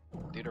it.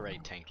 Dude already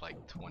tanked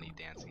like 20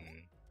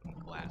 dancing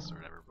blasts or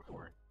whatever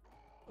before.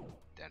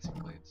 Dancing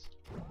blades.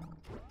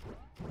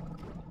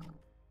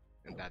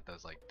 And that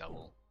does like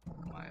double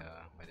my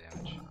my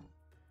damage.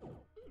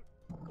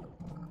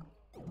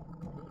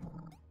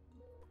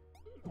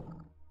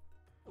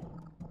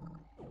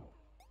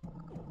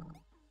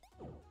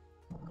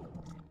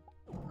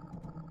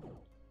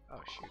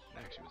 Oh shoot,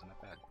 that actually wasn't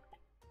that bad.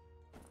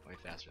 Way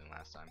faster than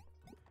last time.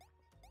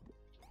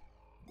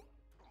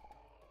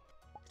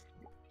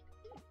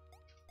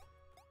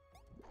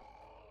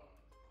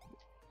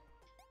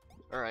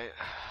 Alright,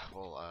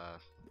 well,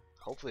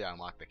 hopefully I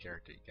unlock the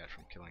character you get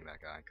from killing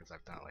that guy, because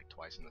I've done it like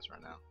twice in this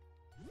run now.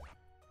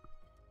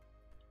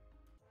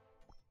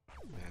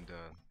 And,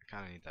 I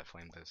kinda need that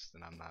flame fist,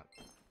 and I'm not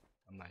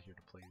here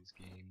to play these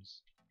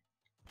games.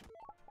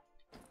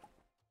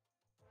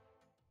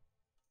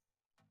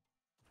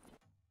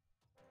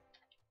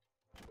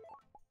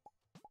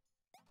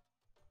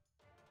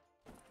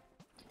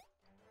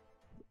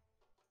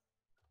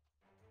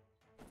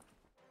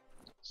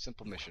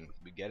 Simple mission.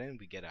 We get in,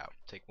 we get out.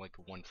 Take like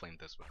one flame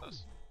fist with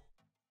us.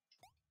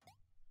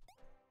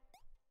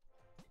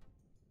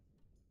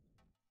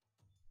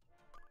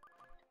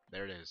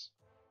 There it is.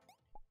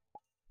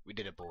 We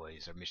did it,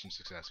 boys. Our mission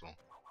successful.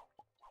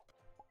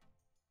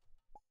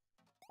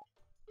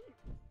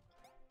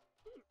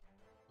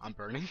 I'm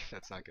burning?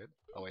 That's not good.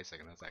 Oh, wait a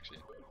second. That's actually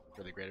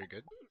for the greater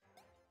good.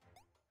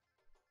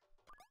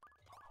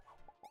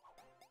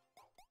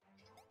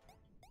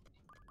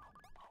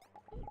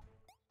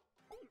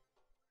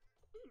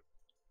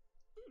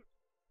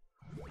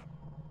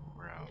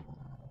 We're out.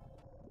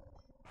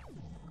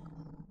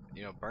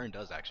 You know, burn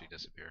does actually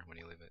disappear when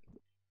you leave it.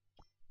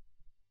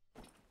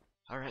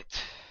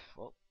 Alright.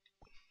 Well,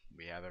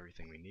 we have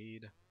everything we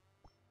need.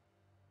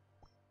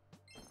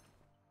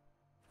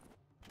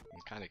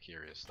 I'm kind of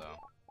curious, though.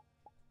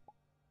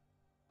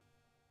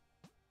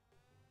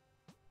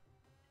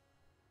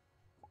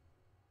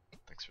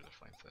 Thanks for the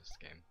flame fist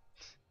game.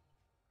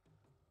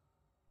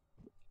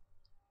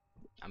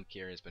 I'm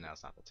curious, but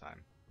now's not the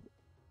time.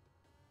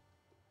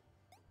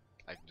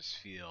 I can just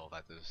feel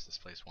that this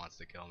place wants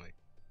to kill me.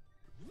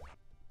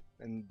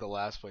 And the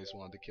last place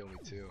wanted to kill me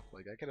too.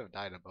 Like, I could have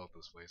died in both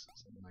those places.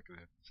 I'm not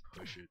gonna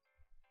push it.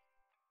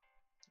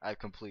 I've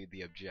completed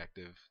the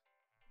objective.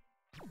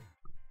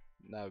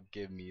 Now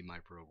give me my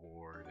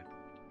reward.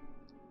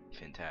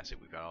 Fantastic,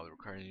 we've got all the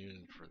required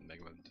units for the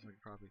Mega Weapon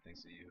properly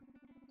thanks to you.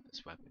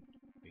 This weapon,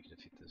 we can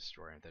defeat the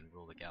Destroyer and then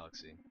rule the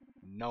galaxy.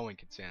 No one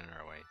can stand in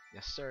our way.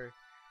 Yes, sir.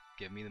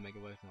 Give me the Mega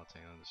Weapon, I'll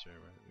take on the Destroyer.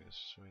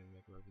 Destroy the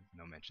Mega Weapon.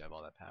 No man should have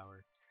all that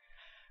power.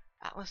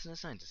 Atlas and the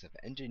scientists have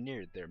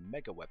engineered their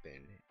Mega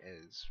Weapon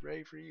and is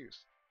ready for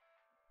use.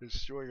 The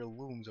Destroyer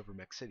looms over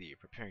Mech City,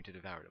 preparing to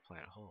devour the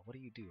planet whole. What do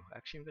you do?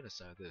 Actually, I'm gonna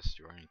side this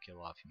Destroyer and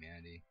kill off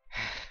humanity.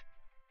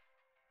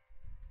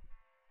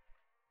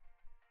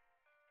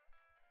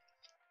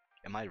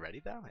 Am I ready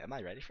though? Am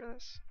I ready for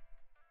this?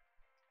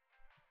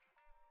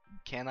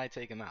 Can I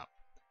take him out?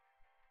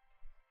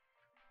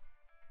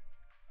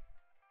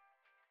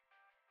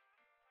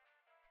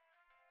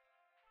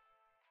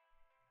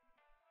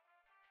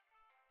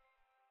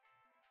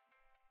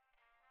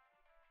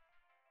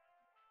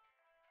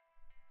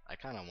 I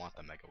kinda want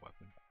the Mega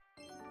Weapon.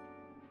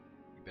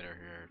 You better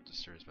hear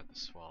Destroyer's about to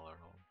swallow our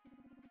whole.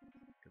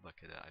 Good luck,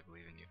 Cadet. I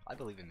believe in you. I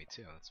believe in me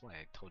too. That's why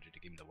I told you to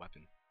give me the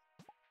weapon.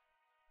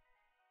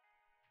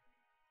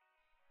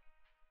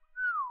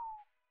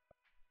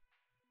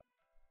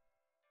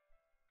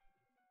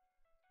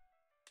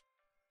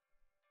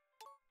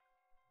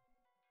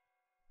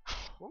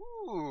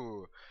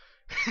 Ooh,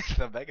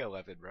 the Mega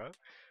Weapon, bro.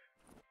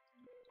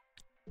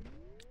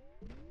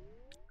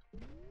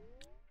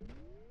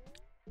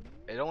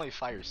 It only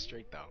fires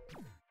straight though.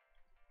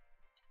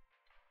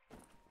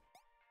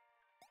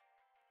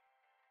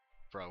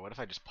 Bro, what if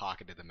I just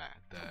pocketed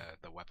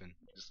the weapon?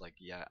 Just like,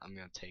 yeah, I'm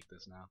gonna take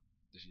this now.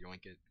 Just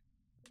yoink it.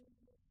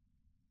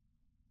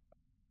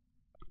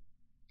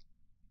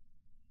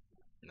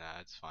 Nah,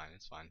 it's fine.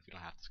 It's fine. We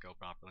don't have to scope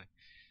properly.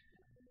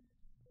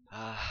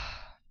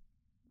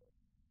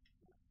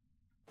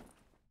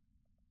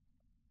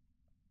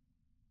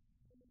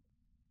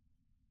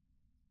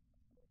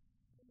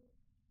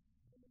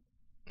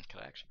 Could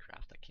I actually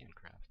craft? I can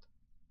craft.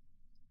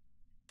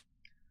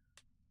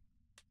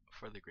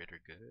 For the greater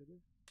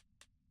good.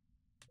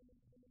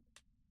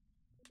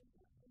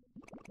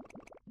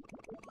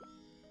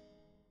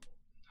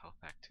 Health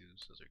pack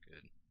 2s, those are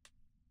good.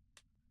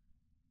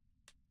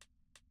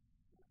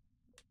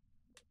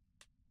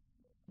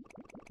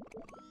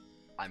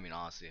 I mean,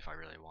 honestly, if I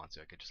really want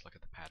to, I could just look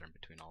at the pattern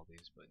between all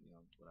these, but you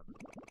know, whatever.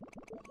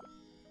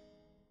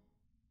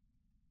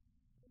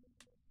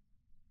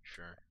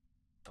 Sure.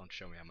 Don't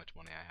show me how much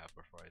money I have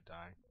before I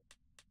die.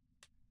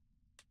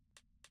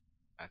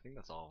 I think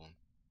that's all of them.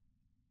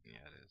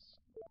 Yeah, it is.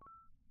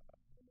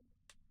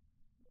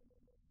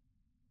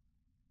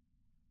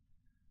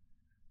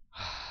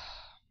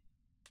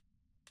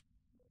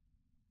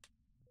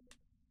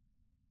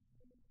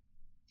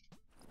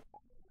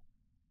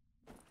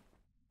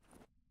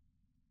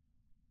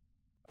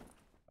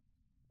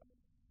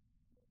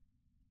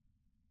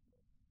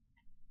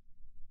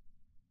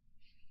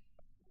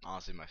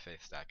 Honestly, my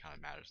faith stat kind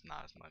of matters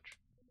not as much.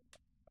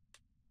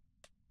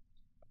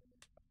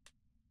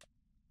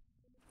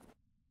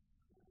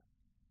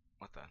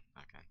 What the?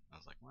 Okay. I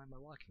was like, why am I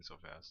walking so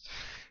fast?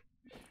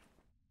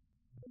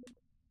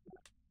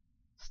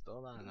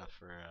 Still not enough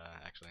for,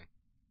 actually.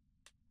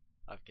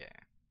 Okay.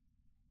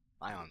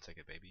 Ion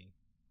ticket, baby.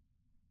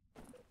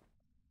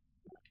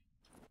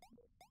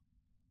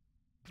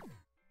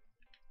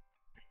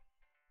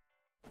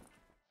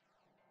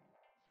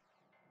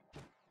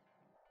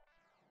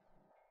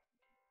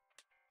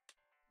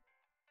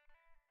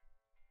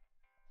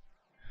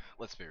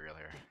 Let's be real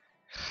here.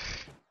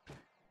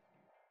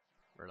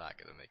 We're not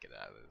gonna make it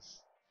out of this.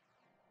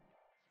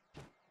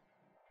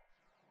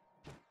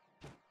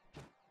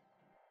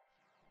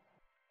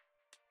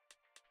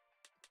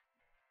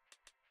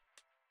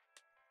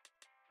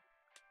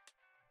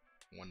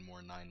 One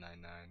more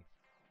 999.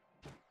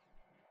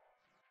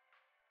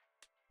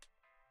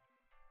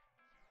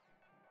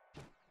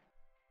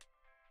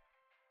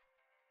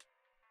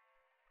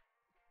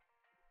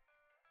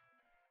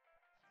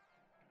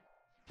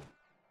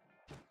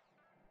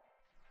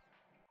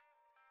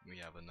 We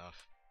have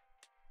enough.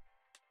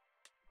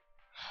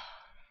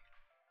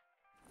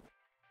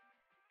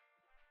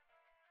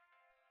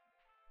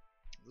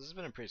 This has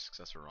been a pretty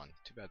successful run.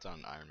 Too bad it's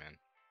on Iron Man.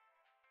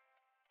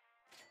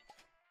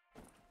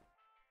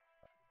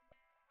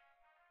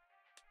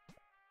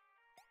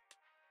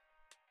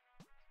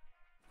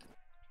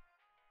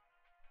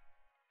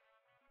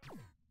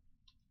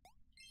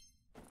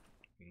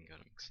 We can go to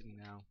Mech City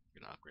now.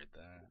 We're gonna upgrade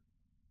that.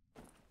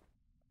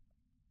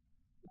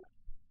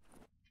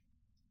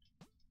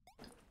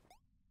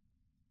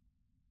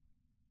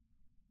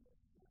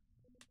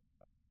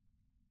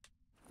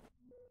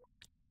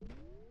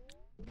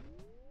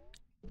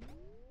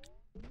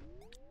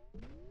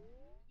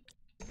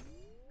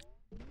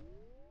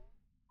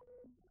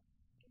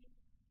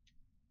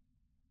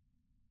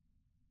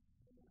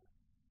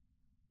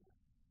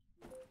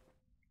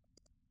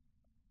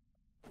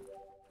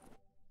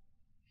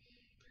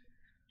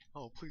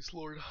 Oh, please,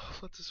 Lord,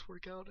 let this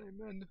work out.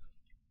 Amen.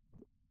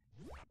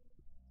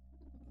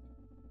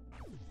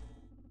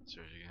 So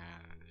you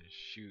can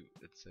shoot.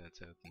 It's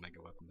a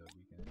mega weapon that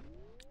we can.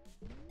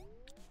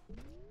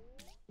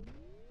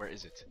 Where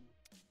is it?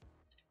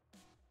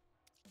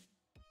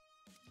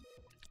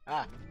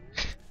 Ah.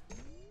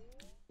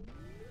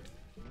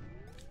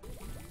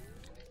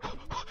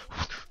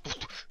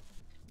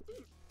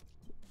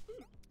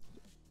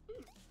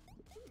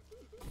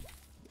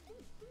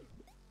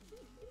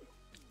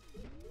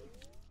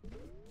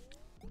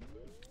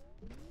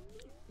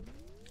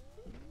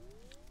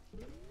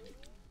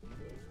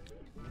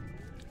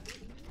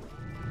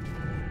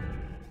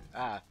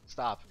 Ah,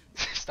 stop.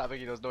 Stop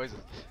making those noises.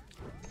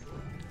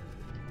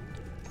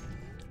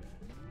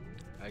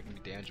 I can be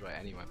damaged by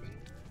any weapon.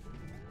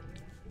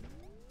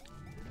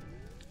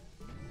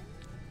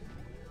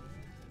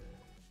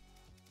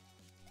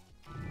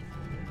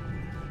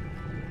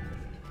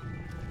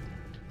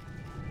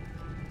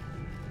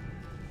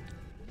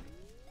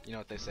 You know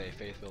what they say,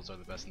 faith builds are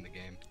the best in the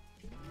game.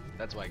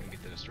 That's why I can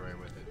get the destroyer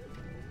with it.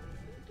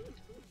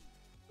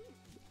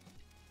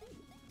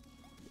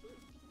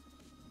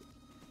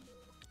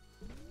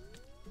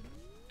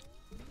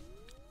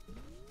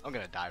 I'm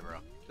gonna die, bro.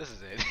 This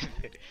is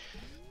it.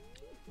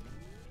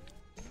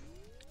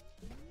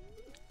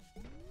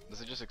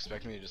 Does it just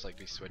expect me to just like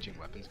be switching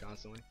weapons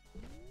constantly?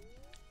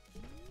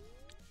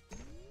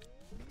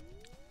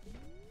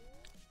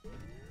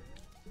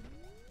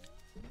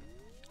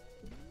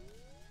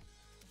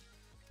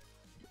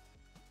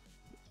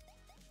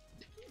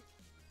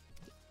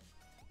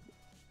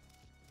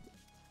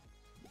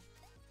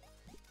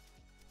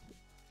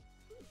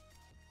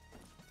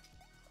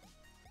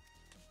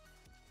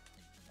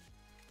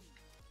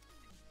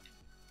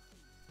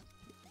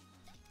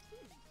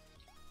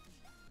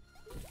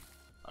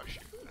 Oh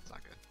shoot, that's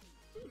not good.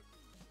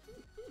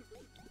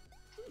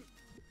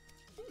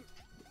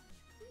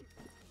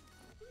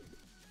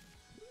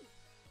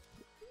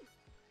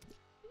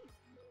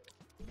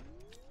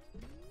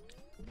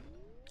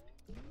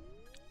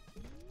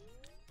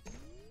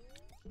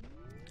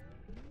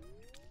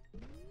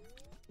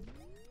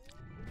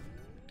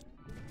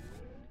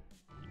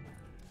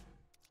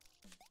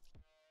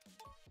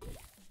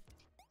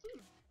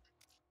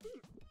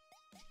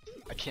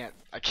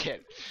 I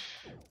can't.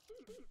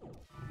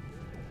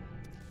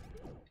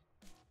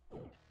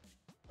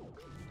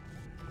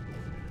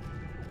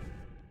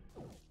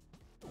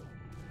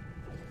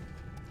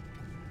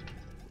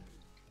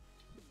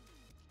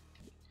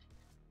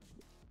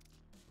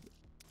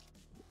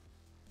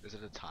 Is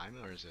it a time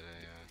or is it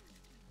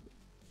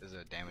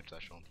a damage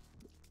threshold?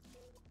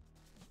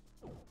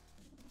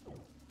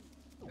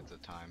 It's a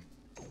time.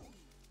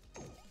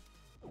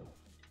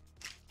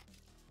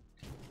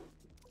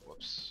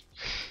 Whoops.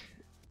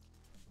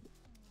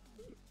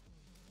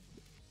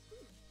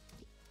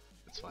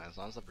 It's fine, as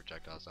long as the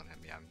projectiles don't hit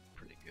me, I'm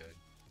pretty good.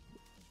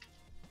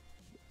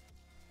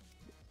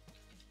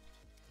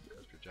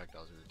 Because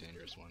projectiles are the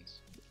dangerous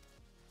ones.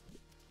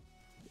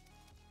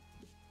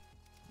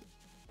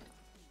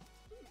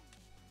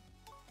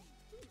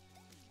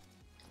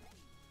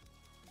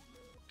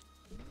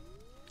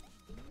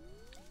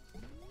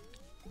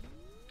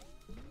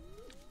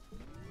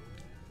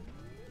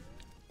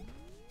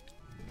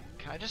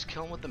 Can I just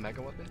kill him with the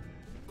mega weapon?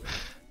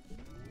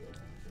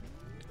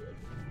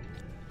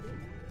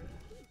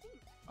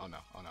 Oh no,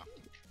 oh no.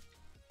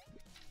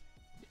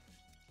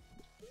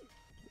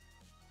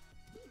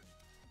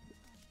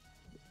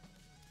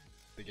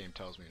 The game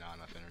tells me not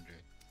enough energy.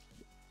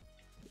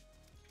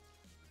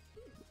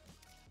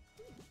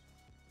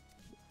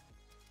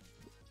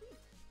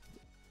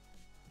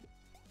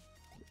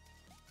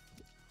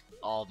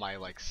 All my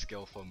like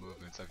skillful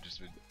movements have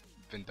just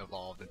been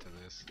devolved into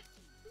this.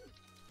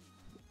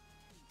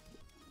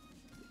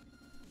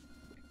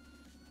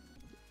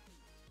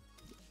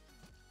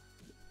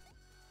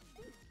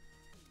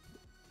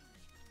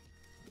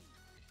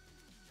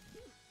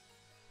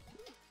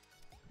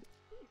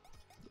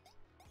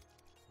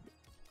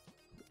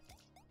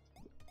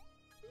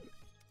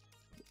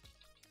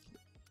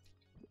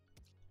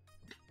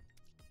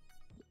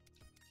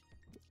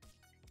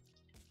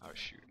 Oh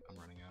shoot, I'm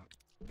running out.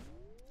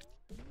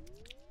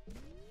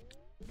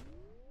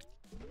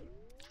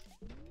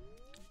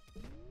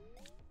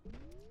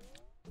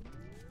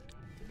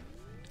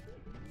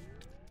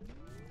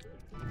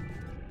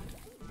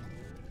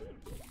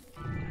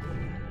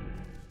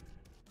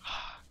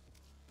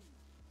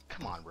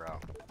 Come on, bro.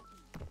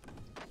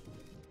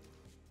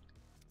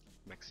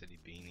 Mech City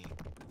Beanie.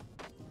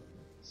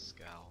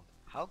 Scald.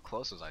 How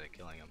close was I to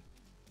killing him?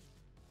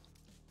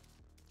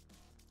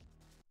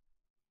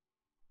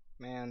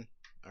 Man,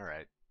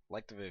 alright.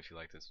 Like the video if you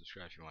liked it,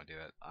 subscribe if you want to do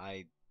that.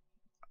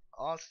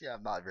 Honestly,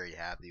 I'm not very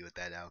happy with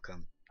that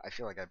outcome. I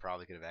feel like I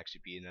probably could have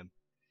actually beaten him,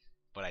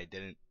 but I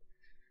didn't.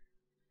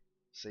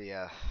 So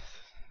yeah,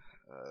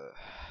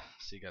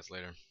 see you guys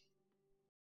later.